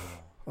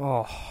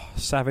 Oh,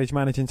 Savage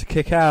managing to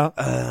kick out.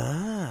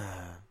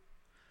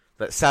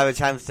 But Savage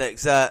having to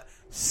exert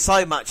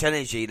so much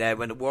energy there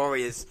when the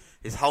Warrior's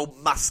his whole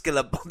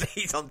muscular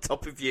body's on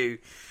top of you.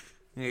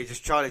 You're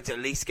just trying to at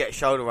least get a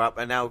shoulder up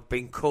and now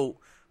being caught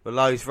with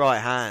those right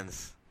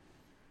hands.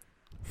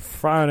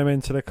 Throwing him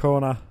into the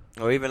corner.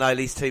 Or even though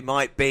these two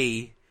might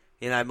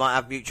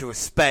have mutual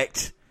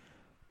respect.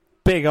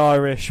 Big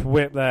Irish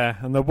whip there.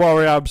 And the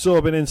Warrior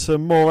absorbing in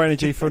some more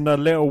energy from the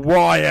little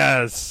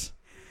Warriors.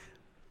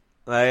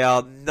 They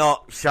are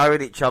not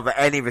showing each other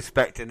any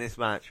respect in this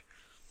match.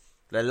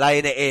 They're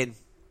laying it in.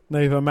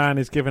 Neither man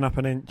is giving up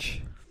an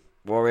inch.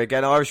 Warrior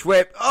again, Irish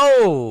whip.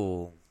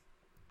 Oh!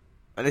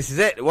 And this is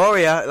it. The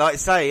Warrior, like I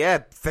say,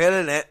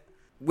 feeling it.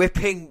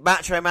 Whipping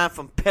Macho Man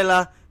from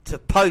pillar to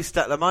post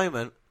at the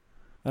moment.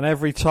 And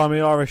every time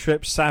he Irish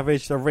whips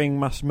Savage, the ring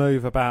must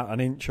move about an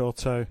inch or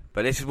 2.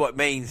 But this is what it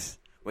means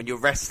when you're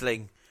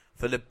wrestling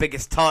for the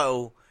biggest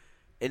title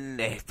in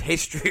the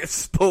history of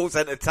sports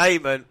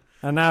entertainment.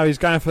 And now he's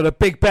going for the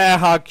big bear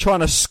hug, trying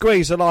to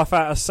squeeze the life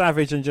out of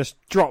Savage and just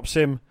drops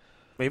him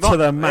to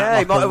the mat. Yeah, like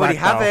he might already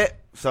have ragdoll. it.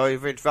 Sorry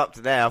for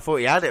interrupting there. I thought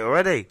he had it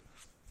already.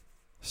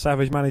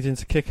 Savage managing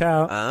to kick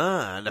out.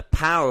 And the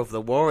power of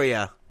the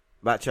Warrior.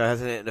 Macho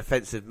hasn't hit an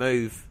offensive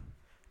move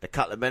in a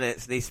couple of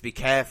minutes. Needs to be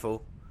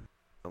careful.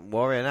 And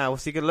Warrior now,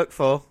 what's he going to look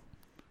for?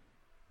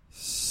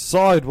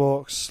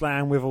 Sidewalk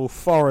slam with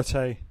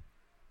authority.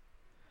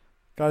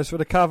 Goes for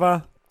the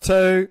cover.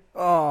 2.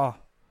 Oh.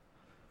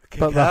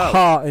 But the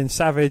heart in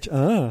Savage.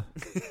 But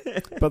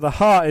the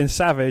heart in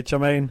Savage, I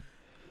mean,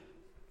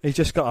 he's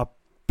just got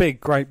a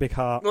great big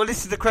heart. Well,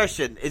 this is the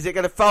question. Is it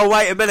going to fall?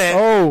 Wait a minute.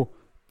 Oh.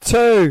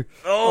 2.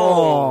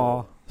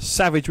 Oh.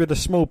 Savage with a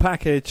small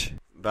package.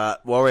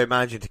 But Warrior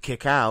managing to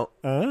kick out.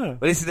 Oh. Well,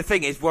 this is the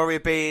thing. Is Warrior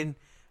being...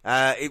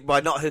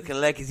 by not hooking a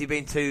leg, is he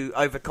being too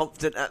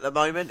overconfident at the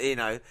moment?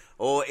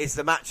 Or is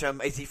the Macho?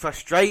 Is he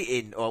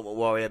frustrating? Or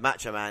Warrior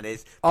Macho Man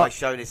is by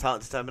showing his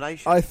heart and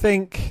determination? I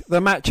think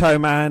the Macho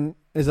Man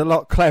is a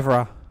lot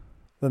cleverer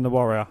than the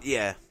Warrior.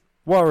 Yeah.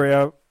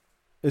 Warrior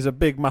is a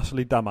big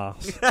muscly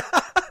dumbass.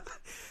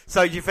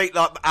 So do you think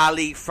like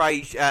Ali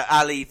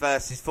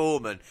versus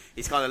Foreman?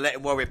 He's kind of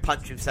letting Warrior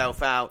punch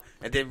himself out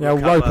and then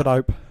recover.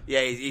 rope-a-dope.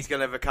 Yeah, he's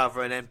going to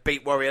recover and then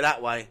beat Warrior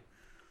that way.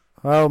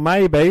 Well,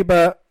 maybe,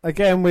 but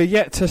again, we're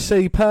yet to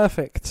see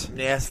Perfect.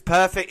 Yes,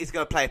 Perfect is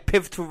going to play a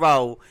pivotal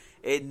role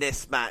in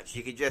this match.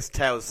 You can just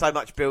tell so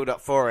much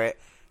build-up for it.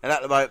 And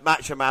at the moment,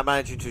 Macho Man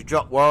managing to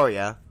drop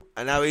Warrior.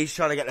 And now he's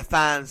trying to get the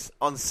fans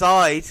on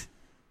side.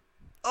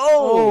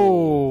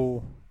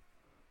 Oh!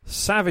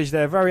 Savage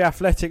there, very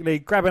athletically,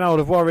 grabbing hold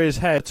of Warrior's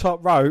head,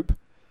 top rope,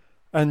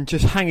 and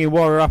just hanging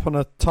Warrior up on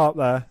the top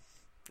there.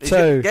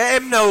 2.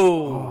 Get him,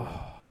 no!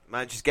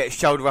 Man, just get his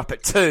shoulder up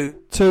at 2.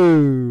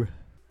 2.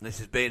 This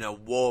has been a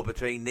war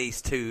between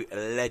these two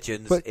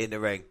legends in the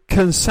ring.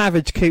 Can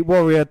Savage keep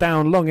Warrior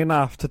down long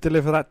enough to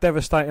deliver that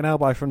devastating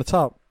elbow from the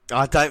top?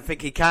 I don't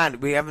think he can.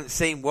 We haven't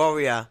seen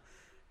Warrior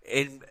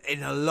in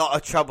a lot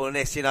of trouble in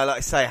this. Like I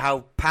say,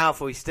 how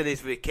powerful he still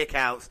is with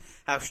kickouts,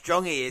 how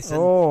strong he is,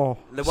 and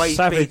the way he's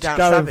beat down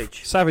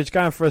Savage. Savage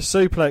going for a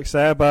suplex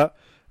there, but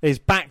his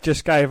back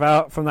just gave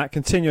out from that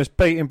continuous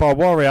beating by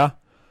Warrior.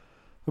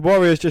 The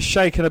Warrior's just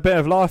shaking a bit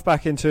of life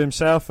back into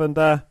himself and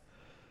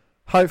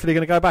hopefully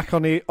going to go back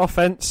on the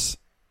offense.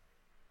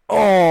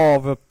 Oh,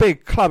 the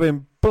big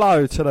clubbing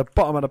blow to the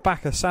bottom of the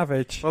back of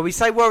Savage. Well, we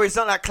say Warrior's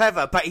not that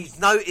clever, but he's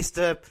noticed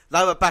the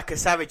lower back of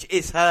Savage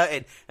is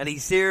hurting, and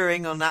he's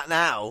zeroing on that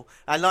now.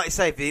 And like you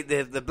say,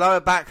 the lower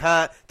back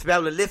hurt, to be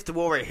able to lift the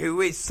Warrior,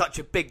 who is such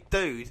a big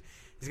dude,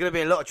 is going to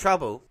be in a lot of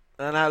trouble.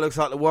 And now it looks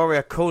like the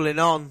Warrior calling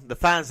on the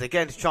fans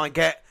again to try and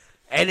get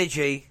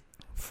energy.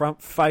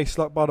 Front face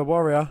locked by the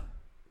Warrior.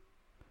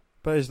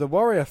 But is the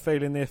Warrior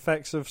feeling the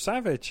effects of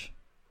Savage?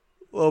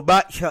 Well,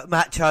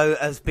 Macho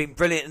has been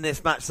brilliant in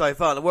this match so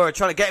far. The Warrior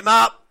trying to get him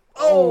up.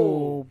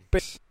 Oh!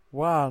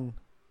 1,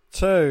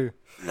 2.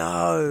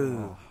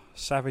 No.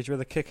 Savage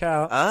with a kick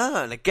out.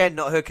 And again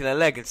not hooking a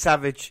leg, and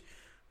Savage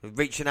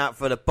reaching out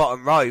for the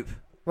bottom rope.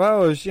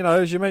 Well, as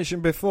you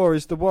mentioned before,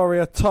 is the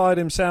Warrior tired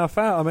himself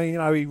out. I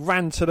mean, he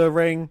ran to the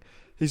ring.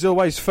 He's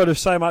always full of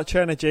so much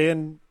energy,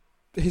 and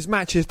his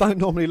matches don't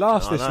normally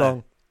last this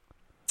long.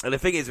 And the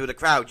thing is, with the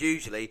crowd,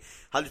 usually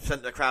 100%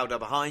 of the crowd are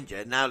behind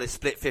you. Now they're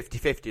split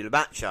 50-50 the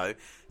Macho.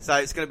 So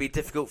it's going to be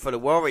difficult for the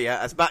Warrior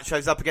as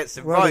Macho's up against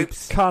the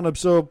ropes. He can't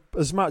absorb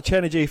as much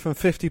energy from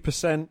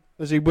 50%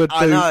 as he would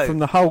do from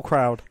the whole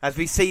crowd. As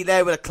we see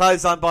there with a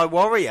clothesline by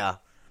Warrior.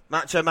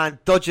 Macho Man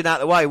dodging out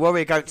the way.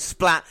 Warrior going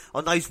splat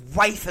on those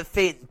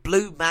wafer-thin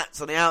blue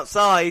mats on the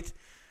outside.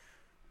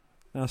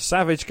 Now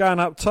Savage going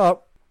up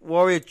top.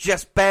 Warrior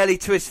just barely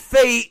to his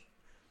feet.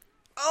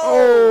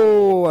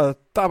 Oh, a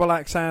double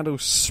axe handle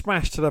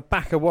smashed to the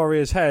back of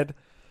Warrior's head.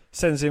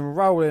 Sends him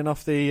rolling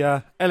off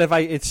the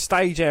elevated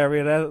stage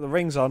area there that the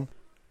ring's on.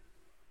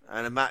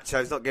 And the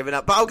Macho's not giving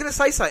up. But I'm going to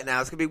say something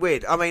now. It's going to be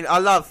weird. I mean, I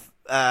love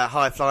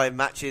high-flying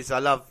matches. I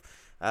love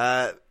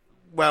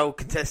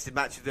well-contested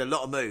matches with a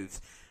lot of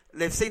moves.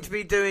 They seem to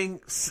be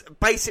doing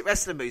basic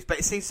wrestling moves, but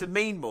it seems to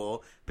mean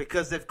more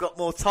because they've got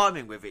more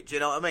timing with it. Do you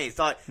know what I mean? It's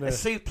like a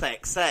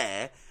suplex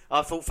there.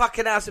 I thought,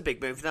 fucking hell, that's a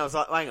big move. And I was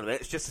like, hang on a minute,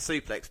 it's just a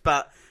suplex.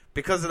 But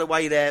because of the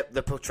way they're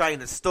portraying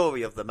the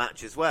story of the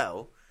match as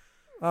well.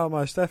 Oh,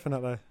 most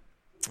definitely.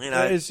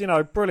 It is,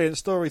 brilliant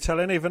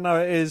storytelling, even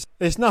though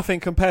it's nothing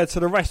compared to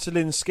the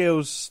wrestling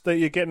skills that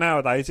you get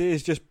nowadays. It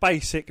is just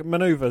basic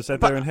manoeuvres they're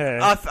doing here.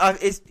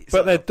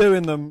 But they're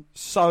doing them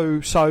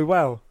so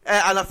well.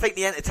 And I think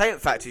the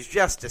entertainment factor is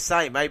just the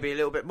same, maybe a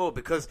little bit more,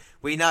 because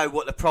we know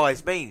what the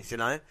prize means,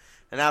 And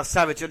now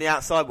Savage on the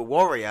outside with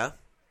Warrior.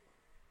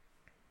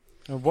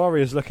 And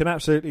Warrior's looking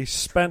absolutely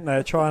spent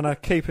there, trying to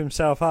keep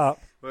himself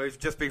up. Well, he's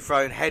just been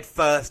thrown head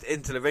first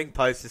into the ring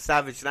post. And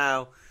Savage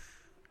now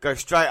goes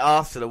straight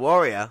after the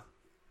Warrior.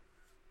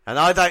 And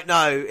I don't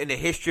know in the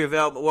history of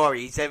the Ultimate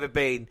Warrior he's ever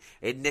been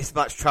in this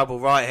much trouble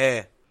right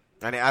here.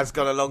 And it has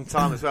gone a long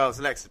time as well. It's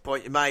an excellent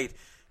point you made.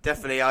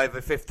 Definitely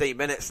over 15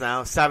 minutes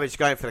now. Savage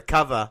going for the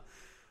cover.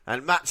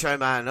 And Macho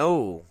Man,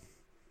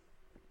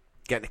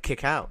 getting a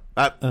kick out.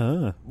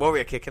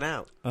 Warrior kicking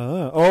out.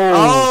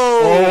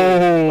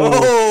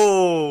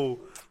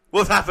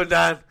 What's happened,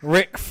 Dan?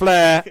 Ric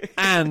Flair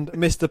and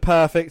Mr.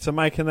 Perfect are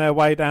making their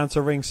way down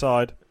to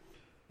ringside.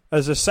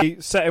 As a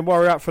setting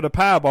Warrior up for the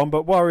powerbomb,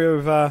 but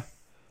Warrior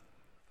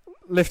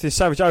lifted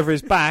Savage over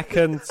his back,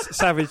 and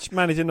Savage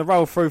managing to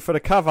roll through for the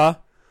cover.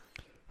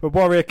 But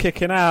Warrior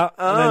kicking out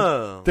and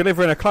then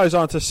delivering a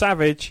clothesline to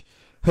Savage,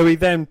 who he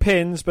then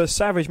pins, but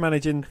Savage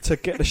managing to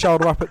get the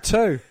shoulder up at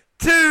 2.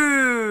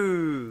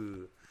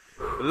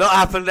 A lot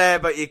happened there,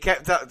 but you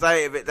kept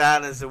updated a bit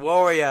down as the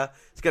Warrior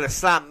is going to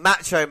slam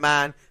Macho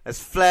Man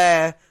as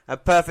Flair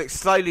and Perfect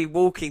slowly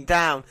walking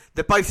down.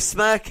 They're both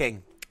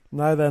smirking.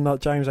 No, they're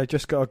not, James. They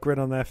just got a grin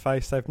on their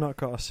face. They've not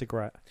got a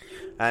cigarette.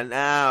 And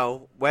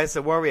now, where's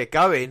the Warrior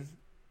going?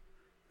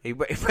 He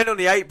went on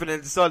the apron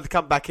and decided to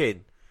come back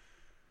in.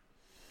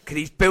 Because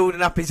he's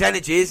building up his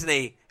energy, isn't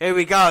he? Here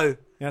we go.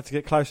 You have to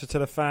get closer to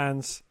the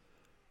fans.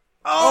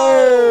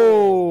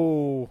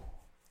 Oh!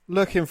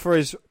 Looking for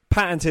his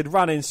patented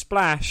running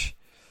splash.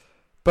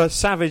 But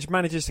Savage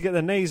manages to get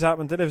the knees up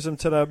and delivers them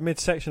to the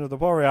midsection of the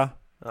Warrior.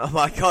 Oh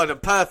my God,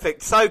 and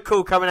Perfect. So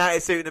cool coming out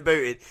his suit and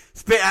booted.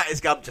 Spit out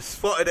his gum, just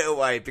swatted it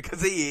away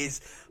because he is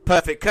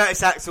perfect.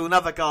 Curtis Axel,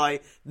 another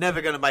guy,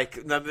 never going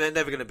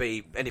to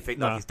be anything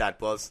like his dad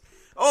was.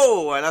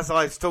 Oh, and as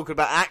I was talking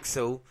about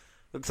Axel,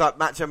 looks like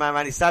Macho Man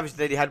Randy Savage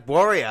nearly had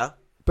Warrior.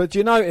 But do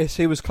you notice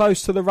he was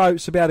close to the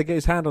ropes to be able to get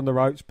his hand on the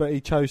ropes, but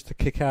he chose to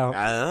kick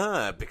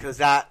out? Because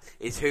that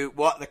is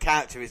what the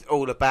character is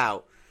all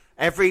about.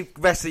 Every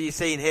wrestler you've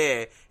seen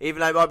here, even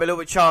though it might be a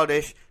little bit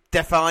childish,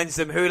 defines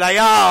them who they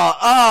are.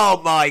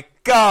 Oh my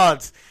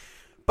God.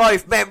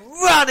 Both men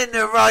running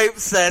the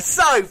ropes there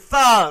so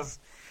fast.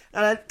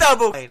 And a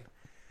double.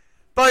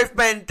 Both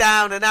men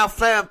down and now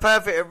Flair and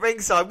Perfect at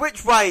ringside.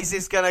 Which way is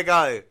this going to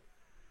go?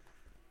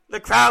 The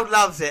crowd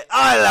loves it.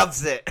 I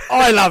loves it.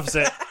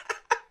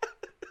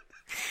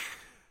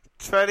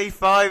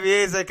 25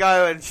 years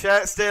ago, and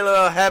Shirt Stealer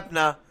or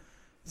Hebner,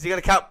 is he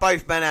going to count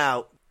both men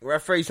out?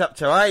 Referee's up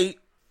to 8,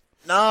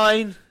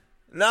 9,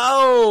 no!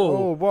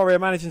 Oh, Warrior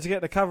managing to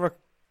get the cover.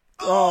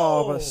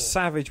 But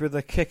Savage with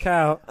the kick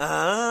out.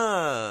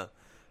 And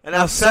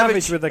now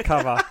Savage with the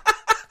cover.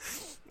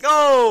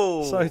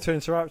 Oh! Sorry to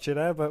interrupt you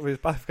there, but we're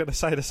both going to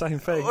say the same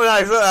thing.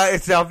 Well,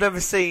 no, I've never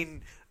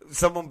seen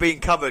someone being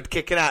covered,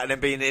 kicking out, and then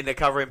being in the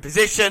covering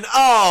position.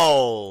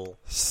 Oh!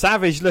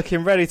 Savage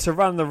looking ready to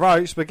run the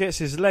ropes, but gets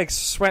his legs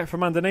swept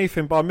from underneath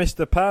him by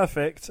Mr.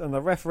 Perfect, and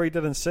the referee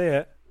didn't see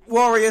it.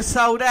 Warrior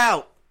sold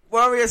out.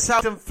 Warrior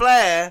sold and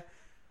Flair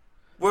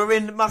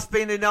must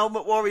be in the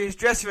Ultimate Warrior's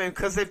dressing room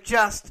because they've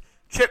just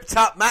tripped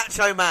up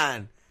Macho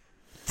Man.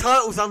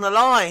 Titles on the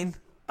line.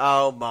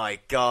 Oh my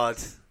God.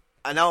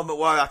 An Ultimate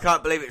Warrior, I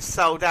can't believe it's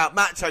sold out.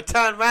 Macho,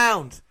 turn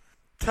round.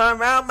 Turn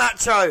round,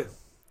 Macho.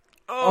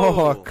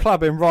 Oh, a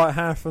clubbing right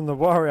hand from the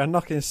Warrior,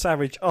 knocking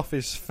Savage off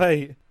his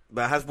feet.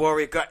 But has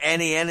Warrior got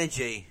any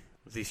energy?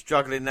 Is he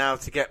struggling now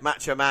to get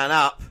Macho Man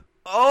up?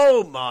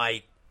 Oh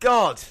my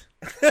God.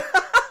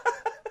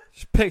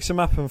 Just picks him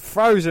up and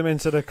throws him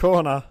into the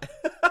corner.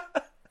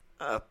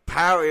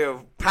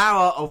 Power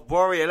of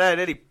Warrior there,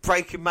 nearly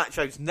breaking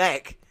Macho's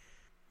neck.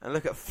 And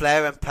look at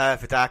Flair and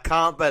Perfect. I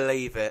can't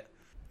believe it.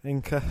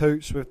 In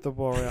cahoots with the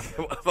Warrior.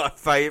 One of my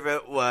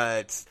favourite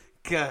words.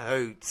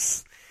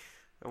 Cahoots.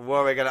 And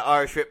Warrior going to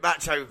Irish whip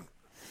Macho.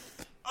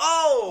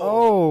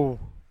 Oh!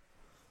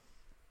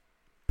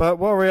 But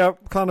Warrior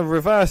kind of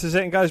reverses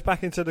it and goes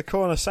back into the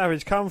corner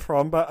Savage come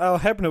from. But Earl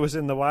Hebner was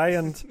in the way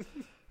and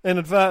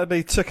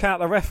inadvertently took out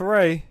the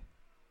referee.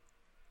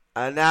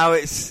 And now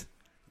it's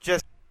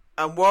just...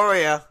 And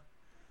Warrior...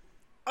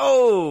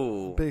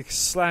 Oh! Big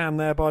slam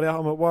there by the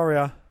Ultimate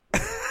Warrior.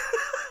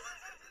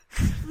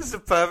 This is a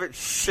perfect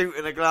shoot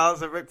and a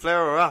glance at Ric Flair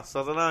or us.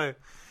 I don't know.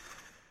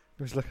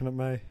 He was looking at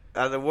me.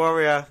 And the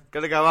Warrior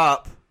going to go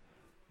up.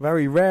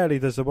 Very rarely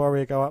does the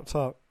Warrior go up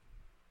top.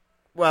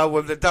 Well,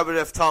 with the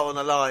WWF title on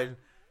the line,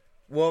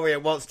 Warrior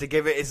wants to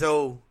give it his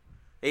all.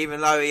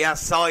 Even though he has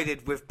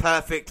sided with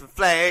Perfect and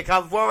Flair. Here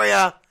comes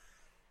Warrior.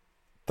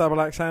 Double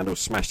axe handle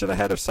smash to the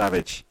head of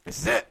Savage. This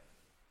is it.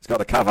 He's got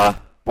the cover.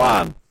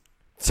 1,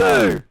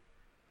 2,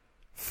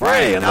 3.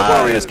 And the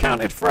Warrior's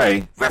counted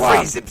 3.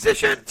 Referee's in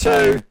position.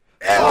 2.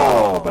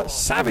 Oh, but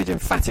Savage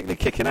emphatically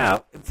kicking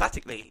out.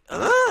 Emphatically.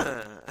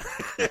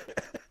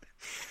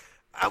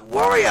 And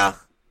Warrior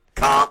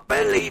can't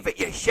believe it.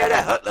 You should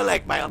have hurt the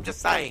leg, mate. I'm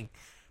just saying.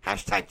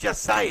 Hashtag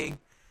just saying.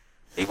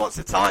 He wants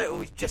the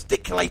title. He's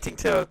gesticulating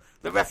to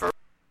the referee.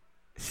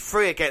 It's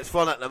 3 against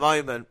 1 at the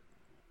moment.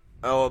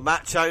 Oh,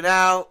 Macho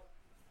now.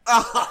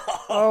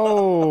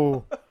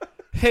 Oh.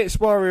 Hits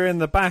Warrior in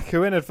the back,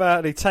 who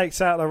inadvertently takes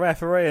out the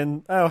referee,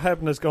 and Earl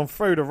Hebner's gone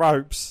through the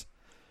ropes.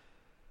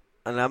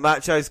 And now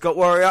Macho's got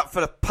Warrior up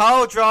for the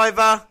pile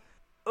driver.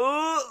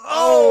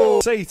 Oh!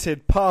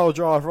 Seated pile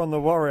driver on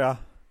the Warrior.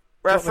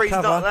 Referee's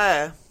not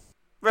there.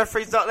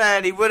 Referee's not there,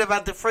 and he would have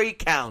had the 3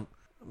 count.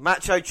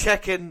 Macho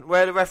checking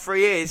where the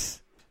referee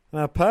is.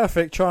 Now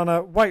Perfect trying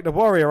to wake the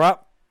Warrior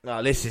up.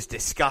 Oh, this is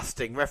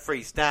disgusting.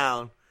 Referee's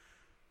down.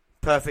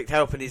 Perfect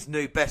helping his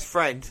new best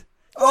friend.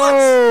 What?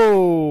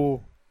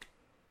 Oh!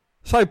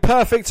 So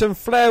Perfect and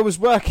Flair was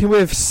working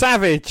with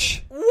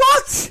Savage.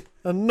 What?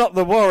 And not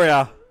the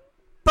Warrior.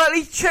 But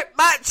he tripped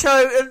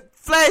Macho and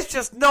Flair's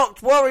just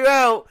knocked Warrior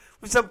out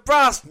with some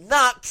brass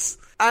nuts.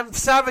 And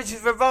Savage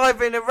is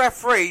reviving the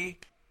referee.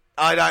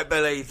 I don't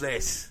believe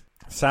this.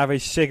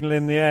 Savage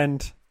signalling the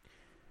end.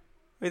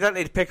 We don't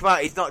need to pick him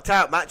out. He's knocked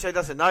out. Macho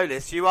doesn't know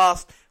this. You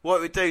asked what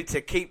it would do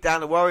to keep down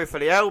the Warrior for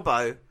the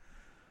elbow. And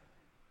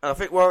I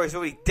think Warrior's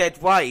already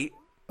dead weight.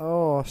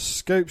 Oh,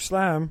 scoop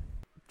slam.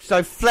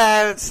 So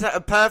Flair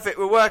and Perfect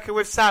were working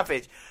with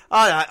Savage.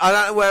 I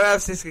don't know where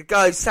else this could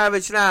go.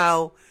 Savage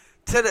now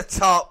to the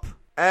top.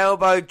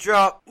 Elbow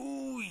drop.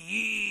 Ooh,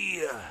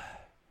 yeah.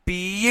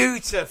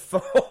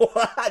 Beautiful.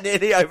 I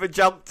nearly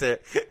overjumped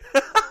it.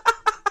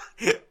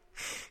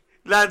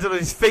 Landed on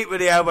his feet with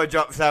the elbow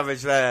drop,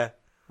 Savage there.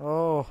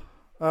 Oh,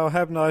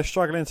 Hebner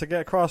struggling to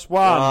get across.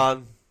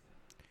 1,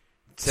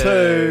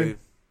 2.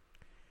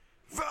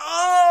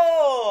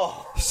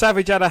 Oh!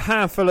 Savage had a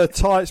handful of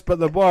tights, but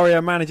the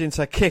Warrior managing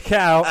to kick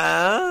out.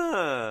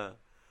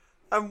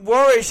 And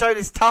Warrior showed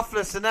his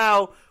toughness, and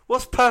now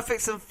what's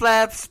Perfect's and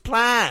Flair's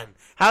plan?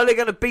 How are they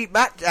going to beat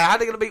How are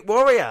they going to beat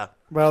Warrior?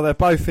 Well, they're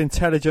both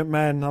intelligent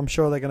men. I'm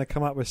sure they're going to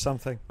come up with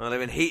something. Well,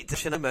 they're in heat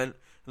disagreement.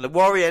 And the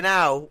Warrior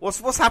now,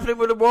 what's happening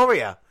with the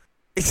Warrior?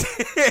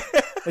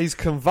 He's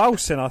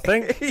convulsing, I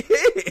think.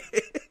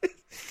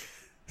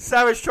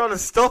 Savage trying to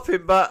stop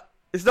him, but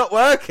it's not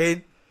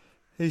working.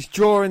 He's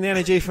drawing the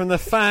energy from the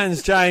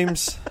fans,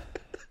 James.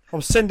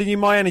 I'm sending you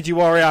my energy,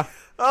 Warrior.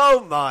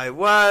 Oh, my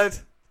word.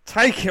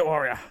 Take it,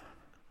 Warrior.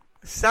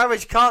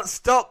 Savage can't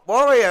stop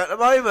Warrior at the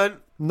moment.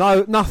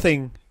 No,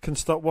 nothing can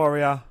stop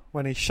Warrior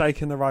when he's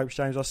shaking the ropes,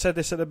 James. I said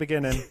this at the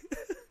beginning.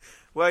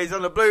 Well, he's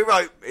on the blue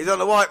rope. He's on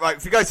the white rope.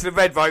 If he goes to the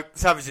red rope,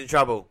 Savage in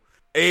trouble.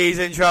 He's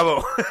in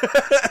trouble.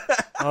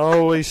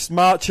 Oh, he's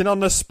marching on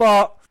the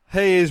spot.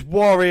 He is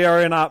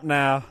warrioring up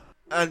now.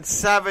 And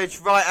Savage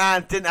right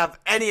hand didn't have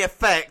any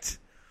effect.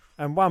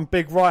 And one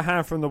big right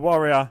hand from the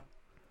Warrior.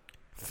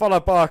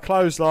 Followed by a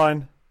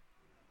clothesline.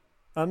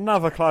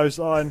 Another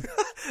clothesline.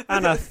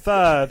 And a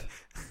third.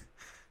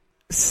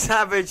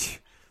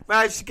 Savage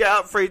managed to get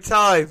up 3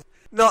 times.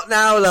 Not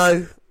now,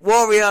 though.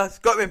 Warrior's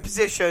got him in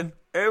position.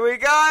 Here we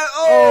go.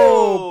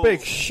 Oh,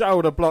 big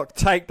shoulder block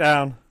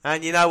takedown.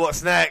 And you know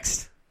what's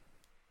next?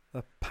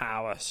 The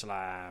power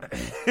slam.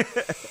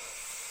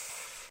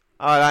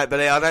 I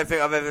don't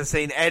think I've ever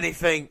seen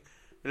anything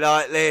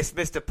like this.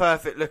 Mr.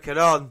 Perfect looking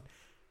on.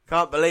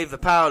 Can't believe the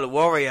power of the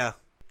Warrior.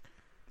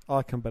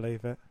 I can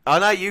believe it. I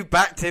know you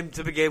backed him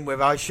to begin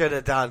with. I should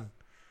have done.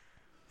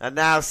 And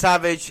now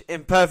Savage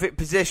in perfect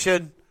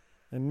position.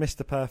 In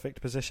Mr.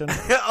 Perfect position.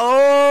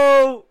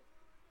 Oh!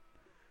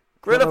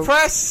 Gorilla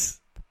press.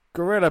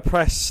 Gorilla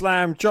press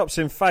slam. Drops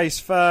him face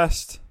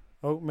first.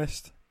 Oh,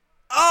 missed.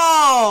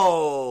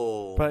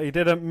 Oh! But he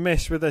didn't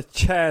miss with a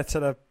chair to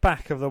the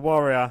back of the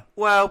Warrior.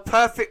 Well,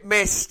 Perfect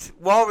missed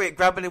Warrior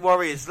grabbing the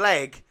Warrior's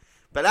leg,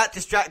 but that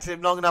distracted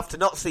him long enough to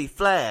not see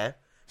Flair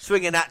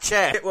swinging that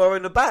chair. Hit Warrior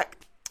in the back.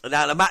 And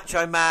now the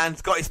Macho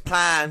Man's got his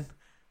plan.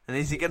 And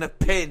is he going to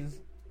pin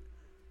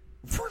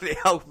for the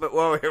Ultimate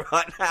Warrior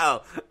right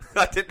now?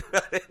 I didn't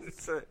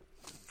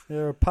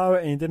You're a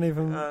poet and you didn't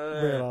even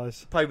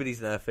realise. Nobody's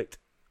perfect.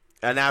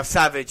 And now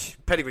Savage.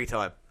 Pedigree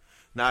time.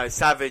 No,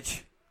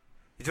 Savage.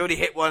 He's already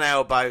hit one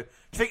elbow.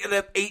 Think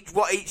of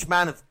what each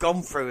man has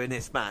gone through in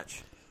this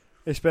match.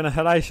 It's been a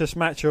hellacious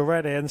match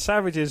already, and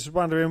Savage is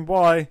wondering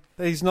why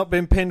he's not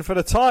been pinned for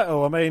the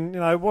title. I mean,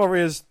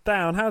 Warrior's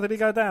down. How did he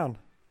go down?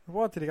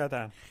 Why did he go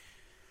down?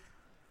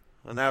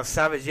 And now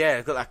Savage,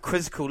 got that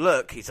quizzical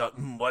look. He's like,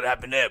 what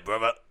happened there,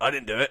 brother? I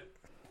didn't do it.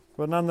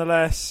 But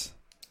nonetheless...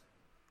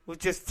 Well,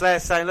 just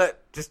Flair saying, look,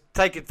 just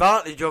take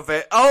advantage of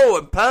it. Oh,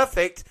 and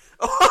Perfect.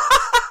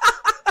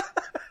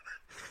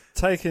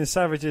 Taking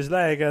Savage's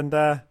leg,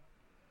 and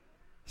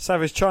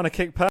Savage trying to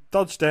kick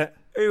dodged it.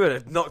 He would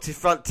have knocked his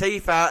front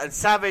teeth out. And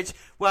Savage,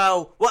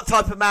 well, what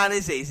type of man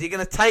is he? Is he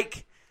going to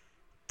take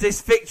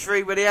this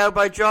victory with the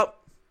elbow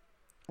drop?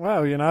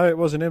 Well, it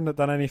wasn't him that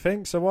done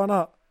anything, so why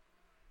not?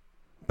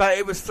 But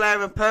it was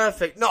Flair and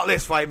Perfect. Not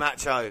this way,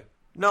 Macho.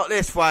 Not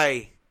this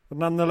way. But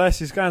nonetheless,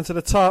 he's going to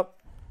the top.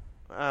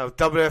 Oh,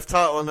 WF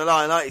title on the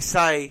line, like you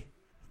say.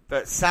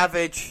 But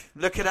Savage,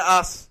 looking at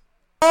us.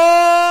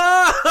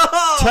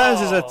 Oh! Turns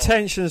his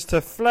attentions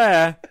to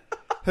Flair,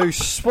 who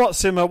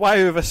swats him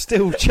away with a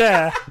steel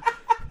chair.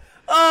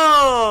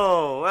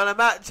 Oh! Well, the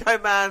Macho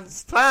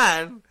Man's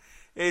plan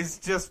is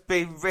just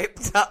being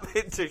ripped up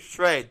into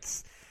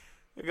shreds.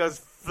 Because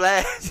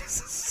Flair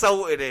just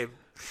assaulted him.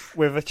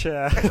 With a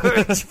chair.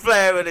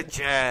 Flair with a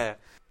chair.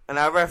 And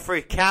our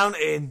referee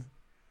counting.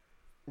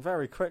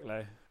 Very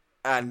quickly.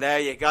 And there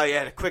you go,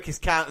 the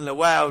quickest count in the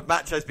world.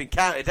 Macho's been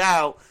counted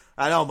out.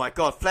 And oh my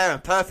God, Flair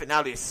and Perfect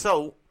now the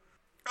assault.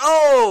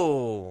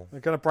 Oh! They're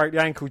going to break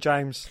the ankle,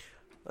 James.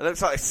 It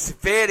looks like it's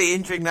severely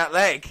injuring that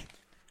leg.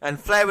 And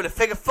Flair with a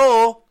figure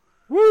 4.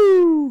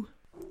 Woo!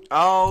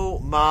 Oh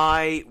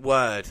my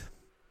word.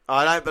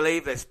 I don't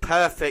believe this.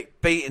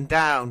 Perfect beating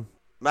down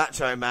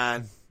Macho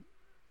Man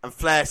and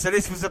Flair. So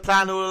this was the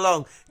plan all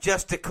along,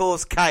 just to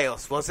cause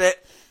chaos, was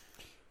it?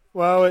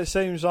 Well, it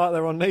seems like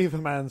they're on neither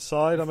man's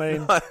side. I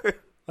mean,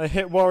 they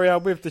hit Warrior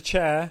with the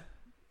chair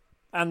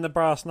and the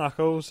brass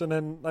knuckles, and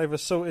then they've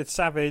assaulted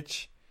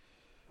Savage,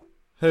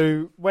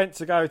 who went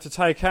to go to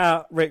take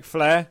out Ric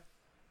Flair,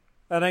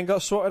 and then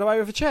got swatted away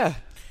with a chair.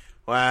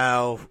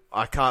 Well,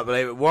 I can't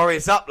believe it.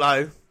 Warrior's up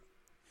low,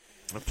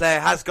 and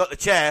Flair has got the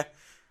chair.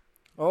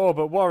 Oh,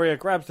 but Warrior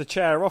grabs the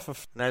chair off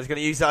of... Now he's going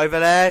to use it over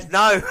there.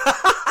 No!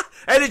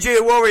 Energy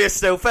of Warrior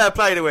still. Fair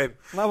play to him.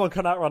 No one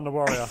can outrun the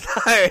Warrior.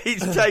 No,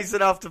 he's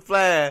chasing after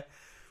Flair.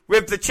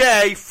 With the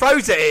chair, he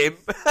throws at him.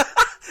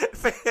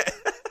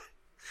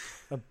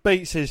 And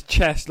beats his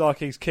chest like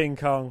he's King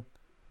Kong.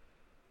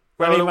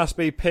 Well, he must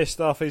be pissed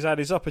off. He's had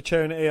his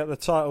opportunity at the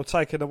title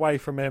taken away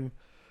from him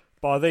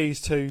by these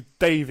two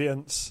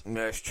deviants.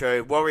 That's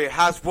true. Warrior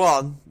has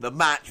won the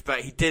match, but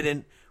he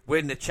didn't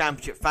win the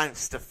championship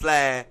thanks to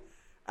Flair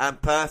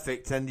and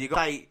Perfect. And you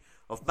got weight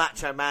of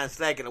Macho Man's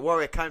leg, and the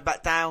Warrior coming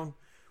back down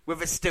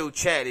with a steel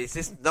chair.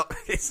 It's not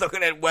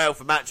going to end well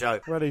for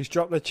Macho. Well, he's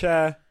dropped the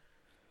chair.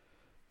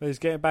 He's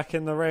getting back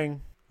in the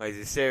ring. Well, he's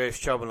in serious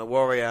trouble. The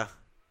Warrior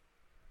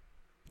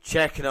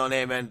checking on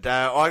him, and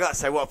I got to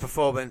say, what a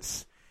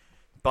performance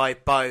by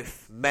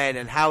both men.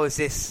 And how is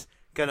this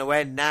going to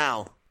end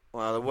now?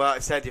 Well, like I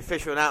said, the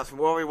official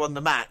announcement, Warrior won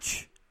the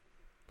match,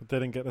 but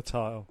didn't get the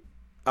title.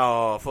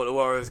 Oh, I thought the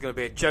Warrior was going to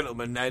be a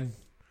gentleman then.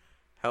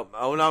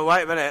 Oh no,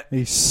 wait a minute.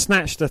 He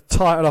snatched the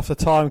title off the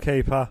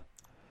timekeeper.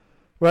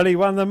 Well, he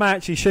won the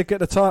match. He should get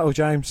the title,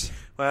 James.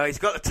 Well, he's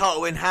got the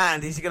title in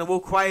hand. Is he going to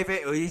walk away with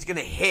it, or he's going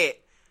to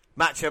hit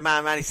Macho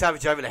Man Randy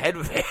Savage over the head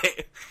with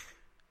it?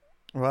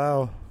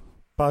 Well,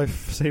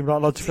 both seem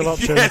like logical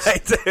options. Yeah,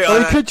 they do.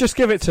 Well, he could just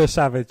give it to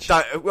Savage.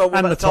 Well,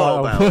 and the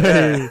title.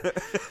 Yeah.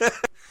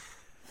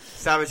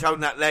 Savage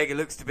holding that leg. It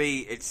looks to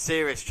be in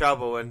serious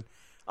trouble. And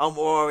on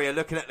Warrior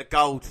looking at the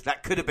gold.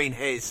 That could have been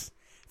his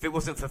if it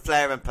wasn't for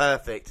Flair and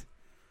Perfect.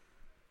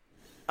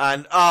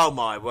 And, oh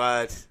my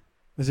word.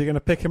 Is he going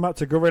to pick him up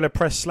to gorilla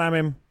press slam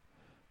him?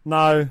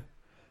 No.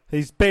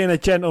 He's being a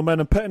gentleman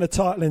and putting the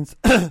title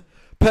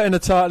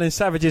in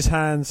Savage's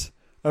hands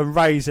and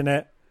raising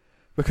it.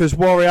 Because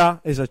Warrior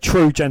is a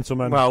true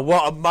gentleman. Well,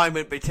 what a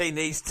moment between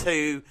these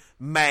two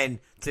men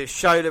to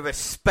show the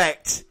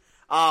respect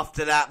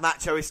after that.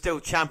 Macho is still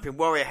champion.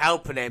 Warrior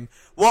helping him.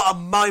 What a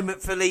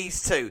moment for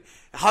these two.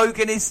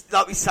 Hogan is,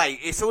 like we say,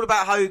 it's all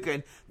about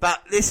Hogan,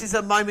 but this is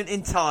a moment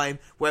in time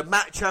where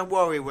Macho and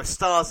Warrior were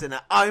stars in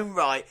their own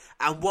right,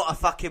 and what a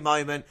fucking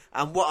moment,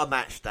 and what a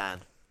match, Dan.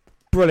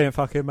 Brilliant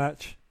fucking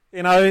match.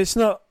 You know, it's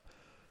not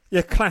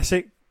your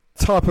classic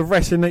type of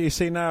wrestling that you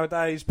see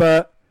nowadays,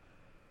 but,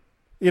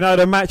 you know,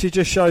 the match, it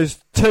just shows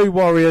two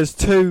warriors,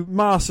 two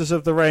masters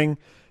of the ring.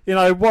 You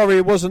know,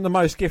 Warrior wasn't the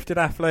most gifted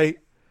athlete,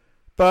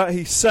 but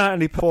he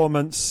certainly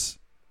performance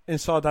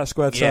inside that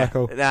squared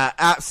circle. Yeah,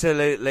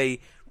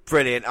 absolutely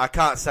brilliant. I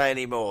can't say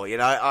any more. You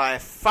know, I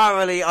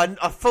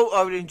thought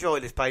I would enjoy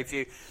this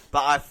pay-per-view,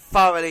 but I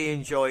thoroughly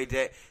enjoyed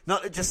it.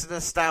 Not just a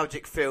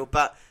nostalgic feel,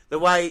 but the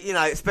way, you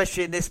know,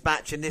 especially in this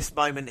match, in this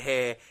moment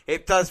here,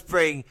 it does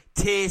bring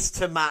tears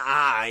to my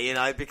eye, you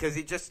know, because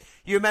it just,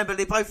 you remember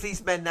both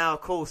these men now,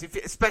 of course,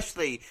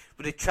 especially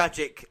with the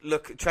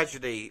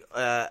tragedy,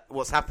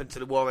 what's happened to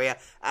the Warrior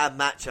and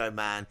Macho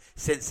Man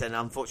since then,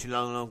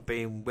 unfortunately, long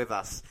being with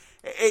us.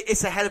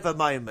 It's a hell of a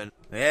moment.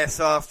 Yeah,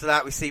 so after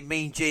that, we see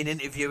Mean Gene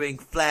interviewing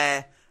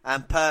Flair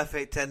and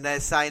Perfect, and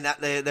they're saying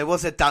that there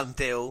was a done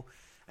deal,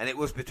 and it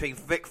was between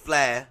Ric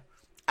Flair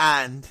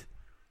and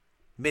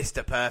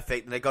Mr.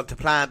 Perfect, and they've gone to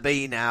Plan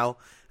B now,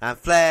 and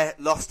Flair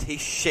lost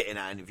his shit in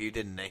that interview,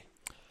 didn't he?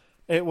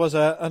 It was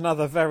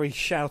another very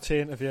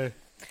shouty interview.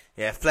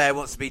 Yeah, Flair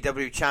wants to be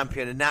WWE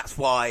champion, and that's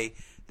why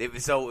it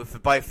resulted for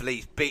both of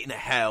these beating the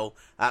hell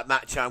at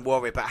Macho and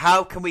Warrior. But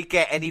how can we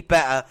get any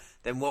better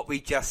than what we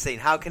just seen?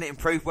 How can it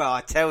improve? Well,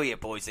 I tell you,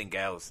 boys and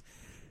girls,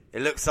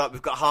 it looks like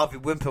we've got Harvey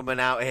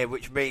Wimpleman out here,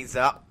 which means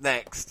that up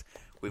next,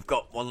 we've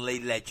got one of the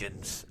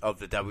legends of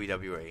the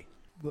WWE.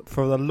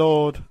 For the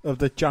Lord of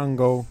the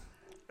Jungle.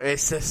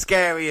 It's the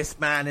scariest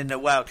man in the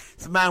world.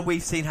 It's a man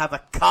we've seen have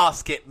a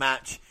casket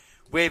match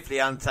with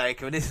The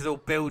Undertaker, and this is all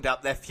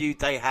build-up, their feud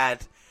they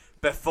had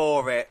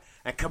before it.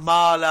 And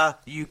Kamala,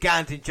 the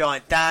Ugandan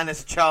giant. Dan,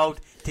 as a child,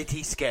 did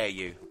he scare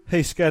you?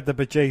 He scared the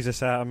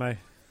bejesus out of me.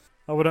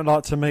 I wouldn't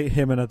like to meet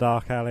him in a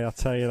dark alley, I'll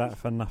tell you that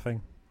for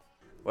nothing.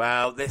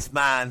 Well, this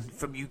man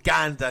from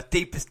Uganda,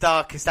 deepest,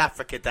 darkest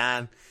Africa,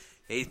 Dan.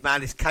 His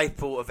man is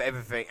capable of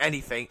everything,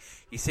 anything.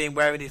 You see him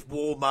wearing his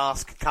war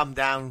mask, come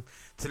down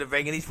to the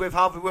ring, and he's with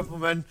Harvey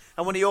Wippleman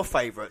and one of your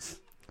favourites.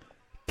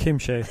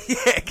 Kimchi.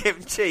 Yeah,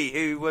 Kimchi,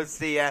 who was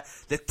the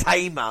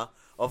tamer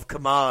of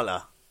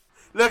Kamala.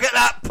 Look at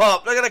that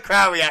pop. Look at the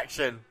crowd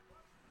reaction.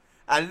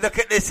 And look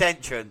at this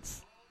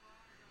entrance.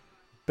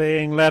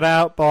 Being led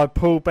out by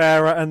Paul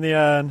Bearer and the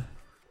Urn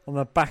on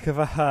the back of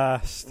a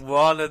hearse.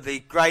 One of the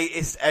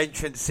greatest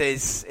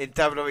entrances in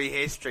WWE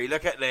history.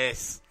 Look at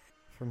this.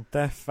 From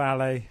Death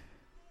Valley.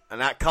 And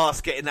that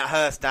casket in that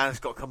hearse down has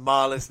got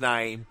Kamala's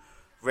name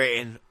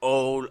written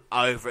all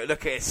over it.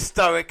 Look at it,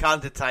 stoic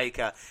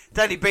Undertaker. He's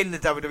only been in the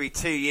WWE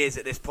 2 years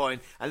at this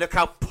point, and look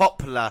how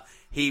popular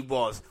he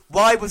was.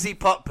 Why was he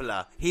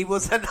popular? He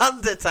was an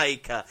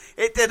Undertaker.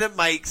 It didn't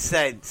make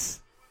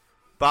sense,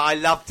 but I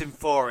loved him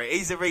for it.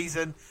 He's the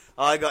reason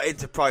I got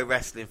into pro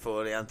wrestling,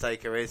 for the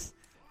Undertaker is.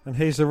 And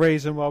he's the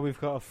reason why we've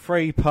got a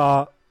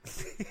 3-part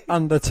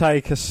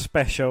Undertaker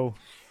special.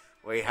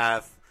 We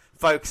have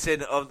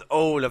focusing on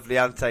all of the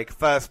Undertaker.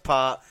 First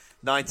part,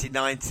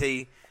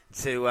 1990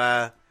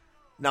 to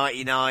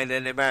 99,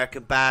 and the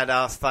American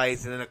Badass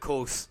phase, and then of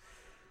course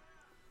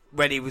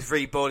when he was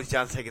reborn as the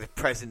Undertaker, the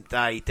present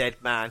day dead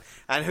man.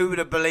 And who would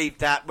have believed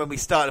that when we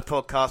started the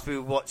podcast we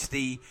would watch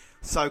the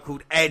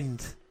so-called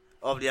end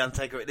of the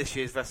Undertaker at this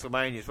year's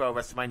WrestleMania as well,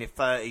 WrestleMania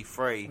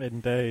 33.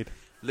 Indeed.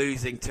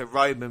 Losing to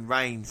Roman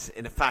Reigns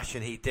in the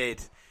fashion he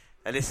did.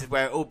 And this is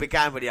where it all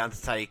began with the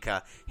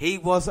Undertaker. He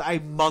was a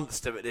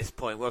monster at this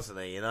point, wasn't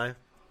he, you know?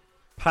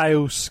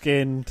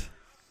 Pale-skinned,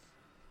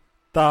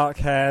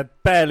 dark-haired,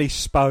 barely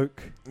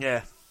spoke.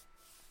 Yeah.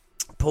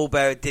 Paul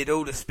Bearer did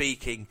all the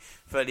speaking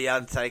for the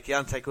Undertaker. The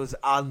Undertaker was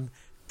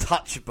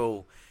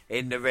untouchable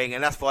in the ring,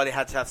 and that's why they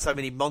had to have so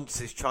many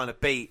monsters trying to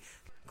beat,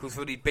 because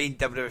he'd been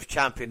WWF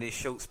champion in a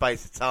short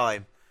space of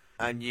time.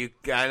 And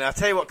I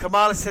tell you what,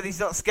 Kamala said he's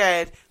not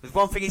scared. There's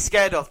one thing he's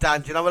scared of,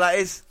 Dan. Do you know what that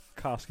is?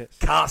 Caskets.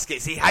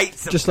 Caskets. He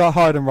hates them. Just like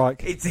Heidenreich.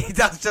 He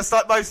does, just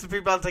like most of the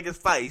people Undertaker's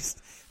faced.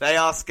 They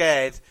are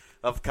scared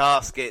of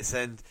caskets,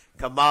 and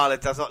Kamala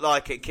does not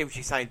like it.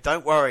 Kimchi's saying,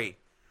 don't worry.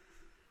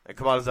 And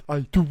Kamala's like, I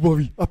do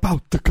worry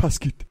about the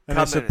casket. And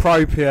it's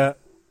appropriate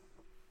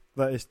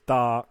that it's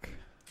dark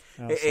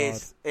outside.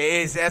 It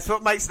is. That's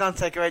what makes an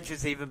Undertaker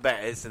entrance even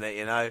better, isn't it,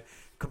 you know?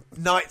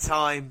 Night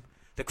time,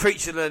 the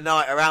creatures of the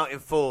night are out in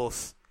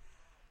force.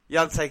 The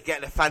Undertaker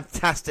getting a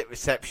fantastic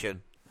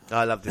reception.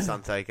 I love this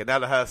Undertaker. Now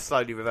the hearse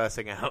slowly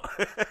reversing out.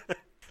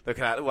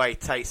 Looking at the way he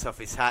takes off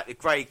his hat. The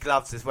grey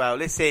gloves as well.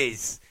 This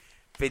is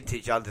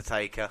vintage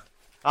Undertaker.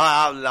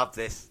 I love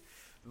this.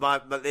 The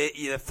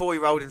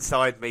 4-year-old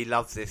inside me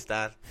loves this,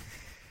 Dan.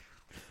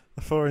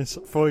 The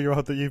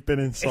 4-year-old that you've been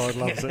inside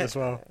loves it as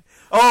well.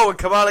 Oh, and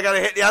Kamala going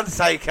to hit the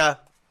Undertaker.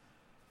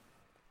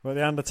 Well,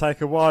 the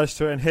Undertaker wires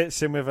to it and hits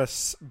him with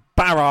a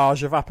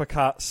barrage of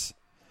uppercuts.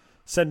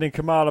 sending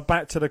Kamala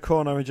back to the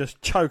corner and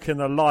just choking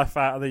the life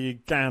out of the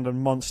Ugandan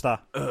monster.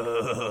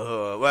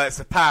 Well, it's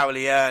the power of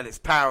the urn. It's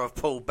power of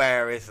Paul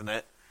Bearer, isn't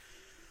it?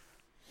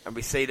 And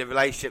we see the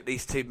relationship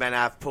these two men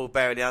have, Paul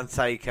Bearer and the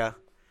Undertaker.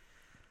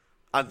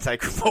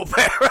 Undertaker and Paul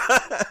Bearer.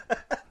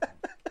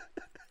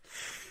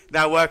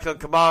 Now working on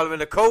Kamala in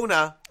the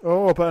corner.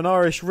 Oh, but an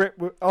Irish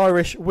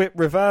whip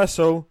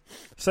reversal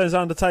sends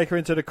Undertaker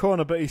into the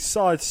corner, but he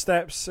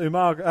sidesteps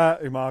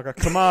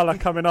Kamala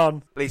coming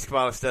on. At least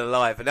Kamala's still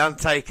alive. And the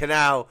Undertaker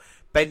now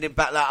bending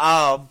back that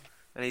arm,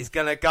 and he's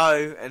going to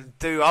go and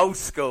do old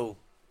school.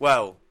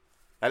 Well,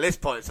 at this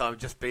point in time,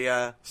 just be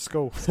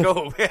school.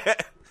 Yeah.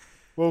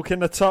 Walking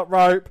the top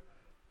rope.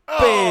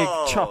 Big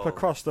chop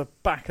across the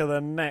back of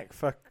the neck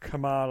for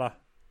Kamala.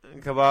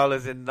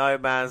 Kamala's in no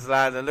man's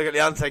land, and look at the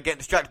Undertaker getting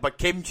distracted by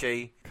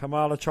Kimchi.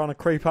 Kamala trying to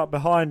creep up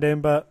behind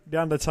him, but the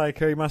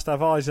Undertaker, he must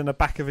have eyes in the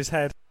back of his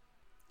head.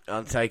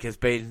 Undertaker's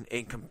been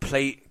in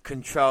complete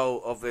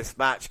control of this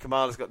match.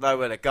 Kamala's got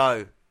nowhere to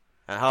go,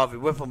 and Harvey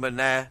Whippleman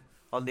there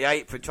on the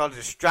apron trying to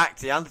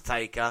distract the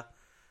Undertaker,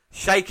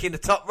 shaking the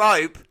top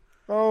rope.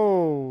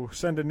 Oh,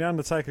 sending the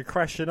Undertaker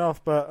crashing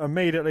off, but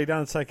immediately the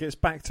Undertaker gets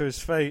back to his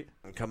feet.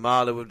 And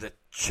Kamala with the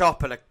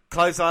chop and a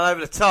clothesline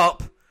over the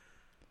top.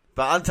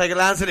 But Undertaker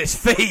lands on his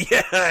feet.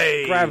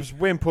 Grabs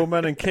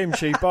Wimpleman and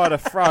Kimchi by the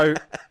throat.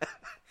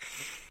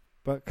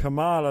 But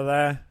Kamala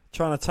there,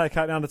 trying to take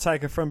out the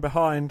Undertaker from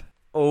behind.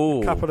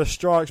 Oh, a couple of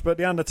strikes, but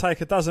the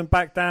Undertaker doesn't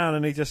back down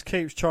and he just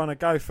keeps trying to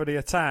go for the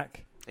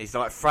attack. He's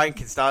like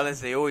Frankenstein,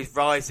 isn't he? Always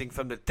rising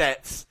from the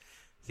depths.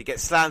 He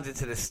gets slammed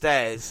into the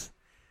stairs.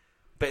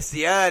 But it's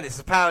the urn, it's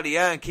the power of the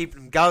urn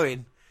keeping him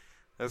going.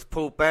 As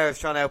Paul Bearer's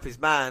trying to help his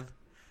man.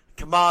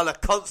 Kamala,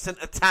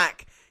 constant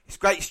attack. It's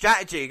great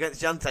strategy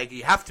against the Undertaker.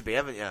 You have to be,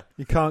 haven't you?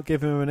 You can't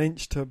give him an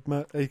inch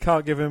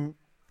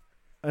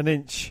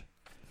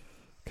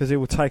because he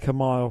will take a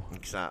mile.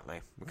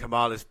 Exactly.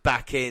 Kamala's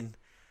back in.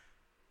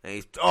 And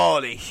he's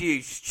the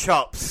huge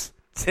chops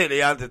to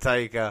the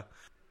Undertaker.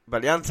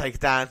 But the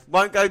Undertaker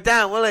won't go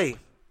down, will he?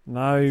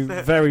 No,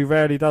 very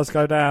rarely does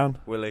go down.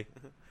 Will he?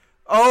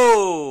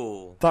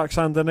 Oh! Ducks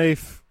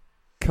underneath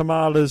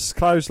Kamala's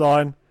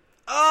clothesline.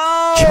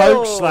 Oh!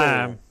 Choke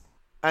slam.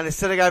 And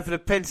instead of going for the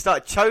pin,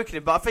 started choking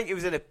him. But I think he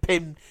was in a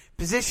pin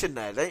position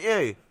there, don't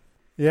you?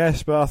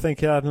 Yes, but I think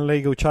he had an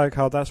illegal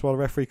chokehold. That's why the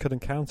referee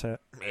couldn't count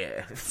it.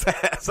 Yeah,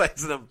 that's an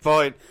excellent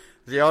point.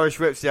 The Irish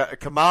whips the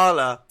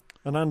Kamala.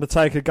 An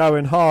Undertaker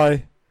going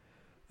high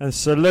and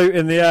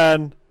saluting the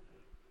urn.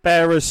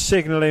 Bearers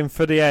signalling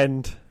for the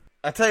end.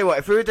 I tell you what,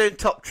 if we were doing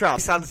top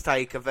trump,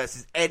 Undertaker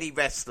versus any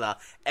wrestler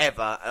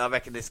ever, I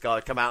reckon this guy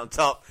would come out on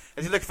top.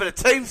 As he's looking for the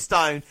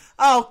tombstone.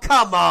 Oh,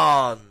 come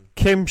on!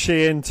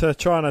 Kimchi into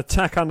trying to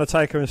attack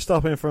Undertaker and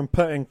stop him from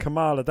putting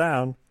Kamala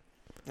down.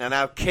 And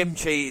now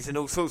Kimchi is in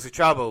all sorts of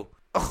trouble.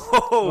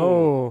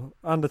 Oh,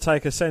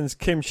 Undertaker sends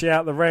Kimchi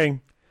out the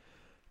ring.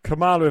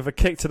 Kamala with a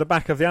kick to the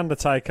back of the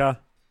Undertaker.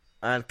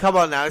 And come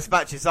on now, this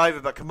match is over,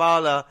 but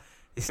Kamala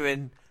is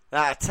doing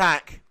that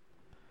attack.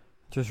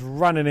 Just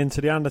running into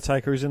the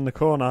Undertaker who's in the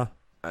corner.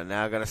 And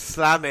now going to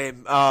slam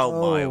him.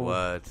 Oh, my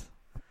word.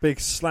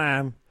 Big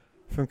slam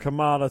from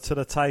Kamala to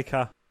the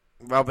Taker.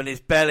 Rubbing his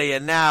belly,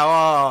 and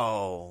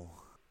now,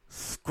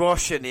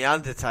 squashing the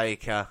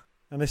Undertaker.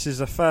 And this is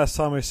the first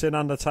time we've seen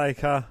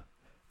Undertaker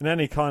in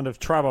any kind of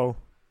trouble.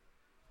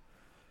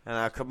 And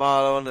now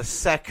Kamala on the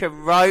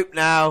second rope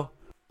now.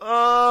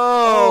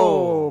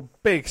 Oh,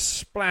 big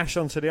splash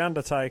onto the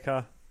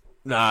Undertaker.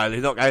 No,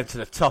 he's not going to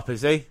the top,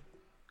 is he?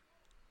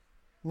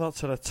 Not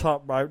to the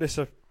top rope. This is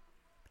a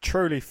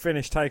truly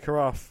finished Taker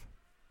off.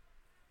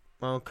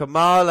 Well,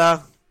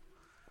 Kamala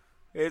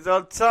is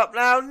on top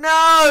now.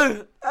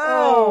 No!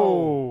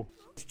 Oh!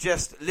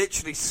 Just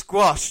literally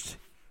squashed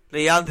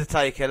the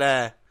Undertaker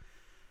there.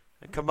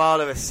 And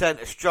Kamala has sent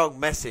a strong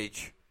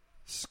message.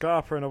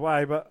 Scarpering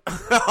away, but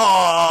the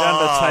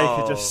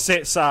Undertaker just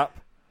sits up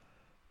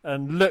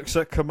and looks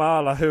at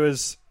Kamala, who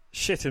has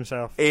shit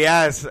himself. He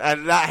has,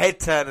 and that head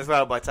turn as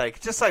well by Taker.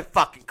 Just so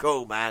fucking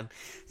cool, man.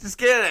 Just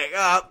get it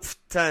up.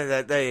 Turn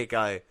that. There you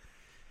go.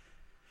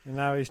 And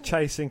now he's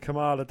chasing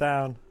Kamala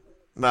down.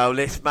 Well,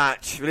 this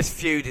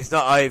feud is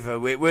not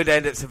over. It would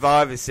end at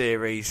Survivor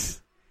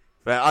Series.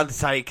 But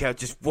Undertaker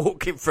just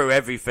walking through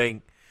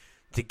everything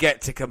to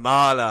get to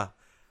Kamala.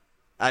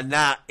 And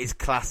that is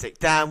classic.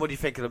 Dan, what do you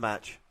think of the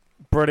match?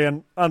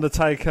 Brilliant.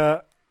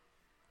 Undertaker,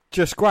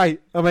 just great.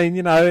 I mean,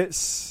 you know,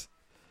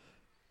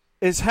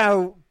 it's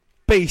how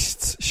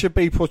beasts should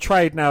be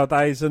portrayed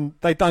nowadays, and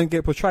they don't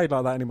get portrayed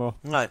like that anymore.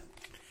 No,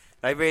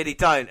 they really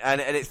don't. And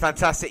it's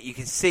fantastic. You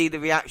can see the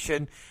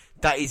reaction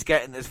that he's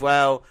getting as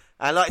well.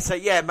 And like I say,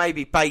 yeah,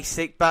 maybe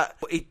basic, but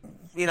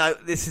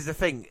this is the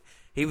thing.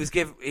 He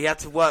had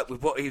to work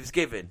with what he was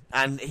given,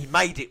 and he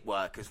made it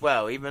work as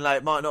well. Even though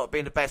it might not have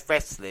been the best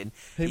wrestling,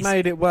 he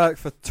made it work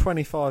for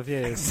 25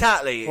 years.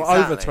 Exactly.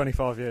 Over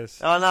 25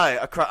 years. I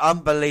know,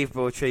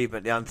 unbelievable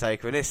achievement, the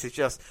Undertaker, and this is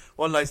just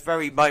one of those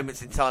very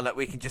moments in time that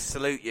we can just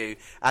salute you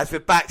as we're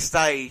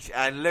backstage.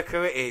 And look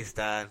who it is,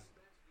 Dan.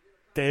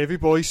 Davey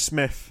Boy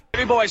Smith.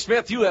 Davey Boy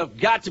Smith, you have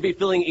got to be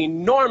feeling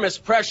enormous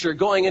pressure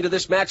going into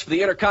this match for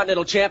the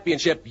Intercontinental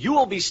Championship. You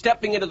will be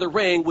stepping into the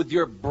ring with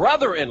your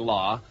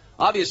brother-in-law.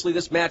 Obviously,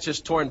 this match has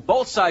torn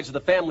both sides of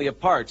the family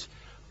apart.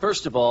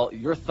 First of all,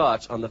 your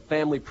thoughts on the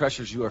family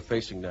pressures you are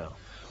facing now.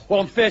 Well,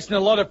 I'm facing a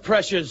lot of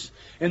pressures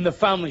in the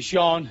family,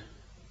 Sean.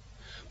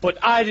 But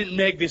I didn't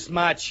make this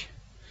match.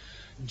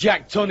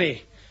 Jack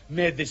Tunney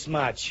made this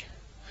match.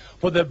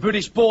 But the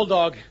British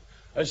Bulldog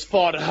has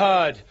fought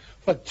hard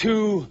for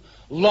 2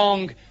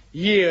 long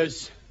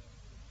years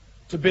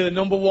to be the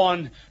number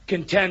 1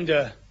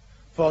 contender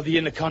for the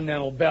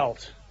Intercontinental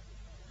belt.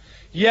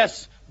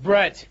 Yes,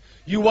 Bret,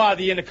 you are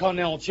the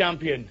Intercontinental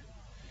Champion.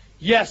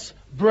 Yes,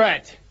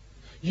 Bret,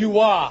 you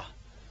are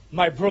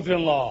my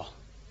brother-in-law.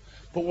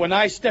 But when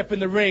I step in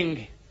the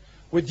ring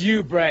with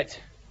you, Bret,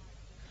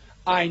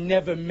 I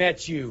never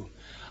met you.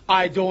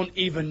 I don't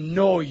even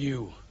know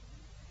you.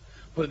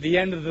 But at the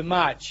end of the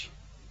match,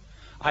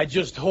 I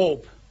just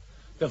hope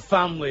the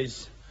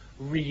families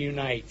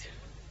reunite.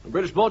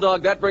 British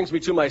Bulldog, that brings me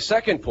to my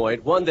second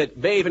point, one that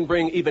may even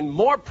bring even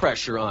more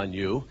pressure on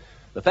you.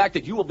 The fact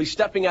that you will be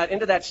stepping out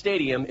into that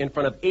stadium in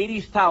front of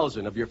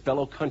 80,000 of your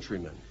fellow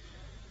countrymen.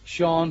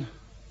 Sean,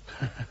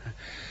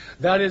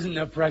 that isn't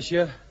a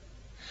pressure.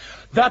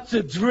 That's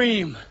a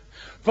dream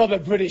for the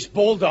British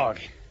Bulldog.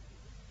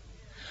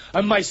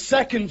 And my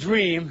second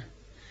dream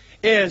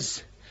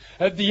is,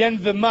 at the end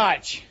of the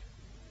match,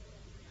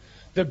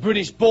 the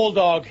British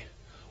Bulldog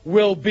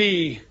will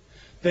be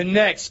the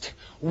next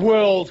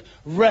World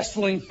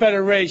Wrestling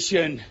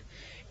Federation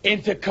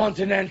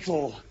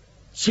Intercontinental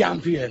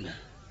Champion.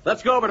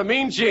 Let's go over to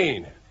Mean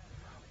Gene.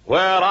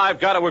 Well, I've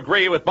got to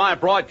agree with my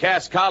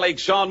broadcast colleague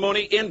Sean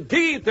Mooney.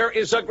 Indeed, there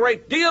is a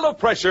great deal of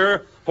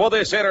pressure for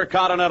this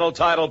Intercontinental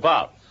title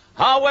bout.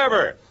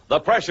 However, the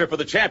pressure for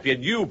the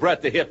champion, you,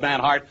 Bret the Hitman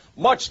Hart,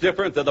 much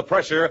different than the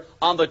pressure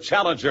on the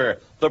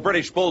challenger, the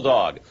British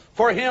Bulldog.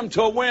 For him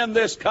to win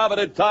this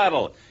coveted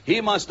title,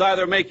 he must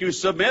either make you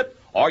submit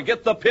or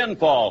get the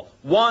pinfall.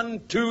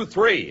 1, 2,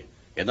 3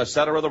 in the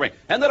center of the ring.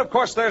 And then, of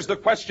course, there's the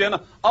question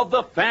of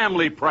the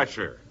family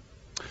pressure.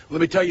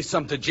 Let me tell you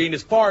something, Gene.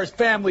 As far as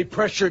family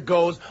pressure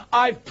goes,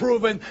 I've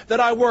proven that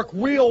I work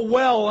real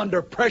well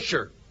under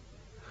pressure.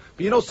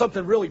 But you know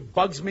something really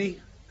bugs me?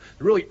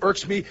 It really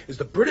irks me is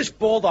the British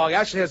Bulldog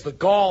actually has the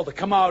gall to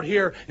come out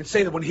here and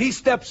say that when he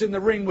steps in the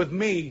ring with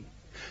me,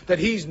 that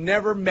he's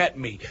never met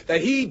me,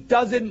 that he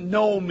doesn't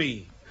know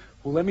me.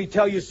 Well, let me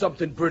tell you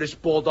something, British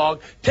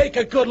Bulldog. Take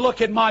a good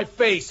look at my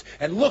face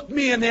and look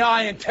me in the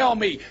eye and tell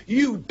me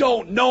you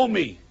don't know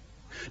me.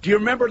 Do you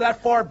remember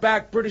that far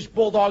back, British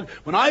Bulldog,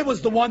 when I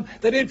was the one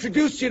that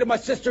introduced you to my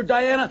sister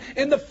Diana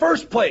in the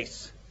first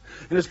place?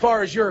 And as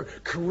far as your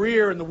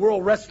career in the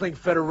World Wrestling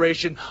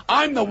Federation,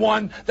 I'm the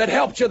one that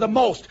helped you the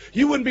most.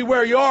 You wouldn't be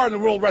where you are in the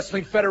World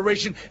Wrestling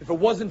Federation if it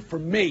wasn't for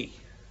me.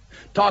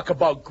 Talk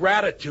about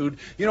gratitude.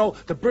 You know,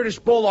 the British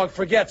Bulldog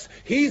forgets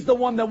he's the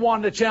one that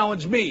wanted to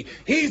challenge me.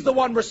 He's the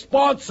one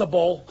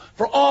responsible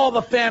for all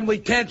the family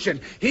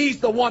tension. He's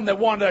the one that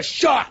wanted a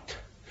shot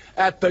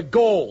at the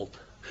gold.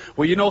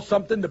 Well, you know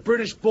something? The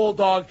British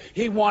Bulldog,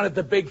 he wanted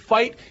the big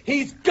fight.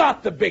 He's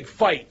got the big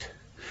fight.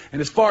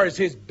 And as far as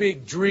his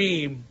big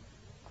dream,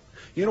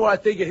 you know what I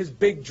think of his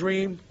big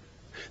dream?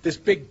 This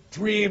big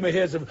dream of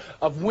his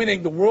of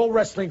winning the World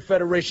Wrestling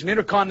Federation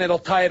Intercontinental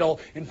title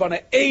in front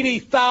of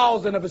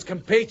 80,000 of his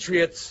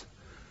compatriots.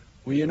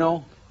 Well, you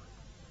know,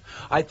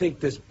 I think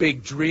this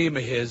big dream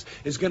of his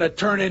is going to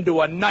turn into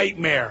a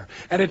nightmare.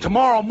 And then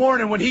tomorrow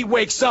morning when he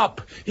wakes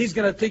up, he's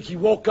going to think he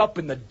woke up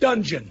in the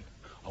dungeon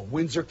of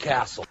Windsor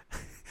Castle.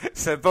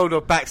 So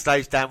Bulldog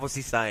backstage, Dan, what's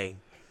he saying?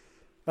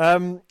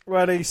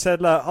 Well, he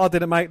said, look, I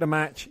didn't make the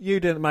match.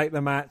 You didn't make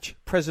the match.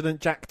 President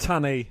Jack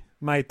Tunney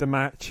made the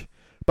match.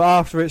 But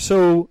after it's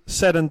all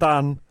said and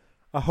done,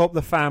 I hope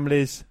the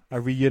families are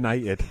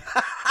reunited.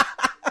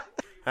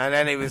 And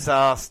then he was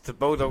asked, the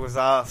Bulldog was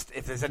asked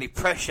if there's any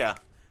pressure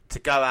to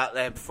go out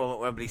there and perform at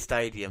Wembley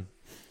Stadium.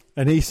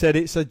 And he said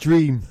it's a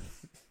dream.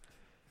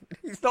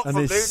 He's not and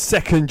from his Luton.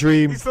 Second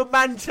dream. He's from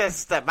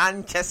Manchester.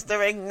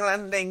 Manchester,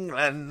 England,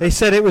 England. He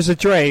said it was a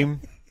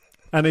dream.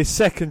 And his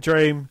second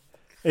dream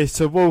is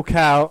to walk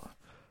out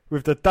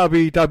with the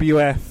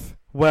WWF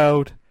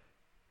World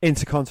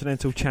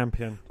Intercontinental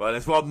Champion. Well,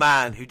 there's one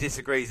man who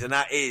disagrees, and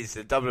that is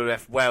the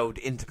WWF World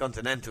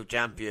Intercontinental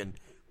Champion,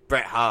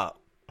 Bret Hart.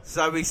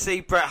 So we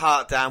see Bret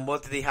Hart down.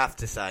 What did he have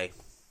to say?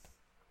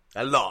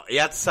 A lot. He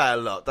had to say a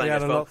lot. He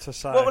had a lot to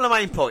say. What were the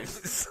main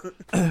points?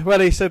 Well,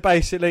 he said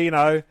basically, you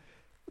know,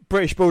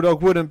 British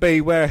Bulldog wouldn't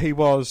be where he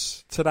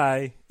was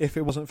today if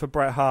it wasn't for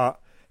Bret Hart.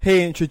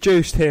 He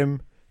introduced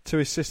him to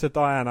his sister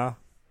Diana.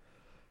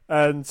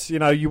 And, you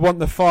know, you want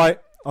the fight,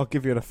 I'll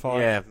give you the fight.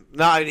 Yeah,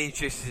 not only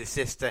introduced his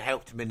sister,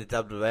 helped him in the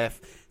WWF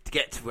to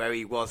get to where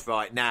he was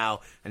right now.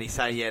 And he's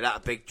saying, yeah,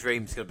 that big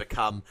dream's going to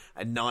become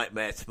a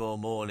nightmare tomorrow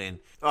morning.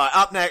 All right,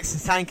 up next,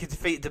 Tatanka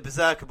defeated the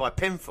Berserker by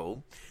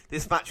pinfall.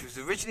 This match was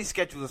originally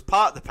scheduled as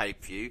part of the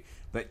pay-per-view,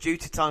 but due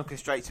to time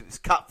constraints, it was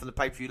cut from the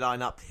pay-per-view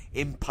lineup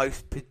in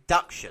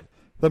post-production.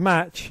 The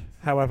match,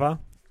 however,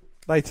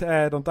 later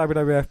aired on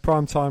WWF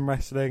Primetime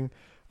Wrestling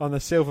on the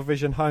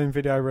Silvervision home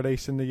video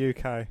release in the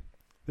UK.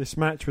 This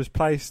match was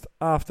placed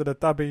after the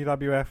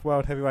WWF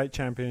World Heavyweight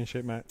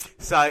Championship match.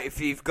 So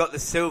if you've got the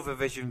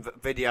Silvervision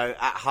video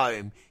at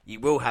home, you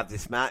will have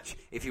this match.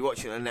 If you're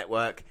watching on the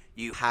network,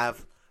 you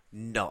have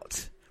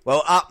not.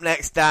 Well, up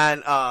next,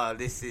 Dan,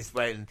 this is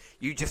when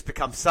you just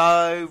become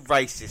so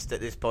racist at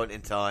this point in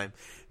time,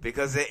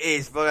 because it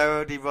is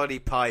Roddy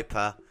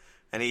Piper,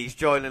 and he's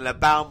joining the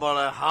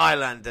Balmoral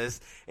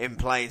Highlanders in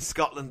playing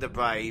Scotland the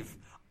Brave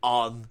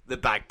on the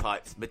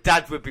bagpipes. My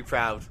dad would be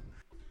proud.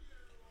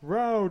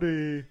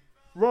 Roddy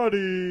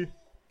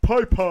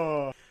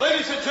Piper.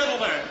 Ladies and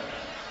gentlemen,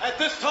 at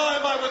this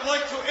time I would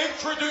like to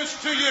introduce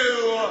to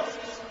you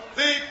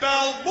the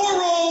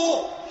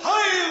Balmoral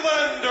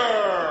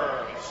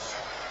Highlanders.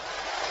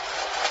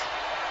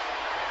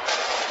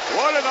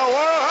 What in the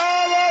world?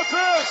 How about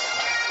this?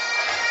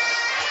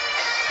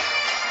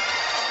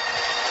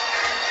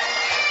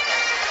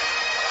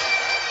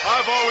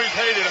 I've always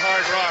hated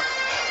hard rock.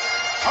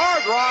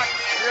 Hard rock?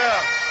 Yeah.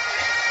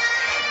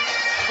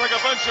 It's like a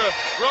bunch of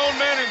grown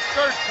men in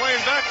skirts playing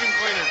vacuum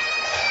cleaners.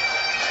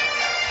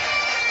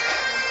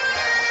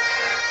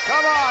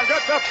 Come on,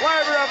 get the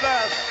flavor of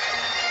this.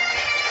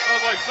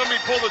 Sounds like somebody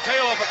pulled the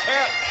tail off a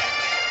cat.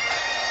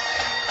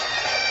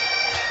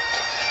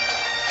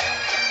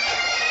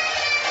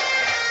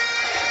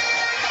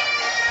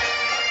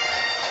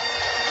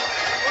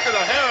 Look at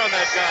the hair on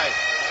that guy.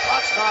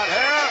 That's not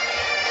hair.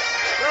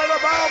 They're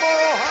the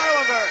Balmoral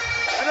Highlanders,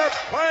 and they're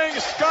playing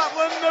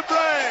Scotland the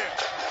Brave.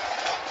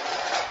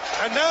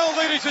 And now,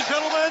 ladies and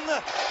gentlemen,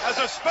 as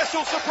a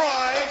special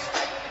surprise,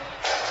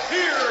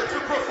 here to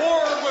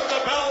perform with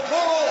the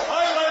Balmoral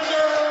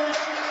Highlanders,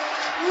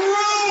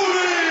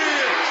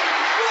 Roddy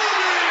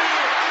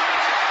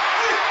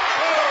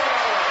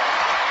Piper.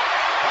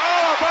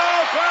 How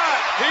about that?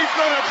 He's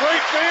going to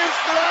break dance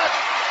to that.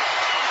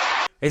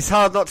 It's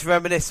hard not to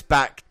reminisce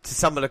back to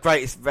some of the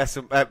greatest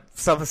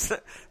summer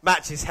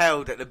matches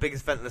held at the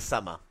biggest event of the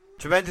summer.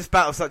 Tremendous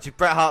battles such as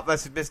Bret Hart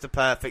versus Mr.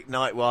 Perfect,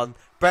 night one,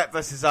 Bret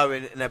versus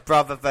Owen in a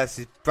brother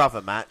versus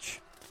brother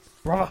match.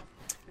 Brother.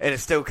 In a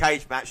steel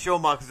cage match,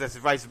 Shawn Michaels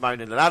versus Razor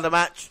Ramon in a ladder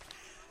match.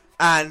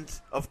 And,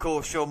 of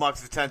course, Shawn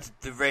Michaels returned to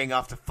the ring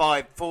after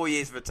 4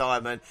 years of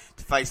retirement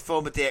to face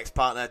former DX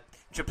partner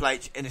Triple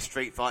H in a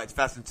street fight in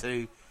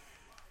 2002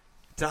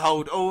 to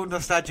hold all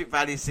nostalgic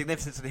value and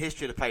significance in the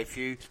history of the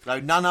pay-per-view, though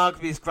none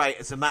arguably as great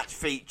as the match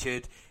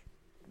featured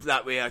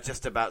that we are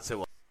just about to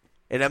watch.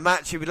 In a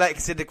match he would later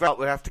consider Grant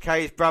would have to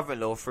carry his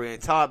brother-in-law through an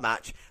entire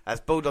match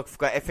as Bulldog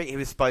forgot everything he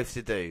was supposed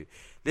to do.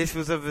 This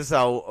was a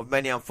result of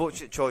many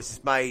unfortunate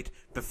choices made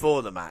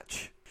before the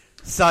match.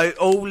 So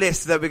all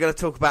this that we're going to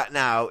talk about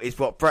now is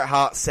what Bret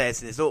Hart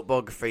says in his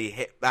autobiography,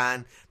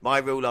 Hitman, My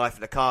Real Life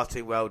in the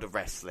Cartoon World of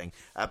Wrestling.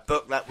 A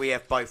book that we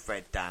have both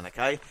read, Dan,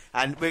 okay?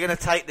 And we're going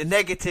to take the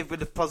negative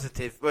with the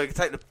positive. We're going to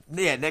take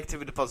the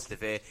negative with the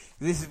positive here.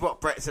 This is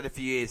what Bret said a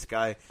few years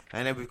ago.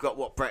 And then we've got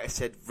what Bret has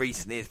said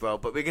recently as well.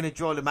 But we're going to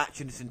draw the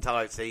match in its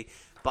entirety.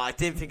 But I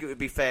didn't think it would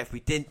be fair if we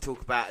didn't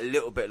talk about a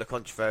little bit of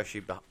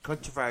the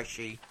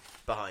controversy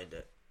behind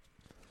it.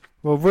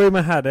 Well,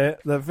 rumour had it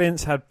that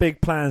Vince had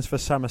big plans for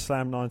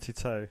SummerSlam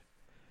 92.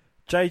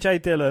 J.J.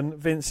 Dillon,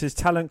 Vince's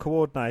talent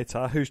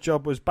coordinator, whose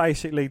job was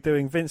basically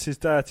doing Vince's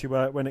dirty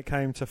work when it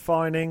came to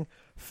fining,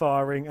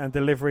 firing and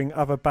delivering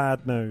other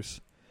bad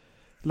news,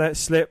 let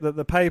slip that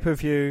the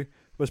pay-per-view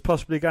was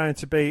possibly going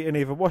to be in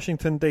either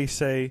Washington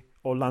DC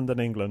or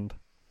London, England.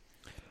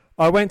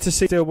 I went to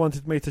see Still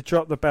wanted me to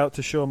drop the belt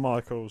to Shawn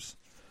Michaels.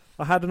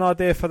 I had an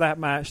idea for that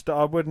match that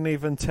I wouldn't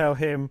even tell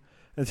him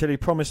until he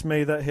promised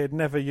me that he'd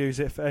never use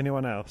it for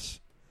anyone else.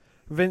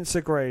 Vince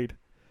agreed,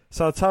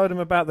 so I told him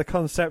about the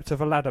concept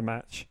of a ladder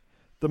match.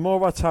 The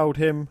more I told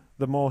him,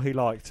 the more he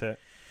liked it.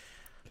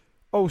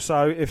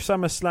 Also, if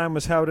SummerSlam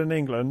was held in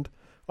England,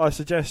 I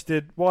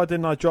suggested why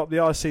didn't I drop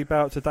the IC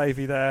belt to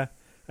Davey there,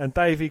 and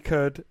Davey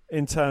could,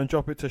 in turn,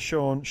 drop it to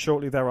Shawn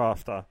shortly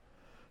thereafter.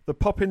 The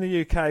pop in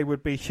the UK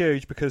would be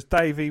huge because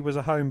Davey was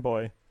a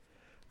homeboy.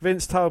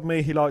 Vince told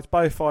me he liked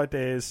both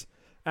ideas.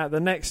 At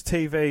the next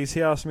TVs,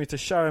 he asked me to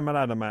show him a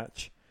ladder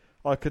match.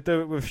 I could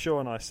do it with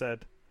Shawn, I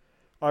said.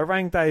 I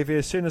rang Davey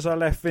as soon as I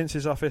left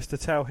Vince's office to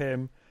tell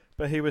him,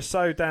 but he was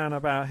so down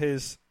about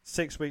his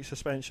 6-week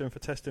suspension for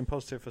testing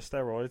positive for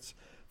steroids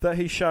that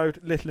he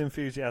showed little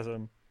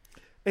enthusiasm.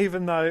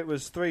 Even though it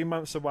was 3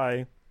 months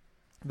away,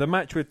 the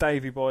match with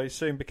Davey Boy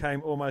soon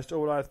became almost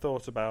all I had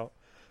thought about,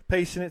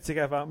 piecing it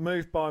together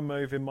move by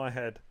move in my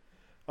head.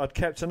 I'd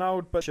kept an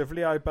old bunch of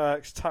Leo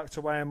Burks tucked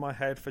away in my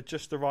head for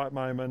just the right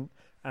moment,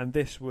 and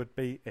this would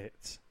be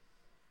it.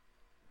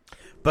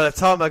 By the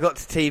time I got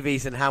to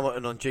TVs in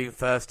Hamilton on June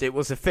 1st, it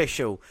was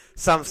official.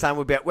 SummerSlam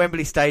would be at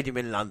Wembley Stadium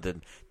in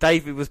London.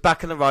 Davey was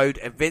back on the road,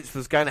 and Vince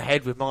was going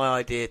ahead with my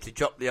idea to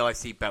drop the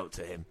IC belt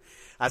to him.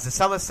 As the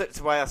summer slipped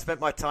away, I spent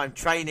my time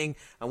training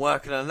and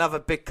working on another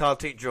big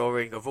cartoon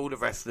drawing of all the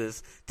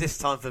wrestlers, this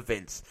time for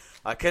Vince.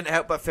 I couldn't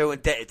help but feel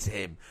indebted to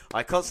him.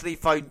 I constantly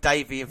phoned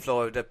Davey in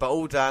Florida, but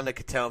all Diana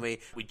could tell me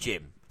was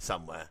Jim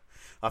somewhere.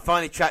 I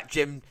finally tracked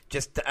Jim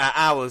just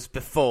hours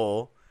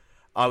before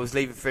I was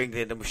leaving for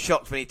England and was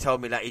shocked when he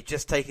told me that he'd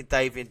just taken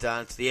Davey and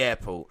Dan to the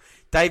airport.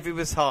 Davey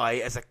was high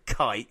as a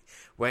kite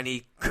when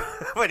he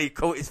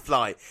caught his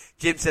flight.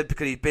 Jim said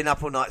because he'd been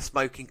up all night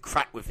smoking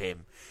crack with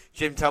him.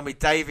 Jim told me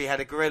Davey had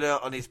a gorilla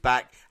on his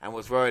back and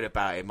was worried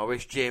about him. I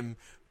wish Jim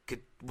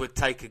would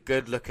take a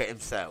good look at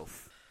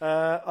himself.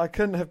 I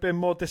couldn't have been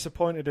more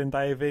disappointed in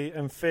Davey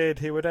and feared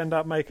he would end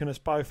up making us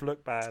both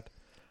look bad.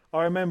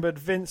 I remembered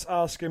Vince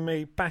asking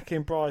me back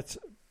in Birminghamton.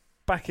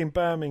 I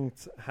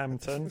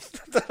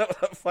don't know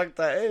what the fuck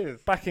that is.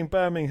 Back in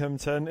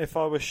Birminghamton, if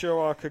I was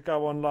sure I could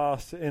go on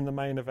last in the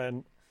main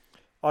event.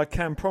 I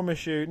can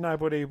promise you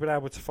nobody would be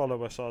able to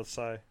follow us, I'd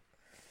say.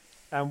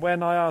 And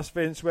when I asked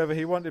Vince whether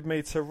he wanted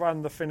me to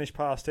run the finish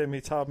past him, he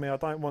told me I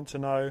don't want to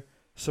know.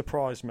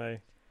 Surprise me.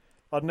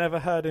 I'd never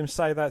heard him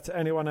say that to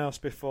anyone else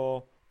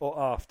before or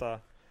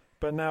after.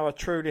 But now I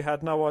truly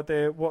had no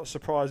idea what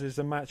surprises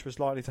the match was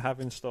likely to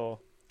have in store.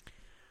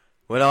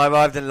 When I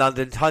arrived in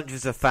London,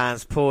 hundreds of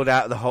fans poured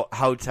out of the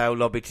hotel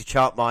lobby to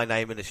chant my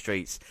name in the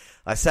streets.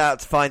 I set out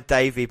to find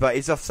Davey, but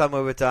he's off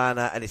somewhere with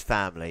Diana and his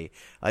family.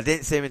 I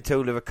didn't see him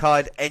until the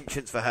required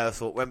entrance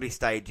rehearsal at Wembley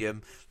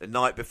Stadium the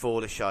night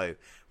before the show.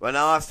 When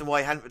I asked him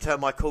why he hadn't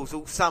returned my calls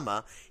all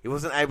summer, he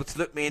wasn't able to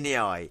look me in the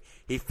eye.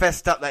 He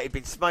fessed up that he'd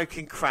been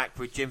smoking crack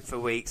with Jim for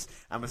weeks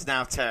and was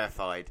now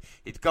terrified.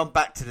 He'd gone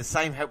back to the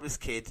same helpless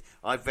kid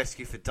I'd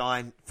rescued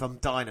from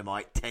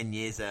Dynamite 10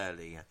 years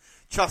earlier.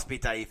 Trust me,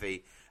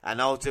 Davey,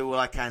 and I'll do all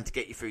I can to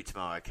get you through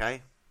tomorrow,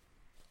 okay?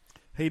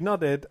 He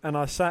nodded, and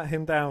I sat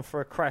him down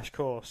for a crash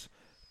course,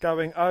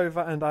 going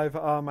over and over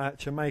our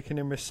match and making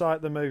him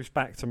recite the moves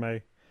back to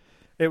me.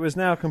 It was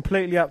now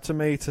completely up to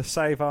me to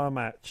save our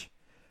match.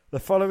 The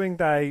following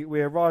day,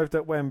 we arrived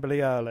at Wembley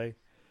early.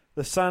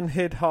 The sun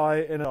hid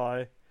high in the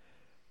eye,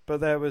 but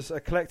there was a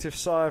collective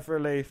sigh of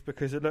relief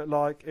because it looked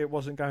like it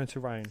wasn't going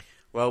to rain.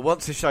 Well,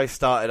 once the show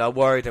started, I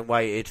worried and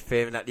waited,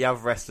 fearing that the other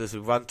wrestlers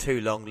would run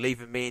too long,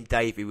 leaving me and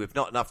Davey with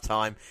not enough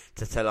time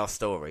to tell our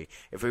story.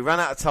 If we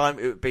ran out of time,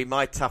 it would be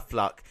my tough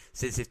luck,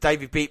 since if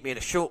Davey beat me in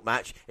a short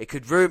match, it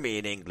could ruin me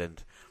in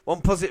England.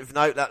 One positive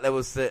note that there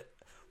was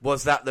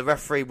that the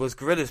referee was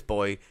Gorilla's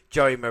boy,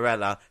 Joey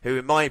Morella, who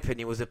in my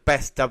opinion was the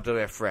best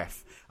WWF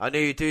ref. I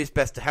knew he'd do his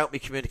best to help me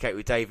communicate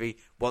with Davey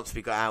once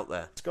we got out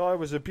there. The sky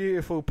was a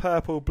beautiful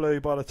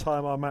purple-blue by the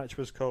time our match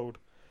was called.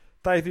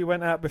 Davey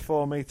went out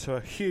before me to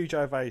a huge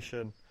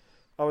ovation.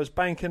 I was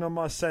banking on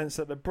my sense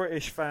that the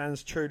British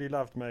fans truly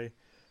loved me,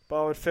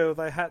 but I would feel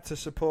they had to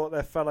support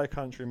their fellow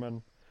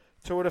countrymen.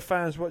 To all the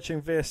fans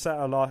watching via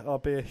satellite, I'll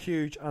be a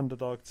huge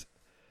underdog.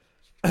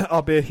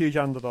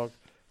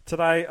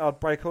 Today, I'd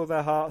break all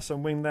their hearts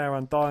and win their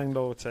undying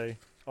loyalty.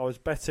 I was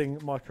betting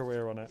my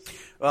career on it.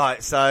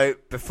 Right, so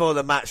before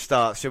the match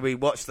starts, should we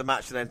watch the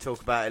match and then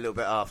talk about it a little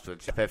bit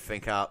afterwards? Wrap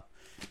everything up.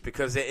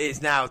 Because it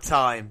is now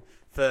time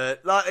for,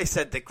 like they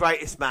said, the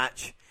greatest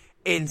match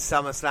in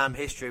SummerSlam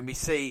history. And we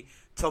see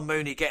Tom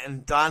Mooney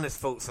getting Diana's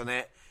thoughts on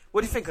it.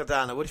 What do you think of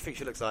Diana? What do you think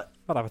she looks like?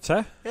 I'd have a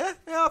tear. Yeah,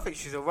 I think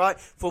she's all right.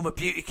 Former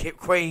beauty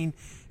queen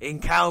in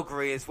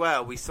Calgary as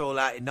well. We saw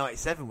that in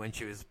 97 when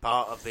she was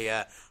part of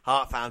the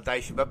Hart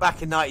Foundation. But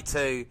back in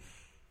 92,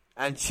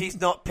 and she's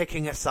not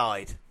picking a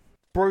side.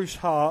 Bruce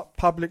Hart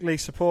publicly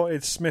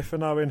supported Smith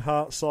and Owen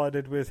Hart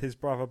sided with his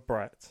brother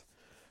Bret,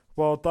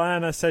 while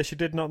Diana said she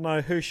did not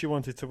know who she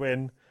wanted to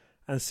win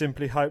and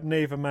simply hoped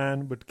neither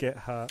man would get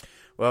hurt.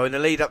 Well, in the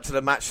lead up to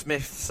the match,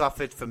 Smith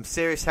suffered from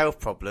serious health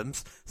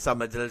problems,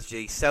 some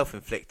allegedly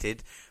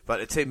self-inflicted, but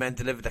the two men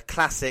delivered a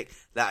classic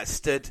that has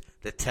stood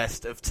the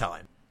test of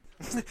time.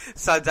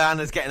 So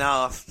Diana's getting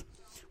asked,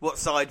 what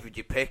side would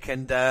you pick?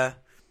 And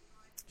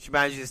she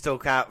manages to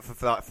talk out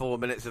for like 4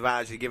 minutes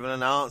without actually giving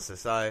an answer.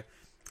 So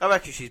I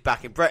reckon she's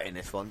backing Bret in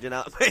this one, do you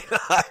know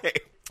what I mean?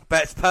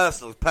 But it's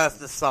personal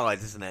side,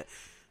 isn't it?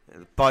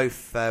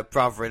 Both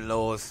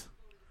brother-in-laws.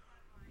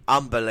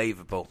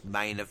 Unbelievable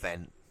main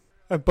event.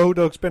 And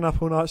Bulldog's been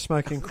up all night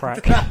smoking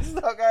crack. That's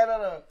not going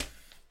on.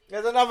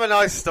 There's another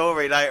nice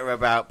story later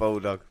about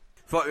Bulldog.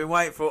 It's what we've been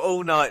waiting for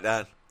all night,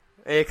 Dan.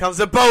 Here comes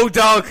the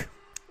Bulldog.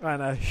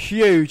 And a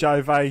huge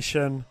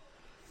ovation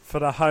for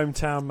the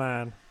hometown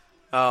man.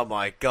 Oh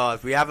my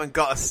God, we haven't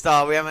got a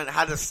star. We haven't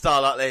had a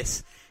star like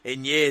this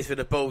in years with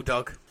the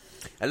Bulldog.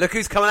 And look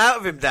who's coming out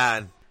of him,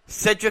 Dan.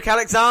 Cedric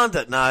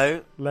Alexander.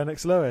 No.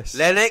 Lennox Lewis.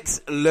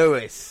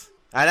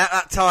 And at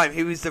that time,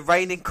 he was the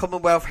reigning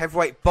Commonwealth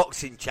Heavyweight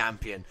Boxing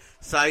Champion.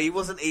 So he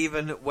wasn't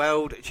even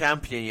World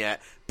Champion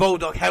yet.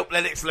 Bulldog helped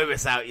Lennox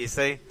Lewis out, you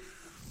see.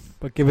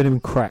 By giving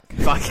him crack.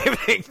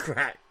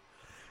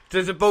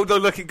 Does the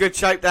Bulldog look in good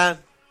shape, Dan?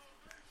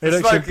 He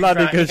looks in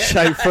bloody good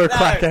shape for a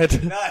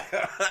crackhead.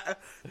 No.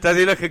 Does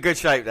he look in good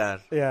shape, Dan?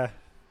 Yeah.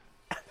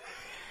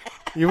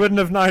 You wouldn't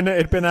have known that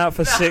he'd been out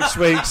for 6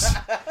 weeks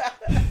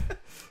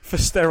for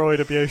steroid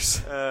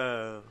abuse.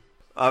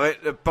 I mean,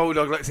 the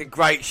Bulldog looks in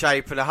great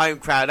shape, and the home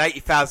crowd,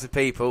 80,000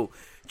 people,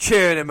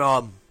 cheering him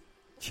on.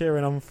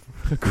 Cheering on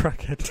for a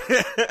crackhead.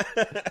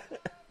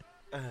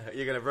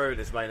 You're going to ruin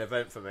this main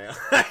event for me.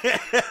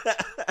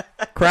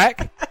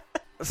 Crack?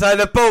 So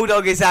the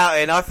Bulldog is out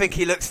in. I think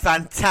he looks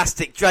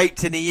fantastic,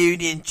 draped in the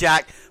Union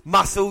Jack.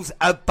 Muscles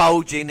are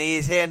bulging. He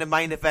is here in the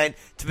main event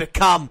to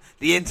become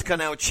the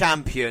Intercontinental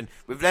Champion,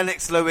 with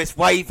Lennox Lewis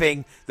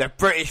waving the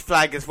British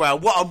flag as well.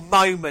 What a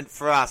moment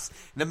for us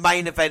in the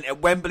main event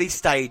at Wembley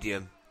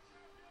Stadium.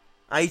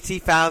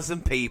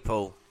 80,000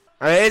 people.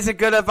 It is a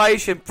good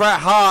ovation. Bret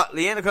Hart,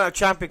 the Intercontinental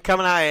Champion,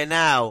 coming out here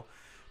now.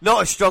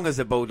 Not as strong as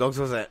the Bulldogs,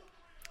 was it?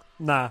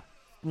 Nah,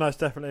 most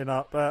definitely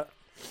not. But,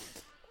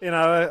 you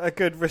know, a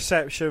good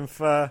reception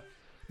for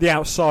the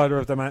outsider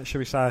of the match, shall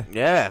we say.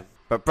 Yeah,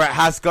 but Bret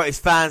has got his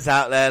fans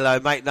out there, though.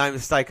 Make no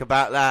mistake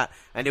about that.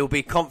 And he'll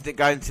be confident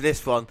going into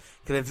this one.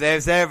 Because if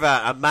there's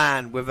ever a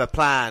man with a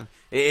plan,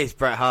 it is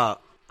Bret Hart.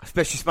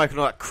 Especially smoking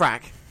all that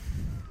crack.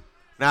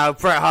 Now,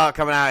 Bret Hart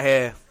coming out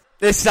here.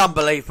 This is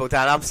unbelievable,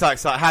 Dad. I'm so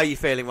excited. How are you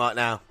feeling right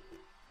now?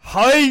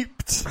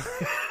 Hyped!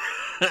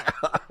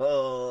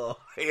 Oh,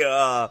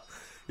 yeah.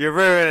 You're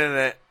ruining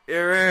it.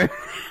 You're ruining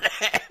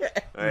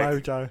it.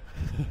 Mojo.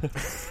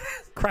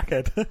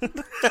 Crackhead.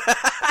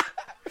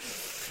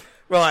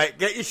 Right,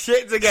 get your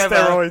shit together.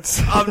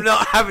 Steroids. I'm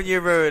not having you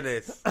ruin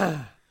this.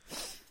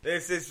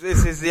 This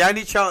is the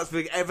only chance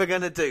we're ever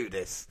going to do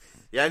this.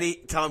 The only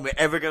time we're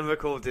ever going to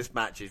record this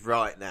match is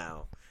right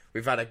now.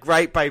 We've had a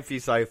great pay-per-view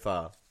so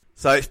far.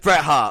 So it's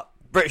Bret Hart,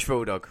 British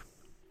Bulldog.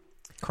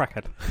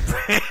 Crackhead.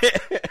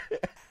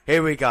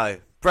 Here we go.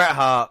 Bret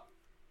Hart,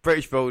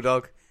 British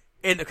Bulldog,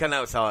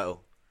 Intercontinental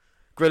title.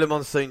 Gorilla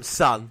Monsoon's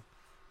son,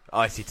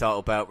 IC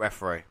title belt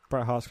referee.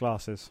 Bret Hart's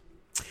glasses.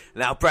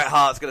 Now Bret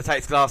Hart's going to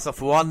take his glass off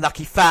for one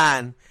lucky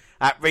fan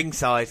at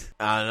ringside.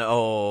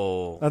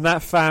 And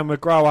that fan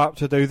would grow up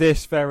to do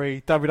this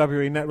very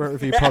WWE Network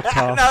Review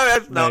podcast. No,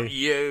 that's not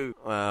you.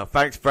 Well,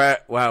 thanks,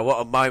 Bret. Wow,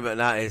 what a moment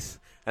that is.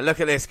 And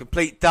look at this,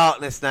 complete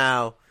darkness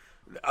now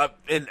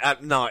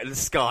at night in the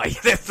sky.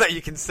 So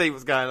you can see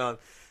what's going on.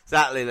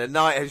 Exactly, the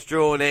night has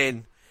drawn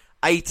in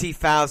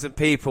 80,000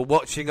 people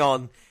watching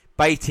on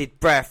bated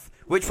breath.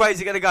 Which way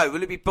is it going to go?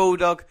 Will it be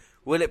Bulldog?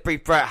 Will it be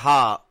Bret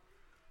Hart?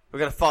 We're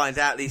going to find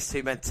out. These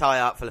two men tie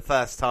up for the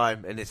first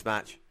time in this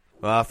match.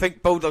 Well, I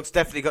think Bulldog's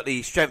definitely got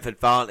the strength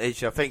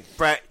advantage. I think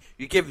Bret,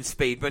 you give him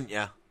speed, wouldn't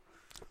you?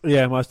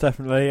 Yeah, most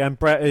definitely. And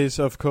Bret is,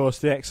 of course,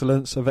 the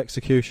excellence of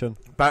execution.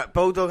 But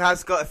Bulldog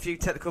has got a few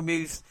technical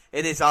moves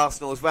in his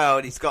arsenal as well.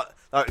 And he's got,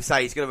 like we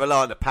say, he's going to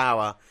rely on the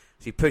power.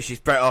 So he pushes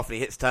Bret off and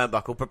he hits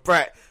turnbuckle. But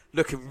Bret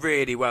looking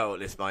really well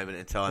at this moment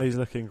in time. He's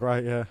looking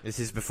great, yeah. This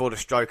is before the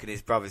stroke and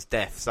his brother's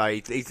death. So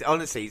he's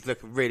honestly, he's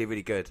looking really,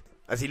 really good.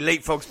 As he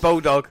leapfrogs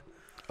Bulldog.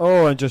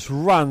 Oh, and just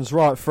runs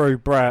right through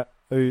Bret,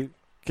 who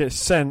gets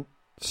sent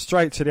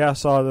straight to the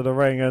outside of the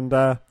ring. And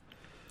the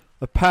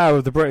power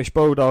of the British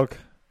Bulldog,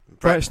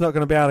 Bret's not going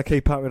to be able to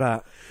keep up with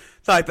that.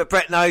 No, but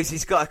Bret knows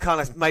he's got to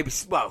kind of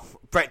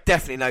Bret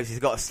definitely knows he's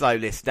got to slow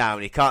this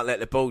down. He can't let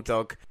the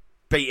Bulldog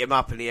beat him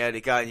up in the early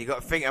going. You've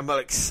got to think about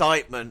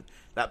excitement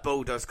that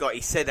Bulldog's got.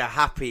 He said how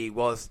happy he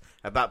was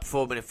about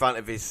performing in front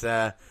of his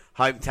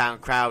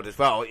hometown crowd as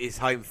well, his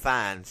home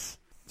fans.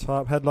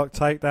 Type headlock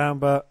takedown,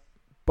 but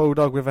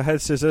Bulldog with a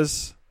head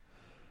scissors.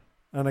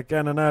 And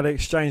again, an early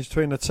exchange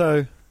between the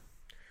two.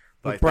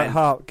 With Bret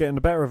Hart getting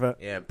the better of it.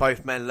 Yeah,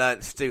 both men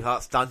learnt Stu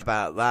Hart's stunned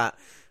about that.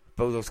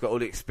 Bulldog's got all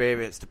the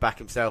experience to back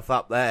himself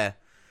up there.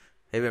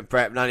 Him and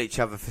Bret have known each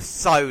other for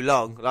so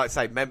long. Like I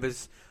say,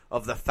 members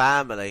of the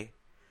family.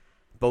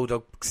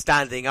 Bulldog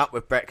standing up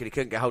with Bret because he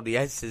couldn't get hold of the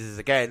head scissors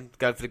again.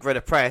 Going for the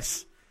Gorilla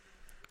Press.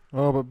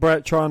 Oh, but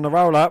Bret trying to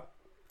roll up.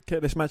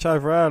 Get this match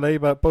over early,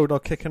 but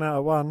Bulldog kicking out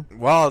at one.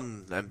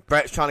 And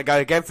Bret's trying to go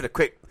again for the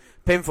quick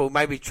pinfall.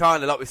 Maybe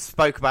trying, like we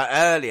spoke about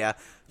earlier,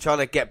 trying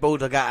to get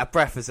Bulldog out of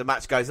breath as the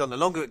match goes on. The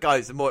longer it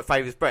goes, the more it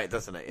favours Bret,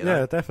 doesn't it? You know?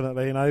 Yeah,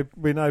 definitely. You know,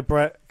 we know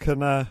Bret can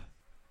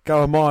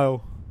go a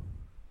mile,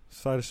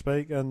 so to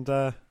speak. And,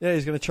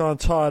 he's going to try and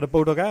tire the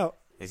Bulldog out.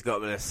 He's got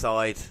him in a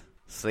side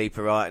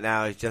sleeper right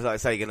now. He's just, like I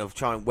say, going to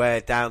try and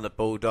wear down the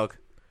Bulldog.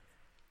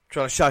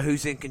 Trying to show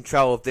who's in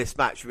control of this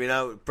match. We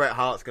know Bret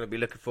Hart's going to be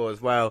looking for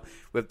as well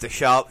with the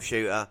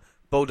sharpshooter.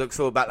 Bulldog's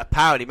all about the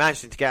power, and he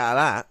managed to get out of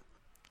that.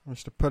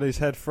 Wants to put his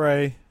head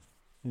free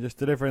and just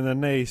delivering the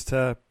knees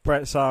to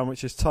Bret's arm,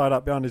 which is tied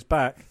up behind his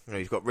back.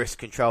 He's got wrist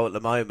control at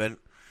the moment.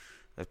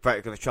 As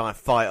Bret's going to try and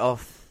fight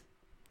off.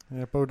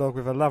 Yeah, Bulldog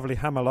with a lovely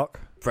hammerlock.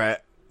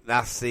 Bret,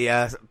 that's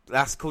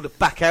called a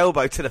back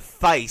elbow to the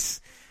face.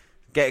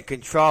 Getting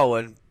control,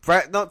 and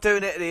Bret not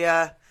doing it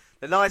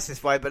the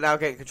nicest way, but now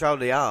getting control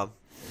of the arm.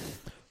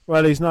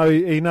 Well,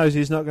 he knows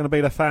he's not going to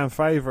be the fan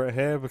favourite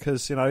here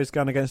because, you know, he's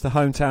going against the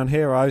hometown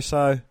hero,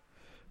 so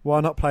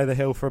why not play the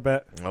heel for a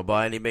bit? Well,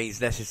 by any means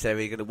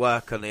necessary, you're going to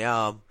work on the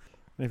arm.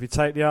 And if you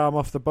take the arm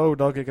off the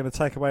Bulldog, you're going to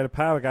take away the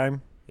power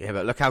game. Yeah,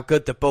 but look how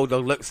good the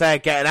Bulldog looks there,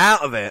 getting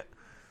out of it.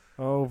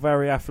 Oh,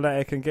 very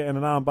athletic and getting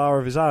an arm bar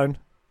of his own.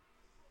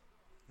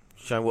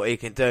 Showing what he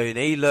can do, and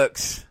he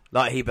looks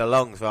like he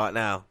belongs right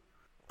now.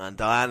 And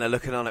Diana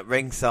looking on at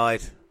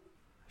ringside.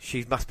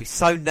 She must be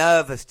so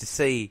nervous to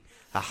see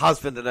her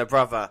husband and her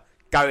brother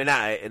going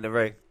at it in the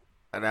ring.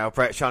 And now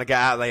Bret's trying to get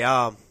out of the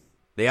arm.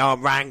 The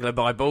arm wrangler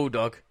by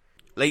Bulldog.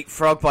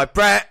 Leapfrog by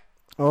Bret.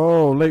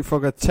 Oh,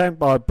 leapfrog attempt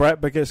by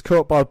Bret, but gets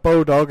caught by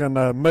Bulldog, and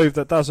a move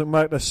that doesn't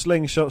work, the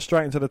slingshot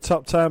straight into the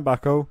top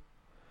turnbuckle.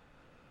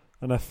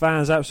 And the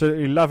fans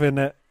absolutely loving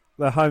it.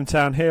 The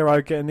hometown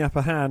hero getting the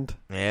upper hand.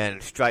 Yeah,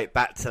 and straight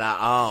back to that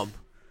arm.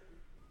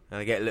 And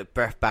I get a little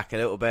breath back a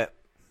little bit.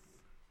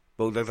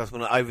 Bulldog doesn't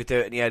want to overdo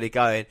it in the early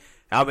going.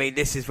 I mean,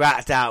 this is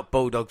without doubt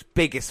Bulldog's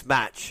biggest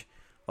match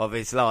of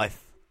his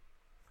life.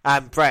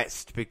 And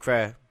Bret's, to be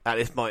clear, at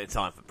this point in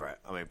time for Bret.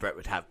 I mean, Bret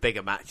would have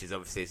bigger matches,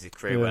 obviously, as his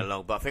career went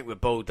along. But I think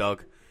with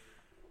Bulldog,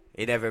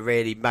 he never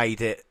really made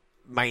it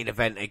main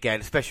event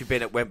again, especially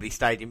being at Wembley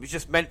Stadium. It was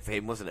just meant for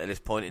him, wasn't it, at this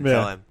point in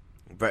time?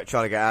 Bret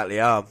trying to get out of the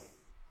arm.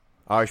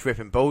 Irish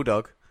whipping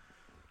Bulldog.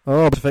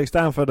 Oh, fixed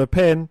down for the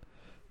pin,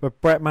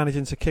 but Bret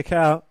managing to kick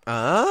out.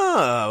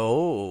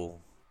 Oh.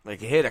 You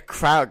can hear the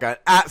crowd going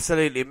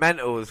absolutely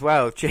mental as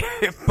well,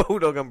 cheering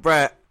Bulldog and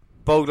Bret.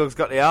 Bulldog's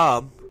got the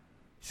arm.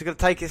 He's going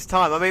to take his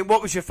time. I mean,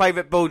 what was your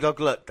favourite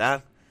Bulldog look,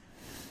 Dan?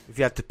 If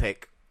you had to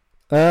pick.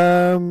 I'd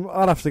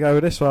have to go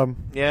with this one.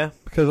 Yeah?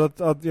 Because,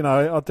 I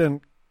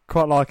didn't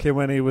quite like him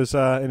when he was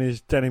in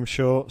his denim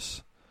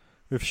shorts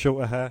with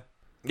shorter hair.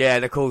 Yeah,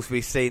 and of course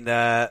we've seen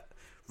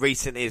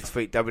recently this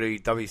week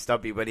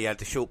WWW when he had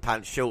the short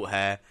pants, short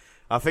hair.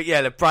 I think,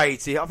 the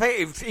braids, I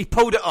think he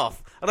pulled it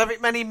off. I don't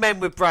think many men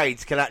with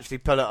braids can actually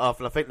pull it off,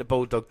 and I think the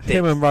Bulldog did.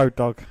 Him and Road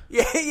Dogg.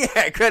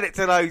 Yeah, credit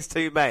to those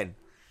two men.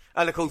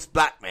 And of course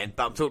black men,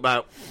 but I'm talking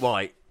about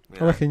white.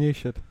 I reckon you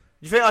should.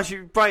 You think I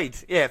should braid?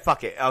 Yeah,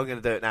 fuck it. I'm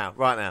going to do it now,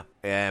 right now.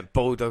 Yeah, and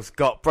Bulldog's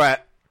got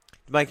Bret,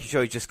 making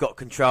sure he's just got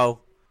control.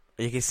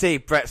 And you can see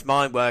Bret's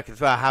mind working as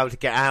well, how to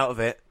get out of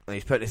it. And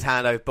he's putting his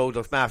hand over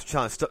Bulldog's mouth,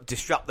 trying to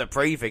disrupt the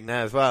breathing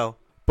there as well.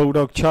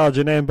 Bulldog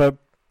charging in, but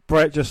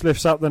Bret just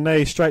lifts up the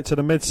knee straight to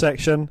the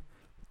midsection,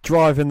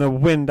 driving the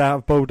wind out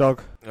of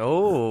Bulldog.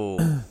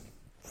 Oh.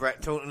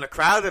 Bret taunting the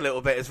crowd a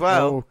little bit as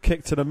well. Oh,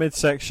 kick to the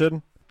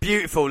midsection.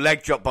 Beautiful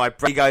leg drop by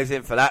Bret. He goes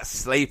in for that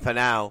sleeper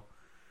now.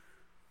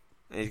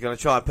 He's going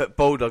to try and put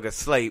Bulldog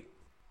asleep.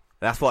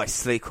 That's what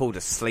he's called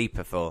a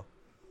sleeper for.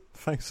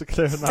 Thanks for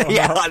clearing that one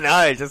Yeah, up. I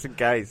know, just in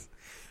case.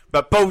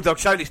 But Bulldog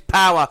showed his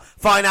power,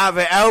 flying out of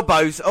her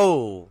elbows.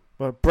 Oh.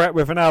 But Bret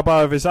with an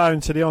elbow of his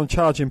own to the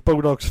on-charging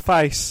Bulldog's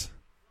face.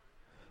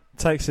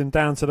 Takes him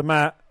down to the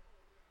mat.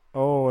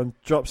 Oh, and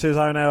drops his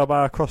own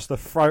elbow across the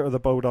throat of the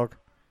Bulldog.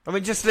 I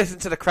mean, just listen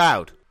to the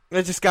crowd.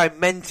 They're just going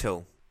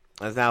mental.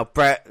 As now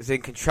Bret is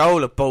in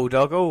control of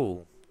Bulldog.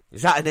 Oh.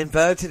 Is that an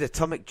inverted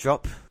atomic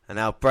drop? And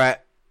now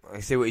Bret,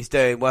 you see what he's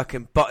doing,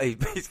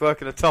 he's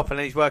working the top and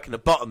then he's working the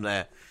bottom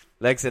there.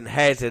 Legs and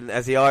head, and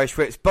as the Irish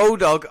whips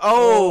Bulldog,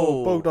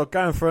 Bulldog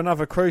going for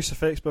another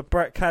crucifix, but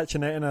Bret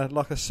catching it in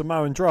like a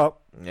Samoan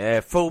drop.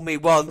 Yeah, fool me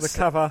once. For the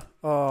cover.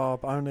 Oh,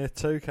 but only a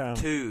 2 count.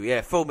 2,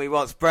 yeah, fool me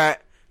once.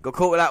 Bret got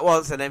caught with that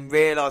once and then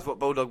realised what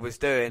Bulldog was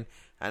doing,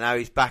 and now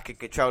he's back in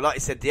control. Like you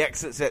said, the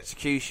excellent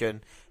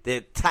execution, the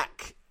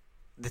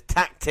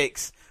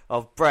tactics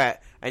of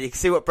Bret, and you can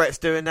see what Bret's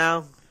doing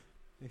now.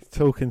 He's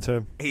talking to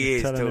him.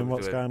 He's telling talking him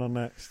what's to going on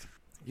next.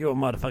 You're a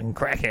motherfucking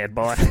crackhead,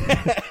 boy.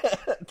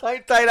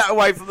 Don't take that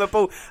away from the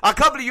bull. I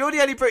can't believe you're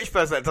the only British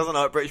person that doesn't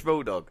like British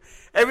Bulldog.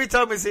 Every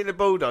time we've seen the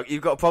Bulldog,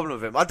 you've got a problem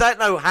with him. I don't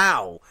know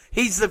how.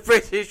 He's the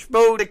British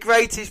Bull, the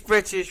greatest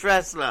British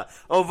wrestler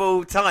of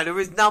all time. There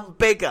is none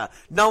bigger.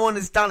 No one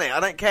has done it. I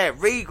don't care.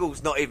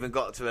 Regal's not even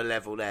got to a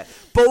level there.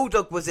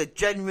 Bulldog was a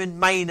genuine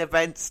main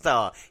event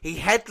star. He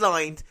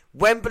headlined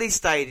Wembley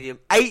Stadium,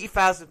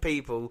 80,000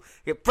 people.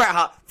 Get Bret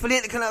Hart for the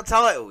Intercontinental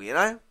title, you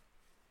know?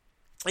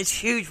 It's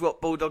huge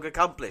what Bulldog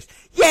accomplished.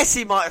 Yes,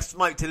 he might have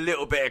smoked a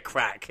little bit of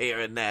crack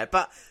here and there,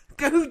 but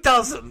who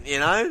doesn't, you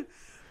know?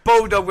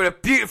 Bulldog with a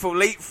beautiful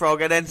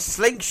leapfrog and then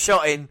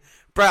slingshotting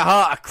Bret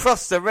Hart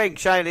across the ring,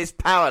 showing his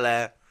power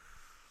there.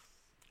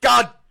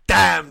 God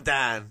damn,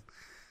 Dan.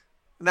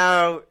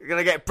 Now, you're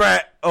going to get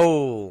Bret.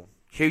 Oh,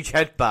 huge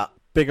headbutt.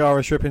 Big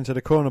Irish rip into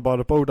the corner by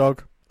the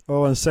Bulldog.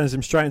 Oh, and sends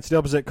him straight into the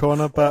opposite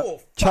corner,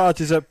 but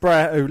charges at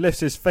Bret, who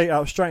lifts his feet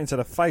up straight into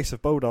the face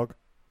of Bulldog.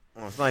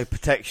 Oh, there's no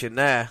protection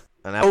there.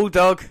 And now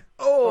Bulldog.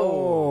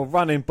 Oh,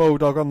 running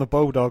Bulldog on the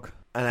Bulldog.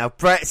 And now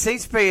Bret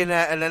seems to be in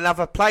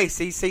another place.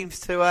 He seems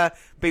to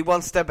be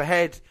one step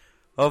ahead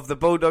of the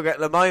Bulldog at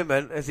the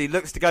moment as he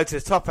looks to go to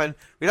the top. And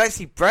we don't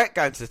see Bret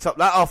going to the top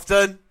that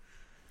often.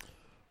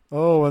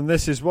 Oh, and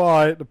this is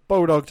why the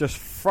Bulldog just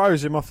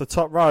throws him off the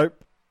top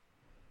rope.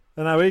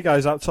 And now he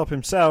goes up top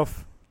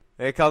himself.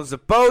 Here comes the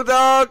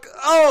Bulldog.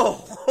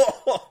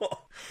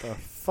 Oh! The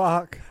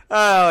fuck?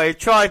 Oh, he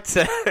tried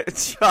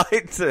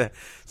to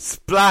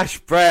splash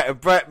Bret, and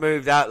Bret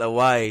moved out of the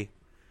way.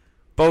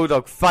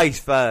 Bulldog face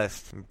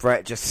first, and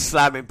Bret just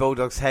slamming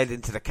Bulldog's head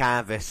into the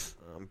canvas.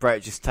 And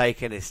Bret just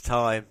taking his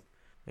time.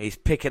 He's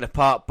picking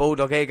apart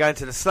Bulldog here, going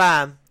to the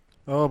slam.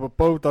 Oh, but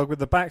Bulldog with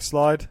the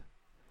backslide,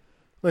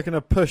 looking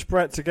to push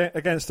Bret to get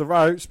against the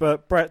ropes,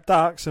 but Bret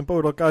ducks, and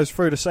Bulldog goes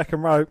through the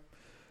second rope,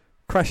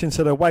 crashing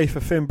to the wafer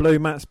thin blue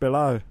mats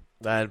below.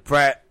 And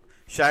Bret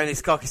showing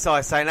his cocky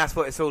side, saying that's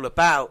what it's all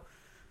about.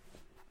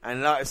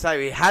 And like I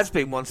say, he has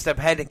been one step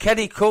ahead. And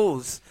Kenny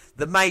calls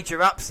the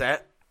major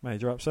upset.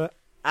 Major upset.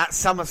 At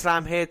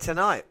SummerSlam here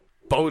tonight.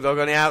 Bulldog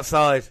on the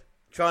outside.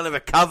 trying to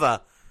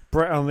recover.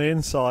 Bret on the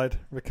inside,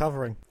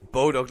 recovering.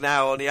 Bulldog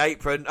now on the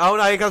apron. Oh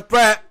no, here comes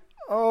Bret.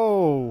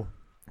 Oh,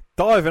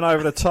 diving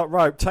over the top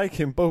rope,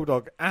 taking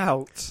Bulldog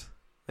out.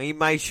 He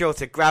made sure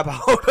to grab a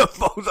hold of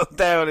Bulldog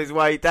there on his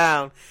way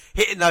down,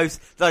 hitting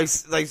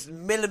those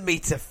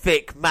millimetre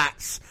thick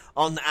mats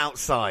on the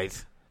outside.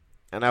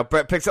 And now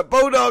Bret picks up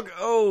Bulldog.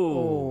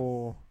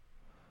 Oh.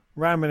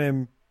 Ramming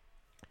him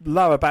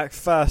lower back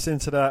first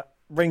into the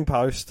ring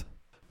post.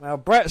 Now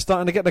Bret's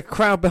starting to get the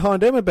crowd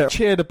behind him a bit.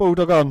 Cheer the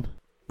Bulldog on.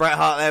 Bret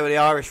Hart there with the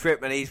Irish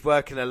Whip, and he's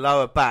working the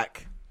lower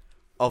back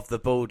of the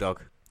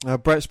Bulldog. Now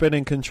Bret's been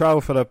in control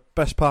for the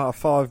best part of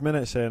 5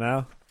 minutes here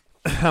now.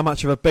 How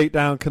much of a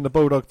beatdown can the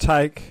Bulldog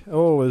take?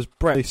 Oh, as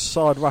Bret's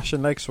side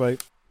Russian leg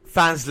sweep.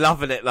 Fans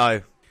loving it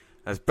though.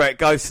 As Bret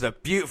goes to the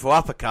beautiful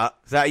uppercut.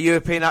 Is that a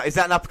European? Is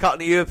that an uppercut on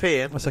the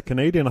European? That's a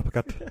Canadian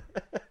uppercut.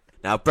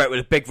 Now Bret with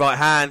a big right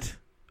hand.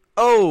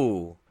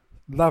 Oh.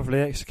 Lovely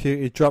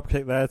executed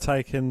dropkick there,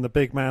 taking the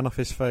big man off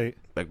his feet.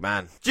 Big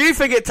man. Do you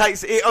think it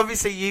takes...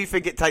 Obviously you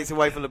think it takes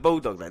away from the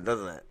Bulldog then,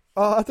 doesn't it?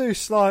 Oh, I do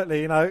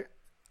slightly, you know.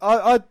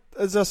 I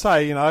as I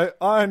say, you know,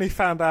 I only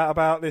found out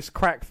about this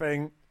crack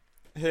thing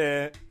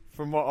here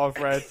from what I've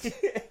read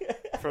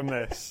from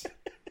this.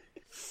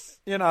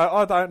 You know,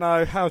 I don't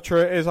know how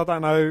true it is. I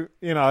don't know,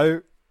 you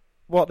know,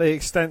 what the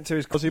extent to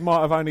is, because he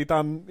might have only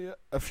done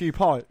a few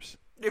pipes.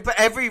 Yeah, but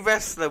every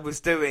wrestler was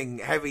doing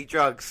heavy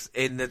drugs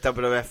in the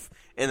WWF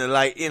in the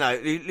late, you know,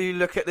 you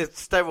look at the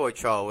steroid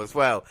trial as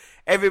well.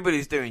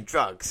 Everybody's doing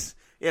drugs.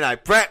 You know,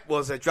 Bret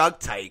was a drug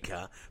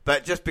taker,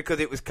 but just because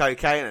it was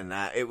cocaine and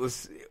that,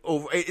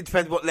 it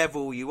depends what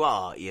level you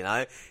are, you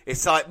know.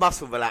 It's like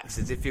muscle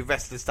relaxers. If your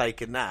wrestler's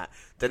taking that,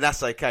 then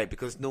that's okay,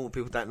 because normal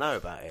people don't know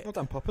about it. Well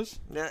done, poppers.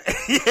 Yeah,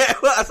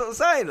 well, that's what I'm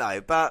saying,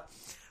 though. But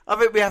I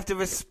think we have to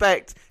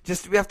respect,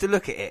 we have to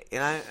look at it, you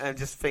know, and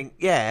just think,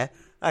 yeah,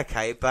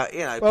 okay, but, you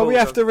know. Well, we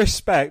have to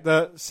respect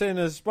that, seeing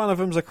as one of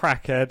them's a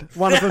crackhead,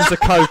 one of them's a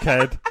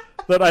cokehead,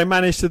 that they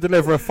managed to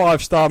deliver a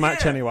 5-star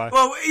match anyway.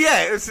 Well,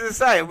 yeah, it was the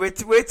same.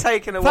 We're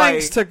taking away...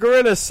 Thanks to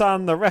Gorilla's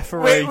son, the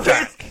referee,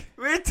 Jack.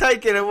 We're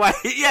taking away...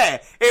 Yeah,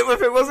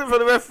 if it wasn't for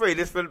the referee,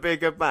 this wouldn't be a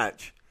good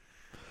match.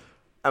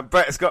 And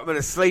Bret's got him in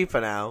a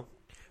sleeper now,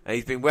 and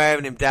he's been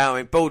wearing him down. I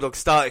mean, Bulldog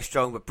started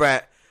strong, but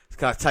Bret has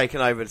kind of taken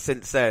over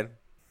since then.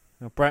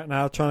 Now Bret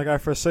now trying to go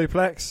for a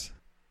suplex.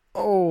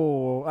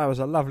 Oh, that was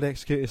a lovely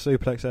executed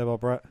suplex there by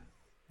Bret.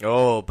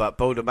 Oh, but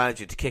Bulldog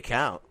managed to kick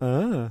out.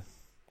 Ah.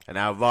 And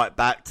now right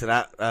back to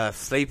that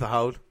sleeper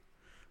hold.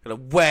 Gonna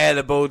wear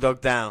the Bulldog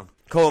down.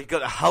 Cool, you've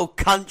got the whole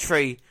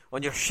country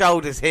on your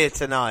shoulders here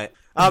tonight.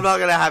 I'm not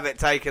gonna have it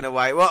taken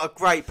away. What a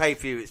great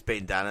pay-per-view it's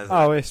been, Dan, hasn't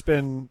it? Oh, it's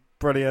been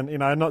brilliant. You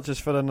know, not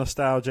just for the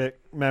nostalgic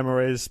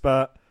memories,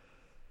 but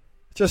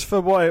just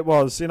for what it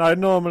was. You know,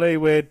 normally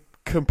we'd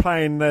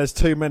complain there's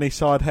too many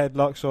side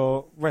headlocks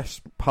or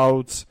rest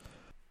holds.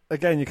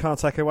 Again, you can't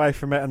take away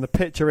from it. And the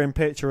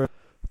picture-in-picture of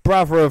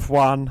brother of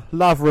one,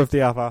 lover of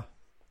the other.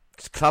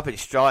 It's clubbing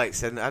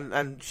strikes,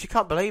 and she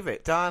can't believe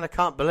it. Diana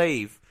can't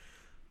believe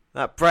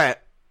that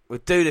Bret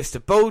would do this to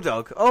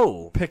Bulldog.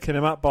 Oh. Picking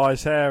him up by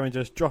his hair and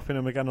just dropping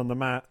him again on the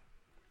mat.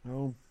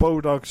 Oh,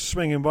 Bulldog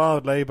swinging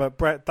wildly, but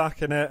Bret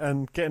ducking it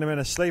and getting him in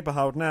a sleeper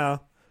hold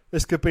now.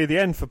 This could be the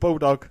end for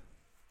Bulldog.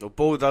 Well,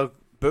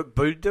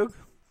 Bulldog?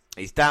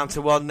 He's down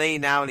to one knee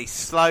now, and he's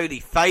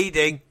slowly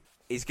fading.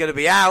 He's going to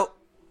be out.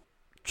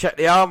 Check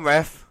the arm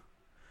ref.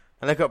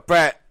 And look at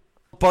Bret.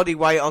 Body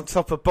weight on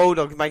top of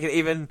Bulldog, making it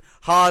even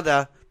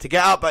harder to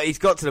get up, but he's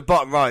got to the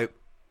bottom rope.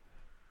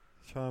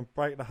 Try and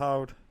break the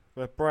hold,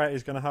 but Bret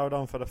is going to hold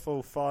on for the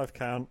full 5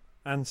 count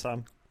and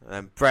some.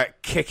 And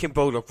Bret kicking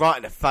Bulldog right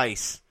in the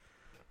face.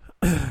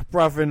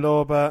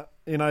 Brother-in-law, but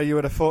you know, you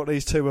would have thought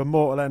these two were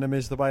mortal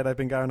enemies the way they've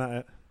been going at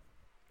it.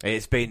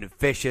 It's been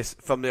vicious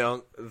from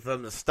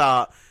the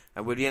start,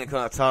 and with the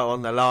Intercontinental title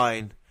on the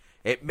line,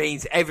 it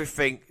means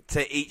everything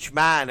to each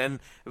man. And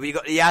we've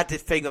got the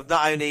added thing of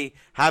not only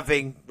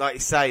having, like you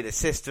say, the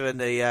sister and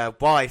the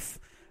wife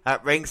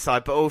at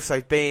ringside, but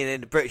also being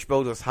in the British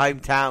Bulldog's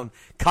hometown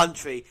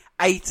country.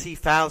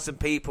 80,000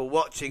 people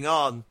watching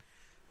on.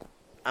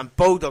 And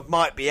Bulldog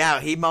might be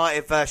out. He might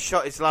have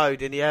shot his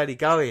load in the early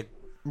going.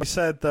 We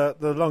said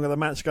that the longer the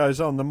match goes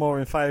on, the more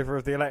in favour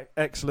of the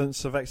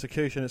excellence of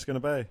execution it's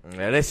going to be.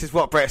 Yeah, this is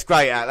what Bret's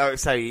great at. Like I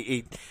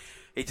say,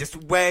 he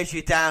just wears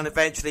you down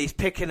eventually. He's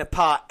picking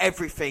apart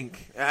everything,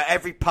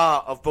 every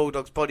part of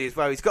Bulldog's body as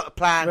well. He's got a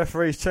plan.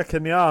 Referee's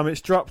checking the arm. It's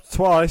dropped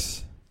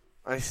twice.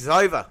 And this is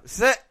over. This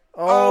is it.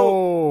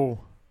 Oh.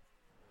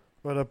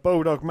 But a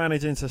Bulldog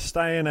managing to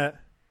stay in it.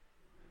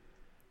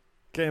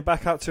 Getting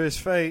back up to his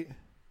feet.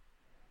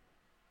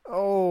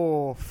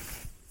 Oh.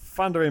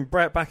 Thundering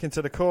Bret back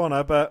into the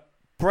corner, but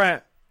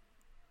Bret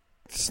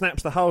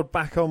snaps the hold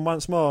back on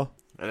once more.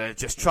 And they're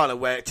just trying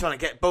to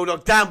get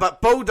Bulldog down,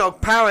 but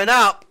Bulldog powering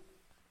up.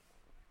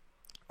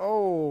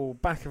 Oh,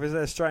 back of his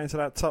head straight into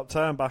that top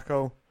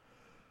turnbuckle.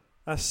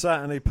 That's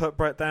certainly put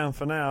Bret down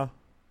for now.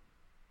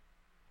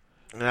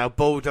 Now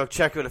Bulldog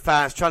checking with the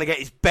fans, trying to get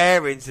his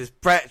bearings as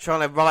Bret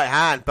trying to right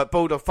hand, but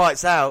Bulldog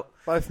fights out.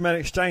 Both men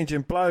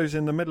exchanging blows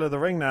in the middle of the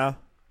ring now.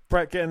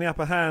 Bret getting the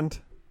upper hand.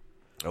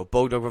 Oh,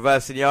 Bulldog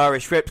reversing the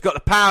Irish whip. Got the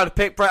power to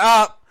pick Bret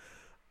up.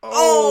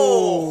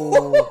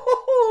 Oh!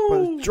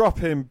 But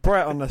dropping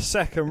Bret on the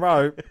second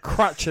rope,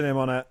 crutching him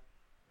on it.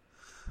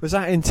 Was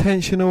that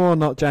intentional or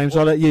not, James?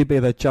 I'll let you be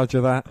the judge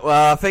of that.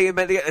 Well, I think he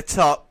meant to get the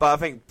top, but I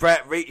think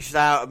Bret reached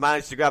out and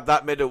managed to grab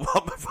that middle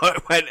one before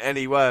it went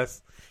any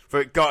worse.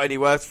 Before it got any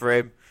worse for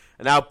him.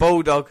 And now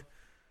Bulldog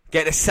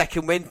get a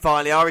second win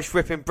finally. Irish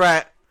whipping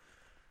Bret.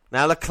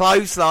 Now the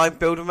clothesline,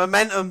 building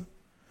momentum.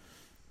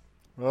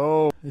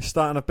 Oh, he's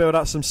starting to build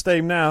up some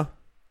steam now.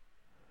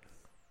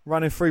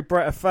 Running through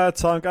Bret a third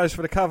time, goes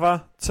for the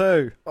cover.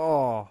 2.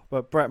 Oh,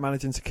 but Bret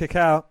managing to kick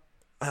out.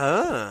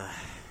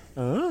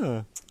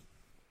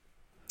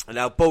 And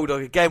now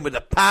Bulldog again with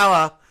the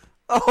power.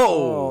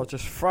 Oh,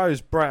 just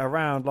throws Bret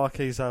around like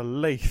he's a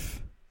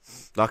leaf.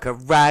 Like a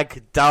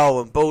rag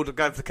doll. And Bulldog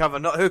going for the cover,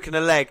 not hooking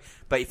the leg,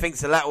 but he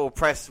thinks the lateral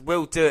press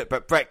will do it,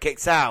 but Bret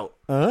kicks out.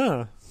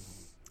 And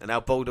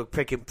now Bulldog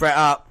picking Bret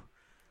up.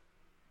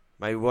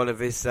 Maybe one of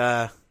his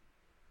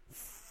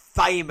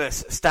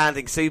famous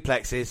standing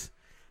suplexes.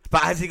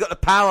 But has he got the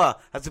power?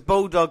 Has the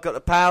Bulldog got the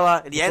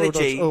power and the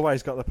energy? Bulldog's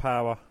always got the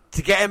power.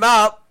 To get him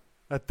up.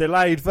 A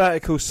delayed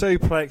vertical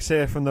suplex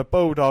here from the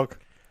Bulldog.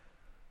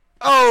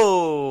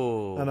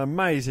 Oh! An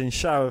amazing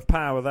show of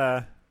power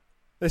there.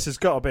 This has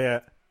got to be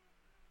it.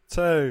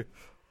 2.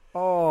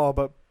 Oh,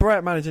 but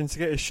Bret managing to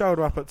get his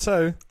shoulder up at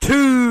 2.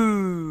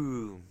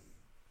 2!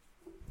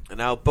 And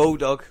now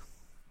Bulldog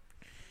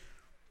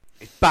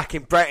is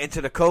backing Bret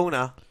into the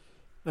corner.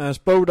 Now it's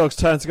Bulldog's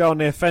turn to go on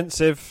the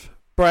offensive.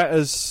 Bret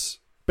has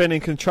been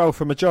in control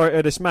for a majority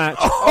of this match.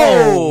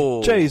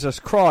 Oh, Jesus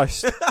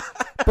Christ.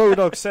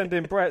 Bulldog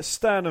sending Bret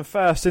sternum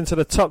first into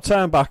the top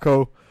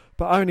turnbuckle,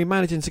 but only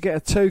managing to get a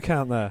 2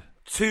 count there.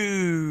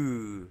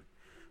 2.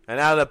 And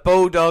now the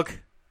Bulldog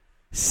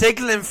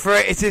signalling for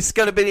it. Is this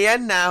going to be the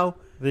end now?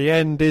 The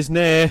end is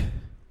near.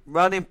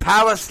 Running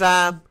power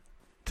slam.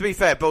 To be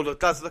fair, Bulldog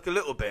does look a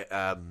little bit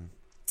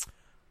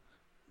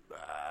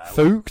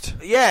fooked.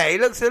 Yeah, he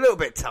looks a little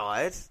bit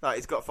tired. Like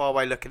he's got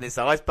faraway look in his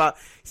eyes, but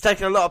he's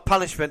taking a lot of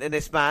punishment in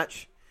this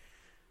match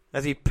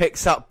as he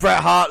picks up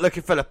Bret Hart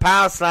looking for the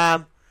power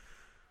slam.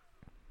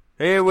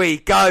 Here we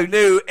go,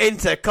 new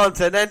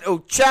Intercontinental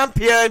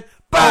Champion.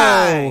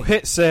 Bang! Oh,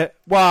 hits it.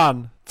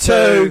 1,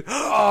 2.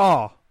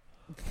 Oh.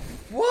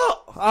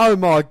 What? Oh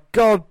my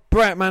God,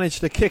 Bret managed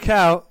to kick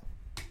out.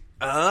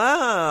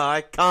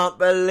 I can't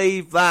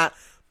believe that.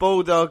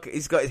 Bulldog,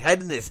 he's got his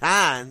head in his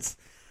hands.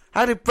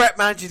 How did Bret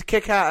manage to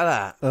kick out of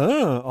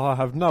that? I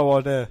have no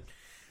idea.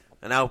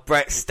 And now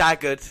Bret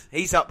staggered.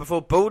 He's up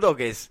before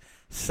Bulldog is.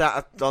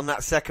 Sat on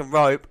that second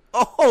rope.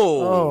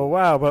 Oh,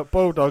 wow, but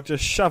Bulldog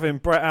just shoving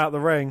Bret out the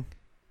ring.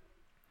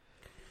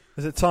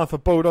 Is it time for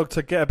Bulldog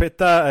to get a bit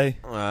dirty?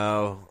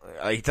 Well,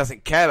 he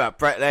doesn't care about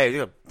Bret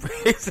there.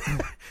 He's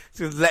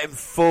going to let him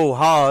fall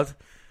hard.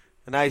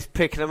 And now he's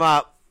picking him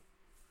up.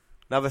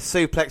 Another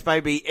suplex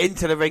maybe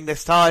into the ring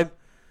this time.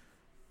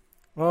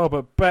 Oh,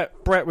 but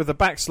Bret with the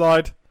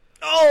backslide.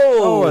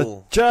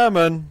 Oh, a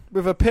German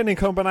with a pinning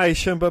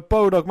combination, but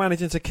Bulldog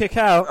managing to kick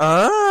out.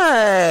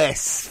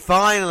 Yes,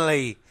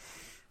 finally.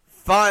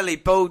 Finally,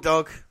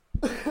 Bulldog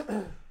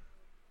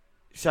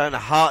showing a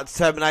heart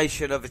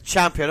determination of a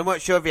champion. I'm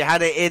not sure if he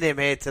had it in him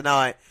here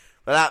tonight,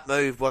 but that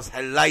move was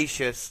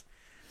hellacious.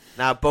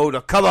 Now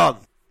Bulldog, come on.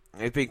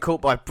 He's been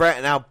caught by Bret,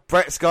 and now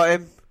Bret's got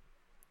him.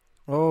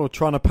 Oh,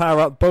 trying to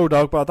power up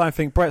Bulldog, but I don't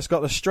think Bret's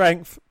got the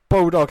strength.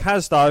 Bulldog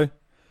has, though.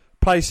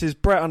 Places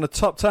Bret on the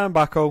top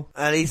turnbuckle.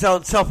 And he's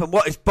on top, and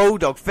what is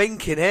Bulldog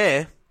thinking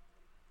here?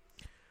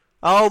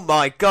 Oh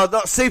my God,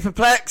 not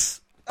superplex.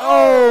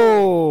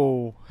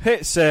 Oh,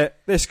 hits it.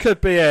 This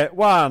could be it.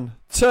 1,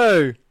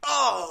 2.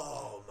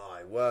 Oh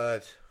my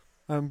word.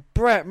 And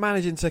Bret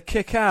managing to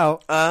kick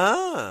out.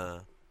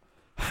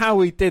 How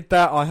he did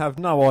that, I have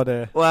no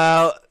idea.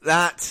 Well,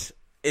 that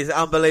is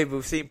unbelievable.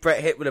 We've seen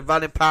Bret hit with a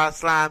running power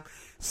slam,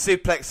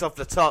 suplex off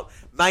the top.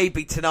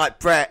 Maybe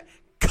tonight Bret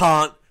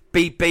can't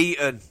be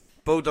beaten.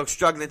 Bulldog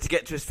struggling to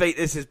get to his feet.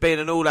 This has been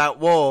an all-out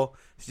war.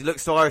 He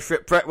looks to Irish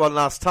whip Bret one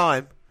last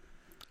time.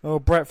 Oh,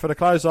 Bret for the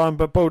clothesline,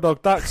 but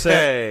Bulldog ducks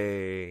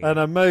it. And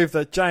a move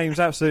that James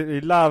absolutely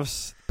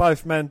loves.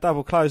 Both men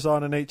double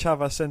clotheslining each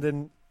other,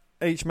 sending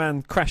each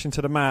man crashing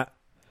to the mat.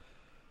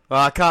 Well,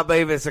 I can't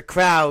believe it's a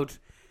crowd.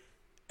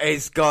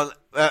 It's gone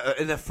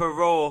in a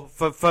furore.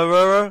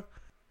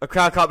 The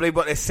crowd can't believe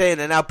what they're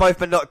seeing, and now both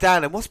men knocked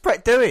down. And what's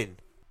Bret doing?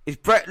 Is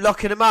Bret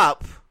locking him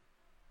up?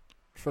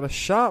 For the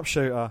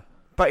sharpshooter.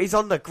 But he's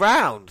on the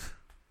ground.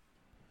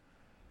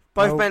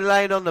 Both men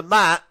laying on the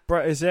mat.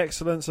 Bret is the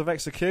excellence of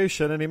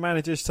execution, and he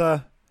manages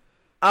to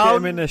get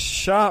him in the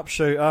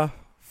sharpshooter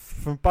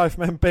from both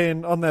men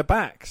being on their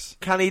backs.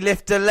 Can he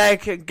lift a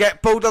leg and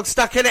get Bulldog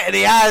stuck in it? And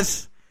he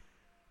has.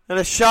 And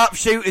a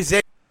sharpshooter's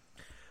it.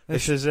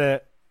 This is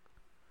it.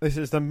 This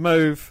is the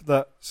move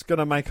that's going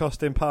to make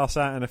Austin pass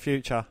out in the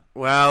future.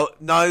 Well,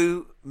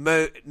 no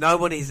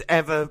one has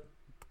ever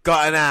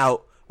gotten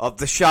out of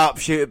the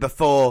sharpshooter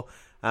before.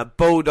 And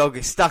Bulldog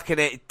is stuck in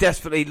it,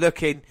 desperately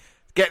looking to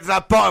get to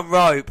that bottom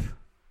rope.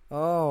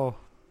 Oh.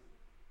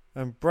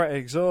 And Bret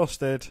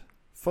exhausted.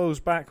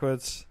 falls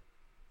backwards.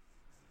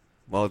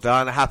 Well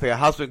done. Happy her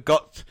husband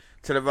got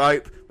to the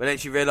rope, but then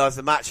she realised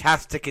the match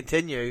has to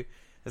continue.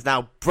 As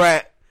now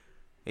Bret,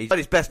 he's got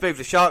his best move,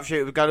 the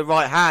sharpshooter would go to the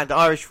right hand,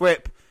 Irish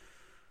whip.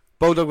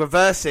 Bulldog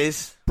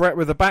reverses. Bret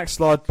with the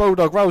backslide.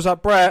 Bulldog rolls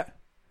up Bret.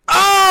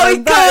 Oh, he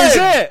got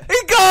him!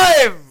 He got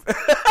him!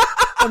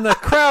 And the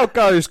crowd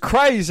goes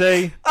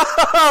crazy.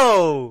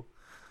 Oh!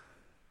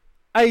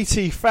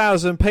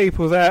 80,000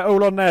 people there,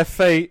 all on their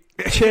feet,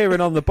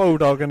 cheering on the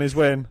Bulldog and his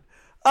win.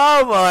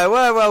 Oh my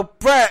word, well,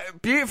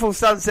 Bret, beautiful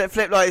sunset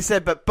flip like you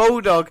said, but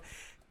Bulldog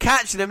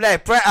catching him there.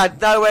 Bret had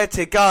nowhere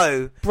to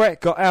go. Bret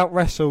got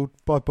out-wrestled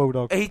by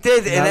Bulldog. He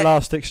did. In that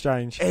last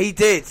exchange. He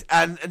did,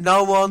 and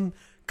no one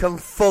can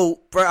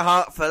fault Bret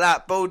Hart for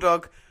that.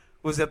 Bulldog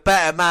was a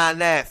better man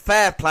there.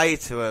 Fair play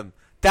to him.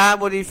 Dan,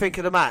 what do you think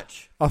of the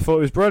match? I thought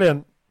it was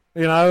brilliant.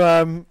 You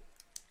know,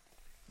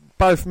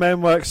 both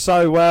men worked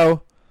so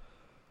well.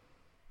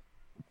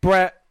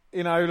 Bret,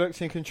 you know,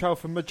 looked in control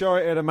for the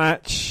majority of the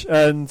match,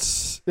 and,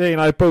 you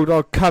know,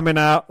 Bulldog coming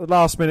out the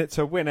last minute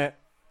to win it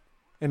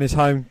in his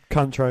home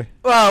country.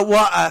 Well,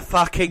 what a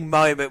fucking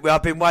moment.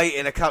 I've been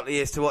waiting a couple of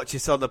years to watch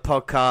this on the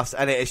podcast,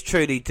 and it is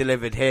truly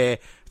delivered here.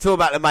 Talk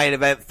about the main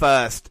event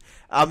first.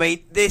 I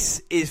mean,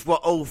 this is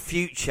what all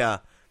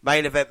future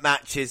main event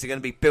matches are going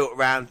to be built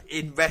around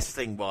in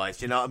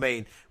wrestling-wise, you know what I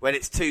mean? When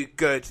it's two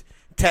good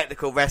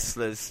technical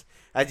wrestlers.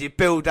 As you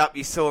build up,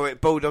 you saw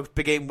it, Bulldogs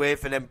begin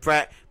with, and then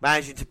Bret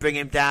managing to bring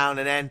him down,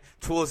 and then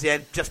towards the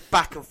end, just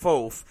back and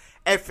forth.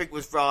 Everything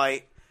was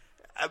right.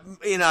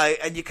 You know,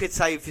 and you could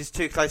say if he's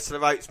too close to the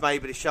ropes,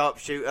 maybe the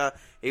sharpshooter,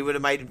 he would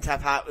have made him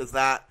tap out with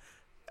that.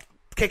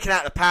 Kicking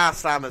out the power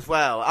slam as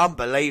well.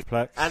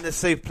 Unbelievable. And the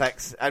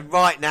suplex. And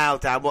right now,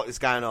 Dan, what is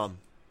going on?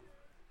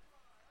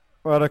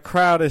 Well, the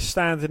crowd is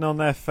standing on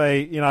their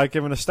feet, you know,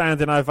 giving a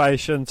standing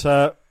ovation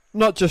to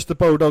not just the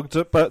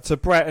Bulldog, but to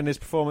Bret and his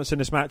performance in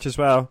this match as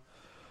well.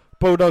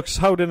 Bulldog's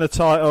holding the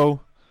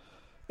title.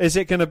 Is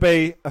it going to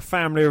be a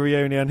family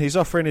reunion? He's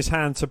offering his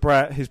hand to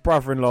Bret, his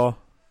brother-in-law.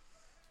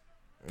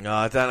 No,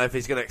 I don't know if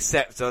he's going to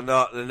accept or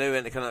not. The new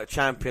Intercontinental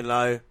Champion,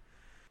 though,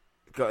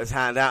 got his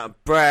hand out.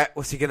 And Bret,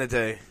 what's he going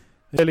to do?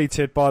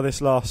 Deleted by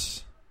this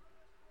loss.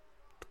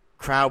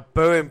 Crowd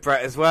booing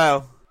Bret as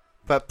well.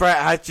 But Bret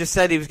had just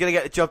said he was going to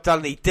get the job done,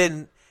 and he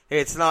didn't.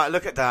 Here tonight,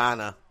 look at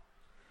Diana.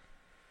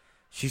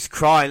 She's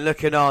crying,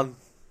 looking on.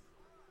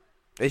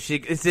 Is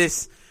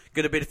this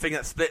going to be the thing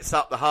that splits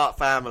up the Hart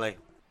family?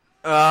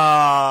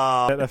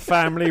 Oh. At the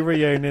family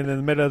reunion in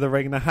the middle of the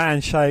ring, the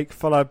handshake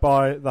followed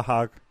by the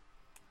hug.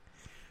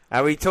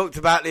 And we talked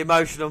about the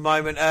emotional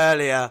moment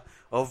earlier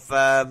of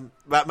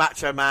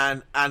Macho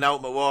Man and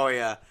Ultimate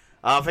Warrior.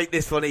 I think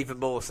this one even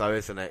more so,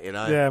 isn't it? You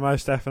know? Yeah,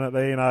 most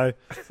definitely. You know,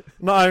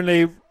 not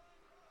only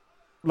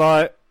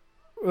like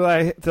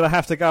did they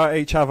have to go at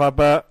each other,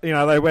 but you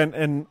know they went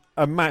in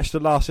a match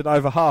that lasted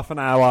over half an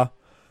hour,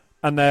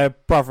 and they're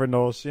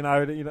brother-in-laws. You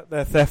know,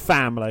 they're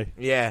family.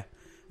 Yeah.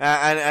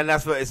 And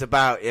that's what it's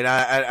about, you know,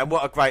 and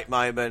what a great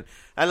moment.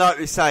 And like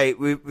we say,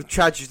 with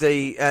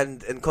tragedy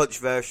and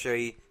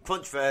controversy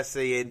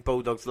in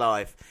Bulldog's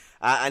life.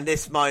 And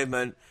this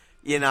moment,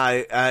 you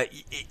know,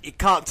 you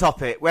can't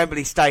top it.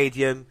 Wembley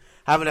Stadium,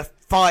 having a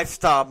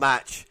 5-star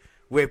match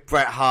with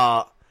Bret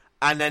Hart,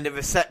 and then the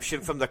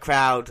reception from the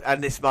crowd,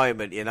 and this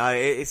moment, you know,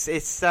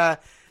 it's a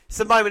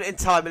moment in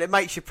time, and it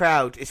makes you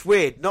proud. It's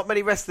weird. Not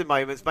many wrestling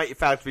moments make you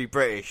proud to be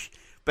British,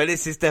 but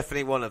this is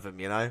definitely one of them,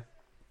 you know.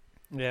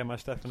 Yeah,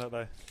 most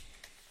definitely.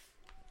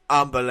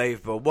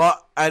 Unbelievable.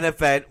 What an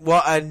event.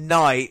 What a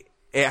night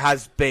it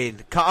has been.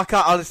 I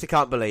honestly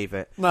can't believe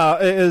it. No,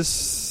 it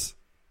is,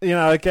 you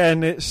know,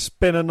 again, it's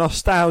been a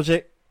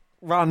nostalgic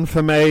run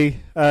for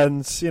me.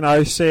 And, you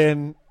know,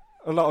 seeing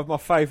a lot of my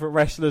favourite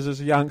wrestlers as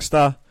a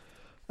youngster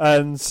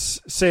and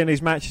seeing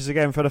these matches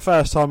again for the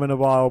first time in a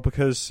while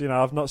because, you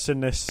know, I've not seen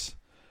this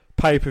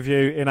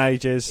pay-per-view in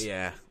ages.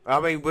 Yeah. I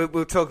mean,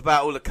 we'll talk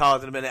about all the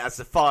cards in a minute as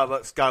the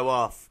fireworks go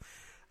off.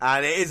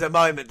 And it is a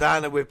moment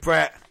down there with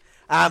Bret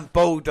and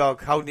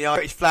Bulldog holding the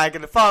Irish flag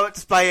and the firework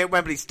display at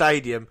Wembley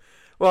Stadium.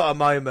 What a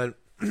moment.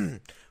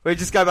 We'll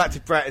just go back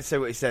to Bret and see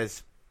what he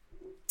says.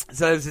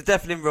 So there was a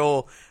deafening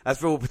roar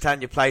as Raw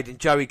Britannia played and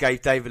Joey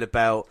gave David a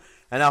belt.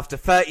 And after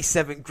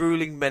 37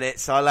 gruelling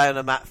minutes, I lay on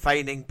the mat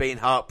feigning being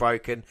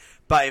heartbroken.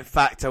 But in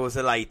fact, I was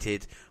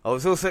elated. I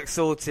was also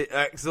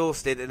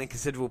exhausted and in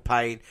considerable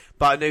pain.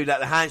 But I knew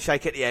that the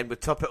handshake at the end would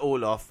top it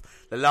all off.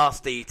 The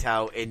last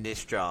detail in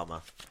this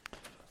drama.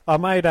 I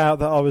made out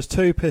that I was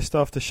too pissed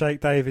off to shake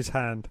Davey's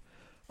hand.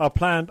 I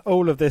planned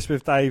all of this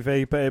with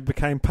Davey, but it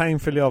became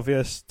painfully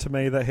obvious to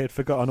me that he had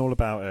forgotten all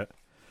about it.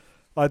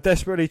 I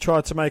desperately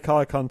tried to make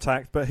eye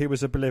contact, but he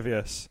was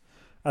oblivious.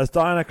 As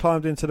Diana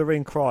climbed into the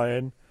ring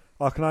crying,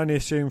 I can only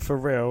assume for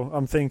real,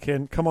 I'm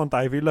thinking, come on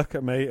Davey, look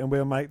at me and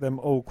we'll make them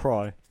all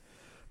cry.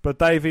 But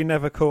Davey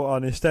never caught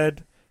on.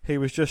 Instead, he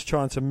was just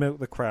trying to milk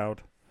the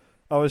crowd.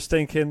 I was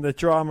thinking, the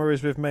drama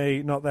is with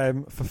me, not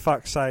them. For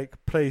fuck's sake,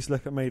 please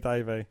look at me,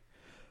 Davey.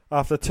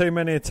 After too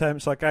many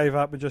attempts, I gave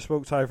up and just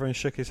walked over and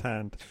shook his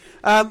hand.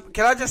 Can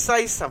I just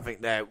say something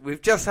there?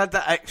 We've just had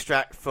that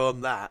extract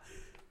from that.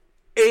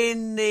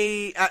 in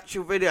the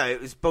actual video, it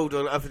was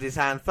Bulldog that offered his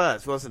hand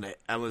first, wasn't it?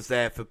 And was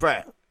there for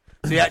Bret.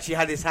 So he actually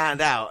had his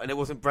hand out, and it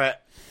wasn't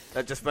Bret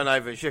that just went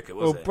over and shook it,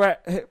 was it?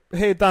 Bret,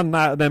 he had done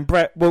that, and then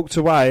Bret walked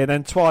away, and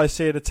then twice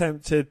he had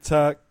attempted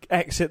to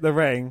exit the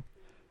ring,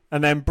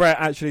 and then Bret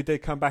actually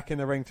did come back in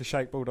the ring to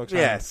shake Bulldog's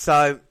hand. Yeah,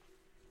 so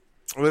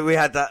we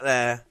had that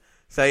there.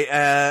 So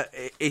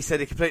he said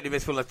he completely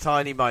missed one of the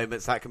tiny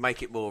moments that can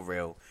make it more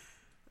real.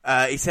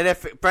 He said,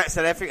 Bret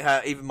said, everything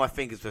hurt, even my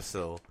fingers were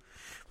sore.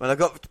 When I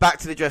got back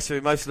to the dressing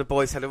room, most of the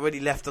boys had already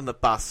left on the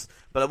bus,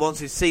 but the ones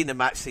who'd seen the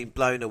match seemed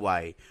blown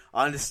away.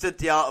 I understood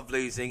the art of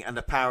losing and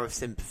the power of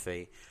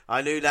sympathy.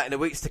 I knew that in the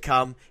weeks to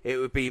come, it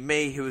would be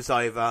me who was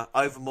over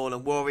more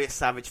than Warrior,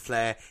 Savage,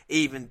 Flair,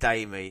 even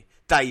Davey.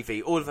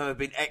 All of them have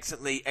been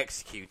excellently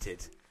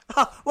executed.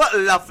 What a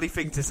lovely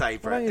thing to say,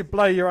 Bret. Why don't you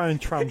blow your own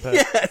trumpet?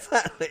 Yeah,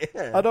 exactly.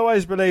 Yeah. I'd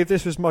always believed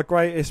this was my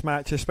greatest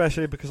match,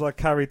 especially because I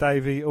carried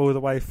Davey all the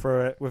way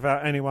through it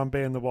without anyone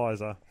being the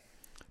wiser.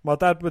 My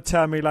dad would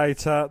tell me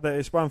later that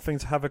it's one thing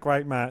to have a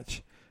great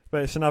match,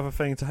 but it's another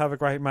thing to have a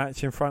great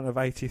match in front of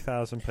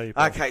 80,000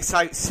 people. Okay,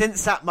 so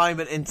since that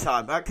moment in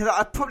time, because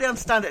I probably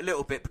understand it a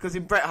little bit, because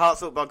in Bret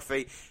Hart's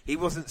autobiography, he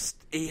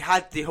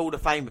had the Hall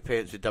of Fame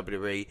appearance with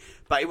WWE,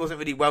 but he wasn't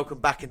really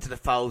welcomed back into the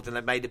fold, and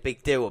they made a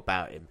big deal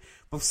about him.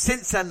 Well,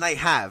 since then they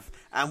have,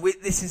 and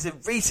this is a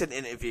recent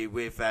interview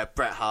with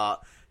Bret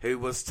Hart, who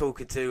was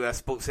talking to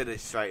Sports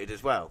Illustrated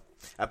as well,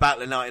 about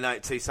the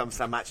 1992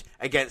 SummerSlam match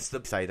against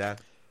the... Say, Dan.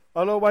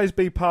 I'll always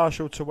be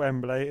partial to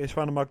Wembley. It's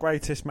one of my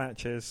greatest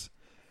matches.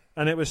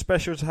 And it was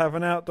special to have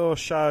an outdoor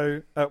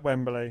show at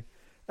Wembley.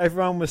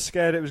 Everyone was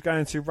scared it was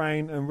going to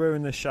rain and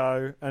ruin the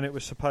show, and it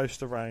was supposed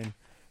to rain.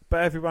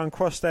 But everyone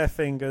crossed their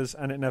fingers,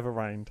 and it never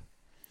rained.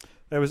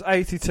 There was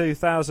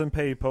 82,000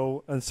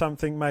 people, and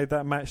something made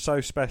that match so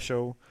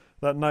special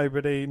that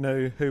nobody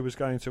knew who was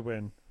going to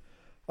win.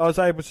 I was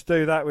able to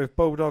do that with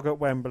Bulldog at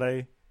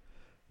Wembley,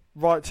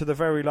 right to the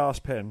very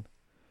last pin.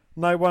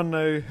 No one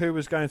knew who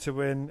was going to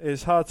win.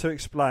 It's hard to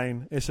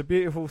explain. It's a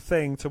beautiful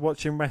thing to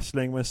watch in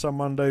wrestling when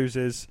someone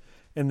loses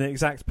in the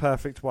exact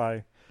perfect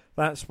way.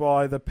 That's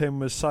why the pin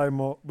was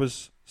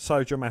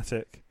so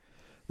dramatic.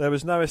 There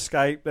was no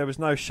escape. There was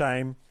no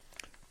shame.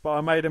 But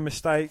I made a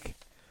mistake,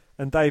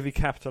 and Davey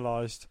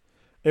capitalised.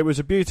 It was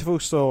a beautiful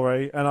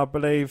story, and I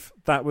believe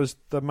that was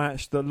the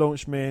match that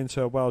launched me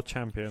into a world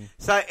champion.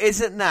 So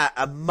isn't that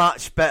a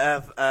much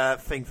better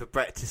thing for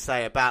Bret to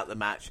say about the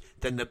match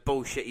than the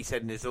bullshit he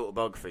said in his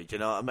autobiography? Do you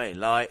know what I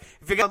mean? Like,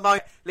 if you're going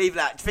to leave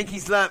that, do you think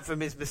he's learnt from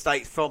his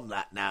mistakes from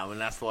that now,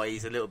 and that's why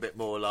he's a little bit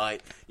more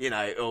like, you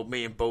know, or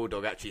me and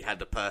Bulldog actually had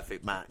the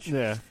perfect match?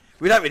 Yeah.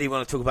 We don't really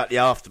want to talk about the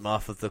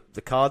aftermath of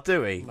the card,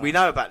 do we? No. We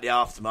know about the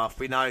aftermath.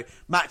 We know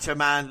Macho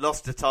Man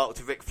lost the title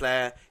to Ric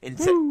Flair in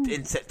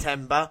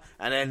September,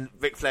 and then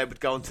Ric Flair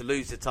would go on to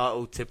lose the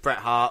title to Bret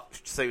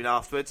Hart soon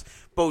afterwards.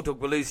 Bulldog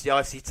will lose the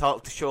IC title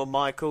to Shawn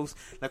Michaels.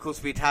 And, of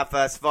course, we'd have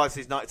Survivor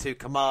Series 92,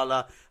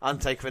 Kamala,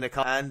 Undertaker in a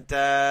car. And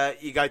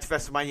you go to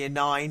WrestleMania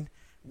 9,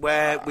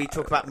 where we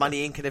talk about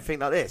Money Inc. and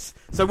everything like this.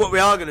 So what we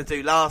are going to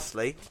do,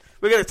 lastly,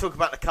 we're going to talk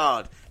about the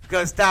card.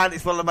 Because, Dan,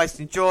 it's one of the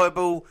most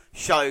enjoyable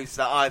shows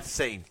that I've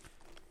seen.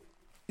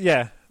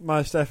 Yeah,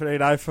 most definitely.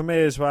 No, for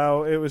me as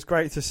well, it was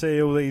great to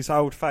see all these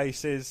old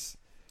faces.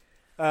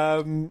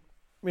 You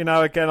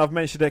know, again, I've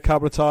mentioned it a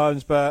couple of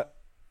times, but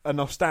a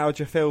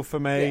nostalgia feel for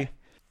me.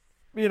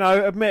 Yeah. You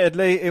know,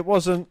 admittedly, it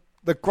wasn't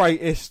the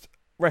greatest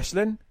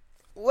wrestling.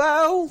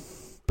 Well...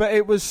 but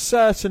it was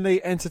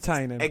certainly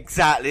entertaining.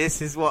 Exactly,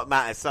 this is what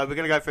matters. So we're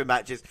going to go through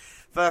matches.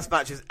 First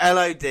match is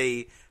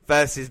LOD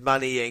versus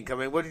Money Inc. I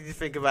mean, what did you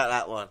think about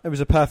that one? It was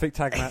a perfect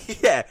tag match.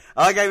 Yeah,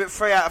 I gave it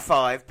 3 out of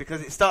 5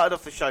 because it started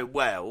off the show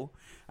well.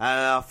 And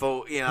I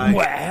thought, you know...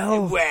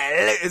 Well,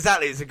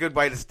 exactly, it's a good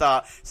way to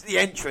start. So the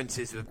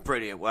entrances were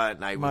brilliant, weren't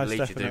they? With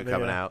Legion Doom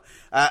coming out.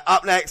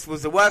 Up next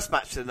was the worst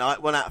match of the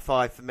night, 1 out of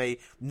 5 for me.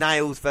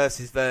 Nails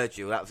versus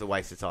Virgil. That was a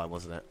waste of time,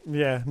 wasn't it?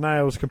 Yeah,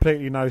 Nails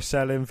completely no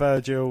selling.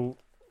 Virgil...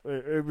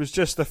 it was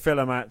just a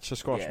filler match, a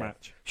squash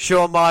match.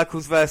 Shawn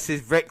Michaels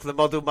versus Rick the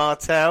Model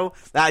Martel.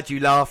 That had you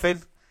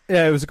laughing.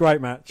 Yeah, it was a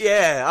great match.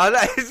 Yeah, I know.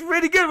 It's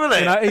really good, wasn't it?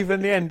 You know,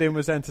 even the ending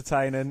was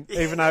entertaining,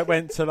 even though it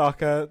went to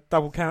like a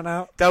double count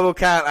out. Double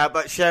count out,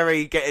 but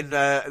Sherry getting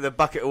the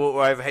bucket of water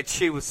overhead,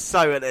 she was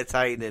so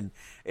entertaining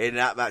in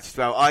that match as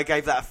well. I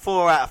gave that a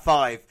 4 out of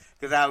 5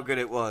 because how good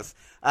it was.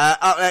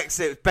 Up next,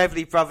 it was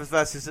Beverly Brothers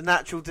versus the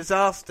Natural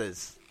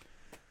Disasters.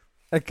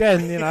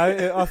 Again, you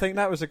know, I think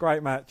that was a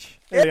great match.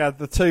 Yeah. You had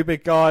the two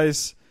big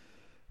guys,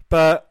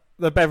 but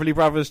the Beverly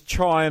Brothers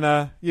trying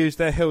to use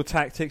their heel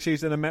tactics,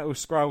 using a metal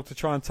scroll to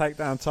try and take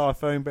down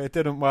Typhoon, but it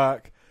didn't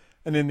work.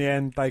 And in the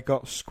end, they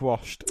got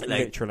squashed,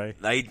 literally.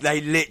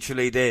 They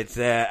literally did,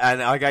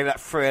 and I gave that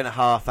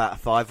 3.5 out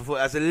of 5. I thought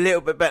that was a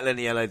little bit better than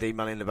the LOD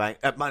Money in the Bank.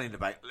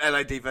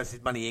 LOD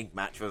versus Money Inc.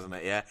 match, wasn't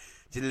it? Yeah,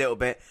 just a little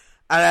bit.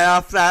 And then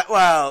after that,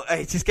 well,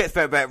 it just gets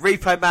better and better.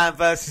 Repo Man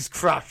versus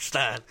Crush,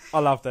 Dan. I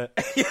loved it.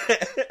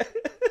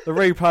 The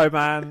Repo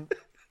Man,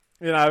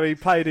 you know, he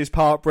played his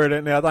part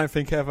brilliantly. I don't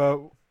think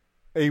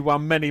he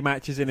won many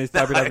matches in his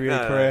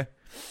WWE career.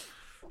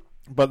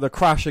 But the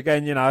Crush,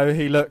 again, you know,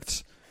 he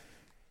looked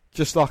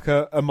just like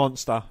a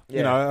monster. Yeah.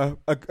 You know,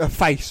 a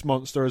face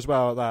monster as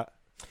well at that.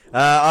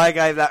 I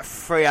gave that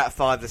 3 out of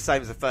 5, the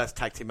same as the first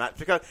tag team match,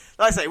 because,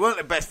 like I say, it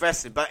wasn't the best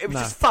wrestling, but it was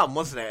just fun,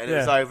 wasn't it? And it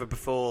was over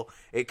before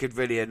it could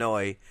really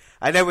annoy.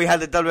 And then we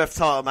had the WWF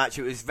title match.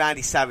 It was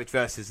Randy Savage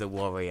versus the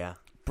Warrior.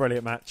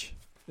 Brilliant match.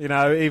 You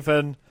know,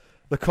 even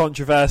the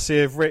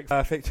controversy of Rick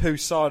Perfect,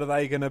 whose side are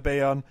they going to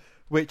be on?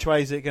 Which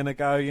way is it going to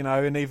go? You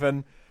know, and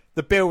even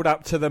the build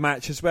up to the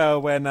match as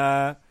well, when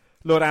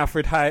Lord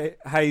Alfred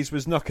Hayes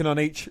was knocking on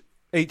each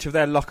of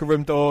their locker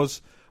room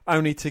doors,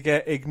 only to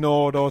get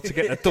ignored or to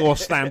get the door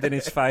slammed in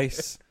his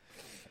face.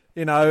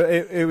 You know,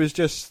 it was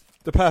just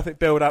the perfect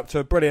build-up to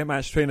a brilliant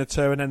match between the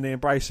two, and then the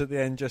embrace at the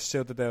end just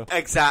sealed the deal.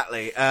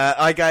 Exactly.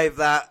 I gave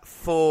that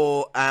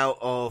 4 out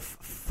of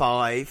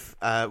 5,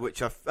 I gave it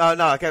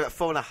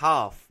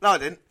 4.5. No, I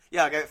didn't.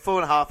 Yeah, I gave it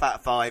 4.5 out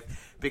of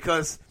 5,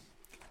 because,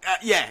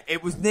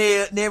 it was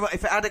near.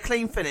 If it had a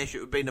clean finish, it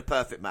would have been a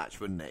perfect match,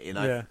 wouldn't it, you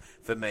know,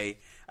 for me.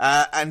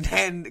 And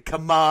then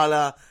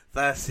Kamala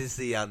versus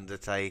The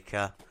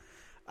Undertaker.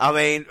 I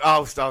mean,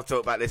 I'll talk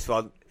about this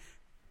one.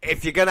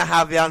 If you're going to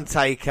have The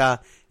Undertaker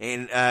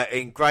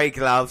in grey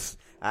gloves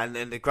and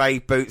in the grey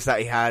boots that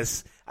he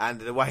has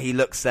and the way he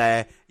looks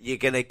there, you're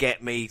going to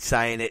get me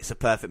saying it's a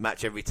perfect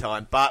match every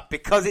time. But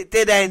because it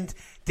did end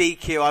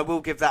DQ, I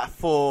will give that a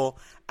 4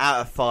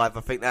 out of 5.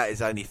 I think that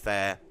is only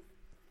fair.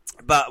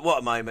 But what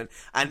a moment.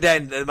 And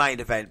then the main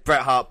event,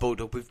 Bret Hart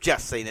Bulldog. We've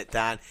just seen it,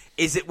 Dan.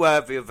 Is it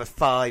worthy of a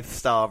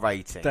 5-star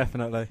rating?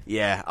 Definitely.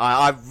 Yeah,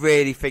 I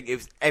really think it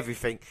was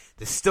everything.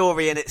 The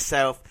story in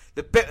itself.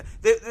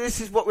 This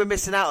is what we're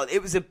missing out on.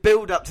 It was a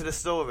build-up to the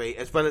story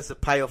as well as the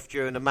payoff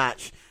during the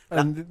match.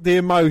 And the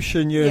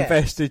emotion you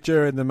invested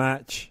during the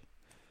match.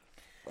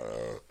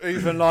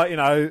 Even like, you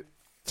know,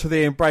 to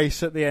the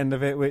embrace at the end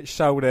of it, which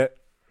sold it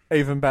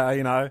even better,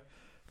 you know.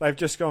 They've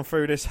just gone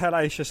through this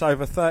hellacious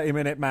over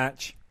 30-minute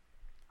match.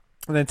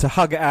 And then to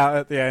hug it out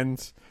at the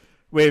end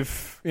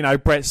with, you know,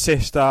 Bret's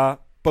sister,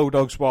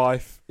 Bulldog's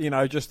wife, you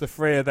know, just the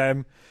three of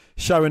them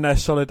showing their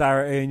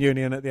solidarity and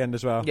union at the end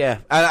as well. Yeah,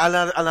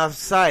 and I'll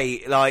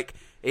say, like,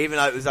 even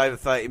though it was over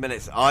 30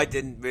 minutes, I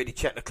didn't really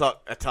check the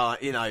clock a time,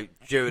 you know,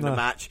 during the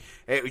match.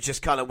 It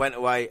just kind of went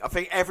away. I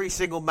think every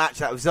single match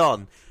that was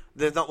on,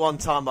 there's not one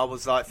time I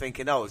was like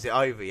thinking, "Oh, is it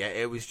over yet?"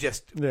 It was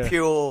just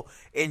pure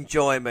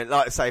enjoyment.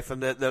 Like I say, from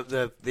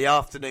the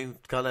afternoon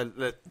kind of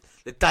the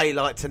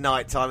daylight to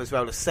night time as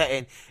well. The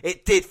setting,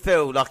 it did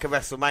feel like a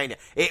WrestleMania.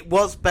 It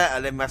was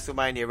better than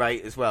WrestleMania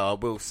 8 as well.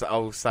 I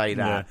will say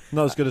that. Yeah.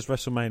 Not as good as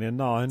WrestleMania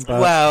 9.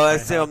 But well,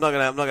 still, I'm not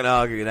gonna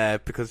argue there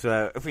because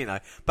you know.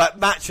 But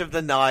match of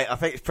the night, I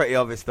think it's pretty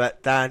obvious.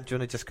 But Dan, do you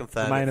want to just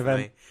confirm the main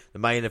event? Me? The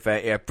main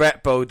event, yeah.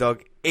 Bret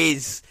Bulldog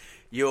is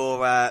your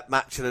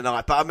match of the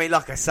night. But I mean,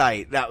 like I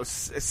say, that was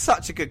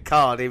such a good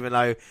card, even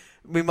though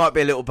we might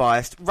be a little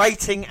biased.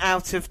 Rating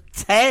out of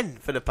 10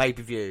 for the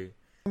pay-per-view.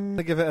 I'm going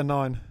to give it a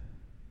 9.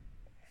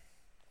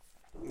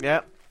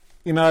 Yeah.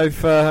 You know,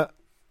 for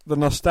the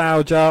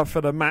nostalgia, for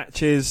the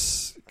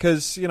matches,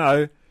 because, you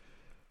know,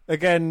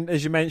 again,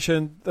 as you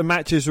mentioned, the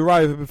matches were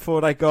over before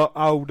they got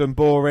old and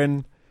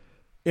boring.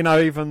 You know,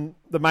 even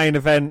the main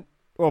event,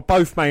 or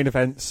both main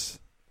events,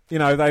 you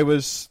know,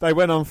 they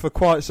went on for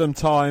quite some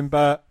time,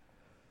 but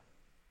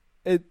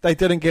they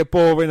didn't get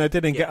boring, they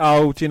didn't get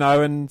old, you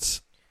know,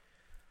 and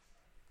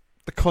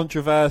the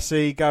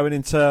controversy going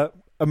into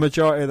a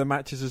majority of the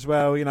matches as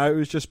well, you know, it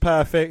was just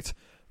perfect.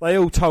 They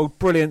all told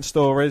brilliant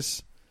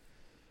stories.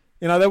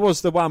 You know, there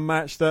was the one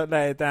match that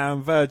let it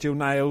down, Virgil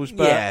Nails,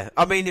 but... Yeah,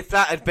 I mean, if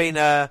that had been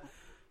a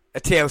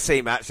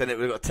TLC match, then it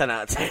would have got 10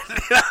 out of 10.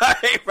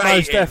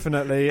 Most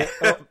definitely.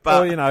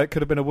 Or, you know, it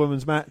could have been a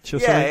women's match or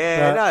something.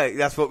 Yeah, no,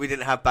 that's what we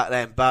didn't have back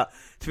then. But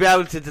to be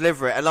able to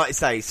deliver it, and like you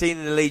say,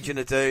 seeing the Legion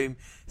of Doom,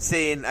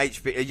 seeing a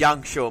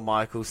young Shawn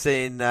Michaels,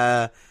 seeing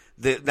the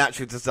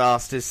Natural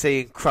Disasters,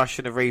 seeing Crush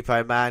and the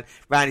Repo Man,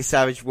 Randy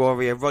Savage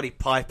Warrior, Roddy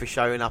Piper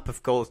showing up,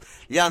 of course,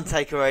 The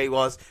Undertaker where he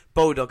was,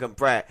 Bulldog and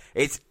Bret.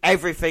 It's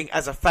everything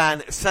as a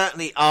fan,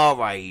 certainly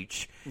our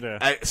age,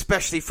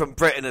 especially from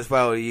Britain as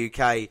well, the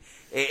UK.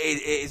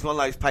 It is one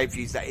of those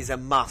pay-per-views that is a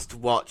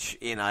must-watch,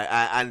 you know,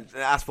 and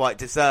that's why it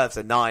deserves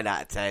a 9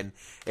 out of 10.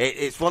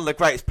 It's one of the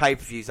greatest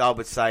pay-per-views, I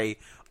would say,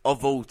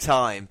 of all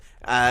time.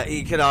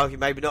 You could argue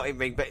maybe not in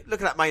ring, but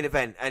look at that main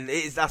event, and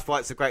that's why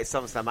it's the greatest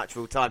SummerSlam match of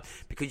all time,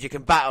 because you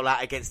can battle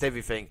that against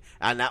everything,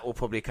 and that will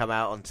probably come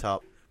out on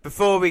top.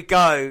 Before we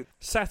go...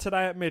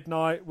 Saturday at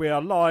midnight, we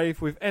are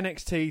live with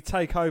NXT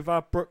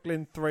Takeover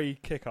Brooklyn 3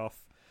 Kickoff,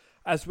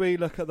 as we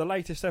look at the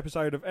latest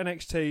episode of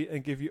NXT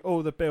and give you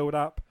all the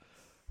build-up,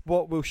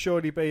 what will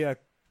surely be a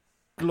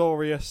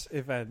glorious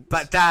event.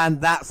 But Dan,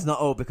 that's not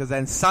all, because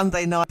then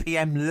Sunday 9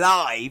 PM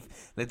live,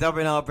 the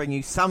WNR bring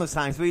you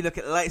SummerSlam. So we look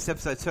at the latest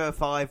episode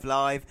 205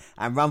 live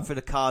and run through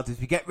the cards as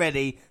we get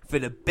ready for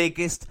the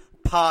biggest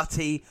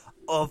party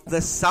of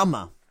the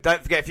summer.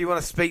 Don't forget, if you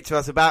want to speak to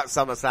us about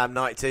SummerSlam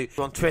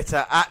 92, on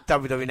Twitter at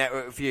WWE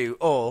Network Review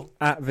or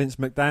at Vince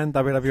McDan,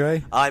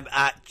 WWE. I'm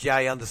at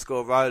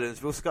J_Rollins.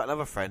 We've also got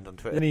another friend on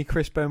Twitter.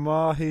 Chris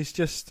Benoit, who's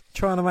just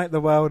trying to make the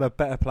world a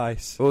better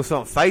place. We're also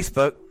on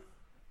Facebook.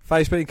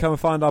 Facebook, you can come and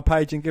find our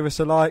page and give us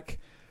a like.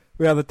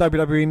 We are the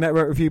WWE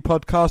Network Review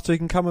Podcast, so you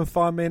can come and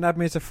find me and add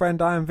me as a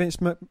friend. I am Vince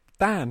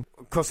McDan.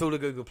 Across all the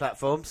Google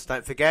platforms,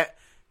 don't forget.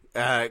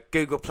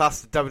 Google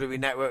Plus, the WWE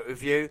Network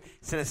Review.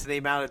 Send us an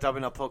email at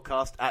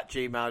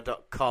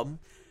WNRpodcast@gmail.com.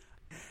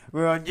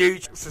 We're on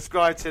YouTube.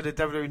 Subscribe to the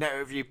WWE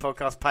Network Review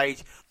podcast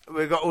page.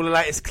 We've got all the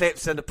latest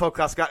clips and the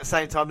podcast go at the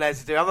same time there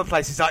to do other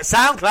places like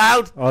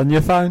SoundCloud. On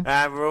your phone.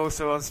 And we're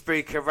also on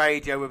Spreaker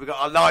Radio, where we've got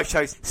our live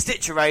shows,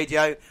 Stitcher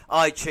Radio,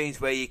 iTunes,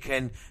 where you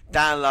can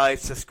download,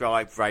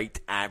 subscribe, rate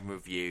and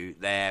review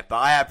there. But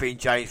I have been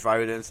James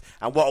Rowlands,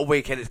 and what a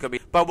weekend it's going to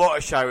be. But what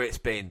a show it's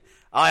been.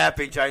 I have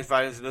been James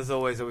Rowlands, and as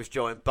always, I was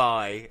joined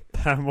by...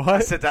 Damn right. I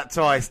said that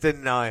twice,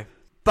 didn't I?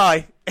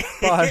 Bye.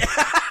 Bye.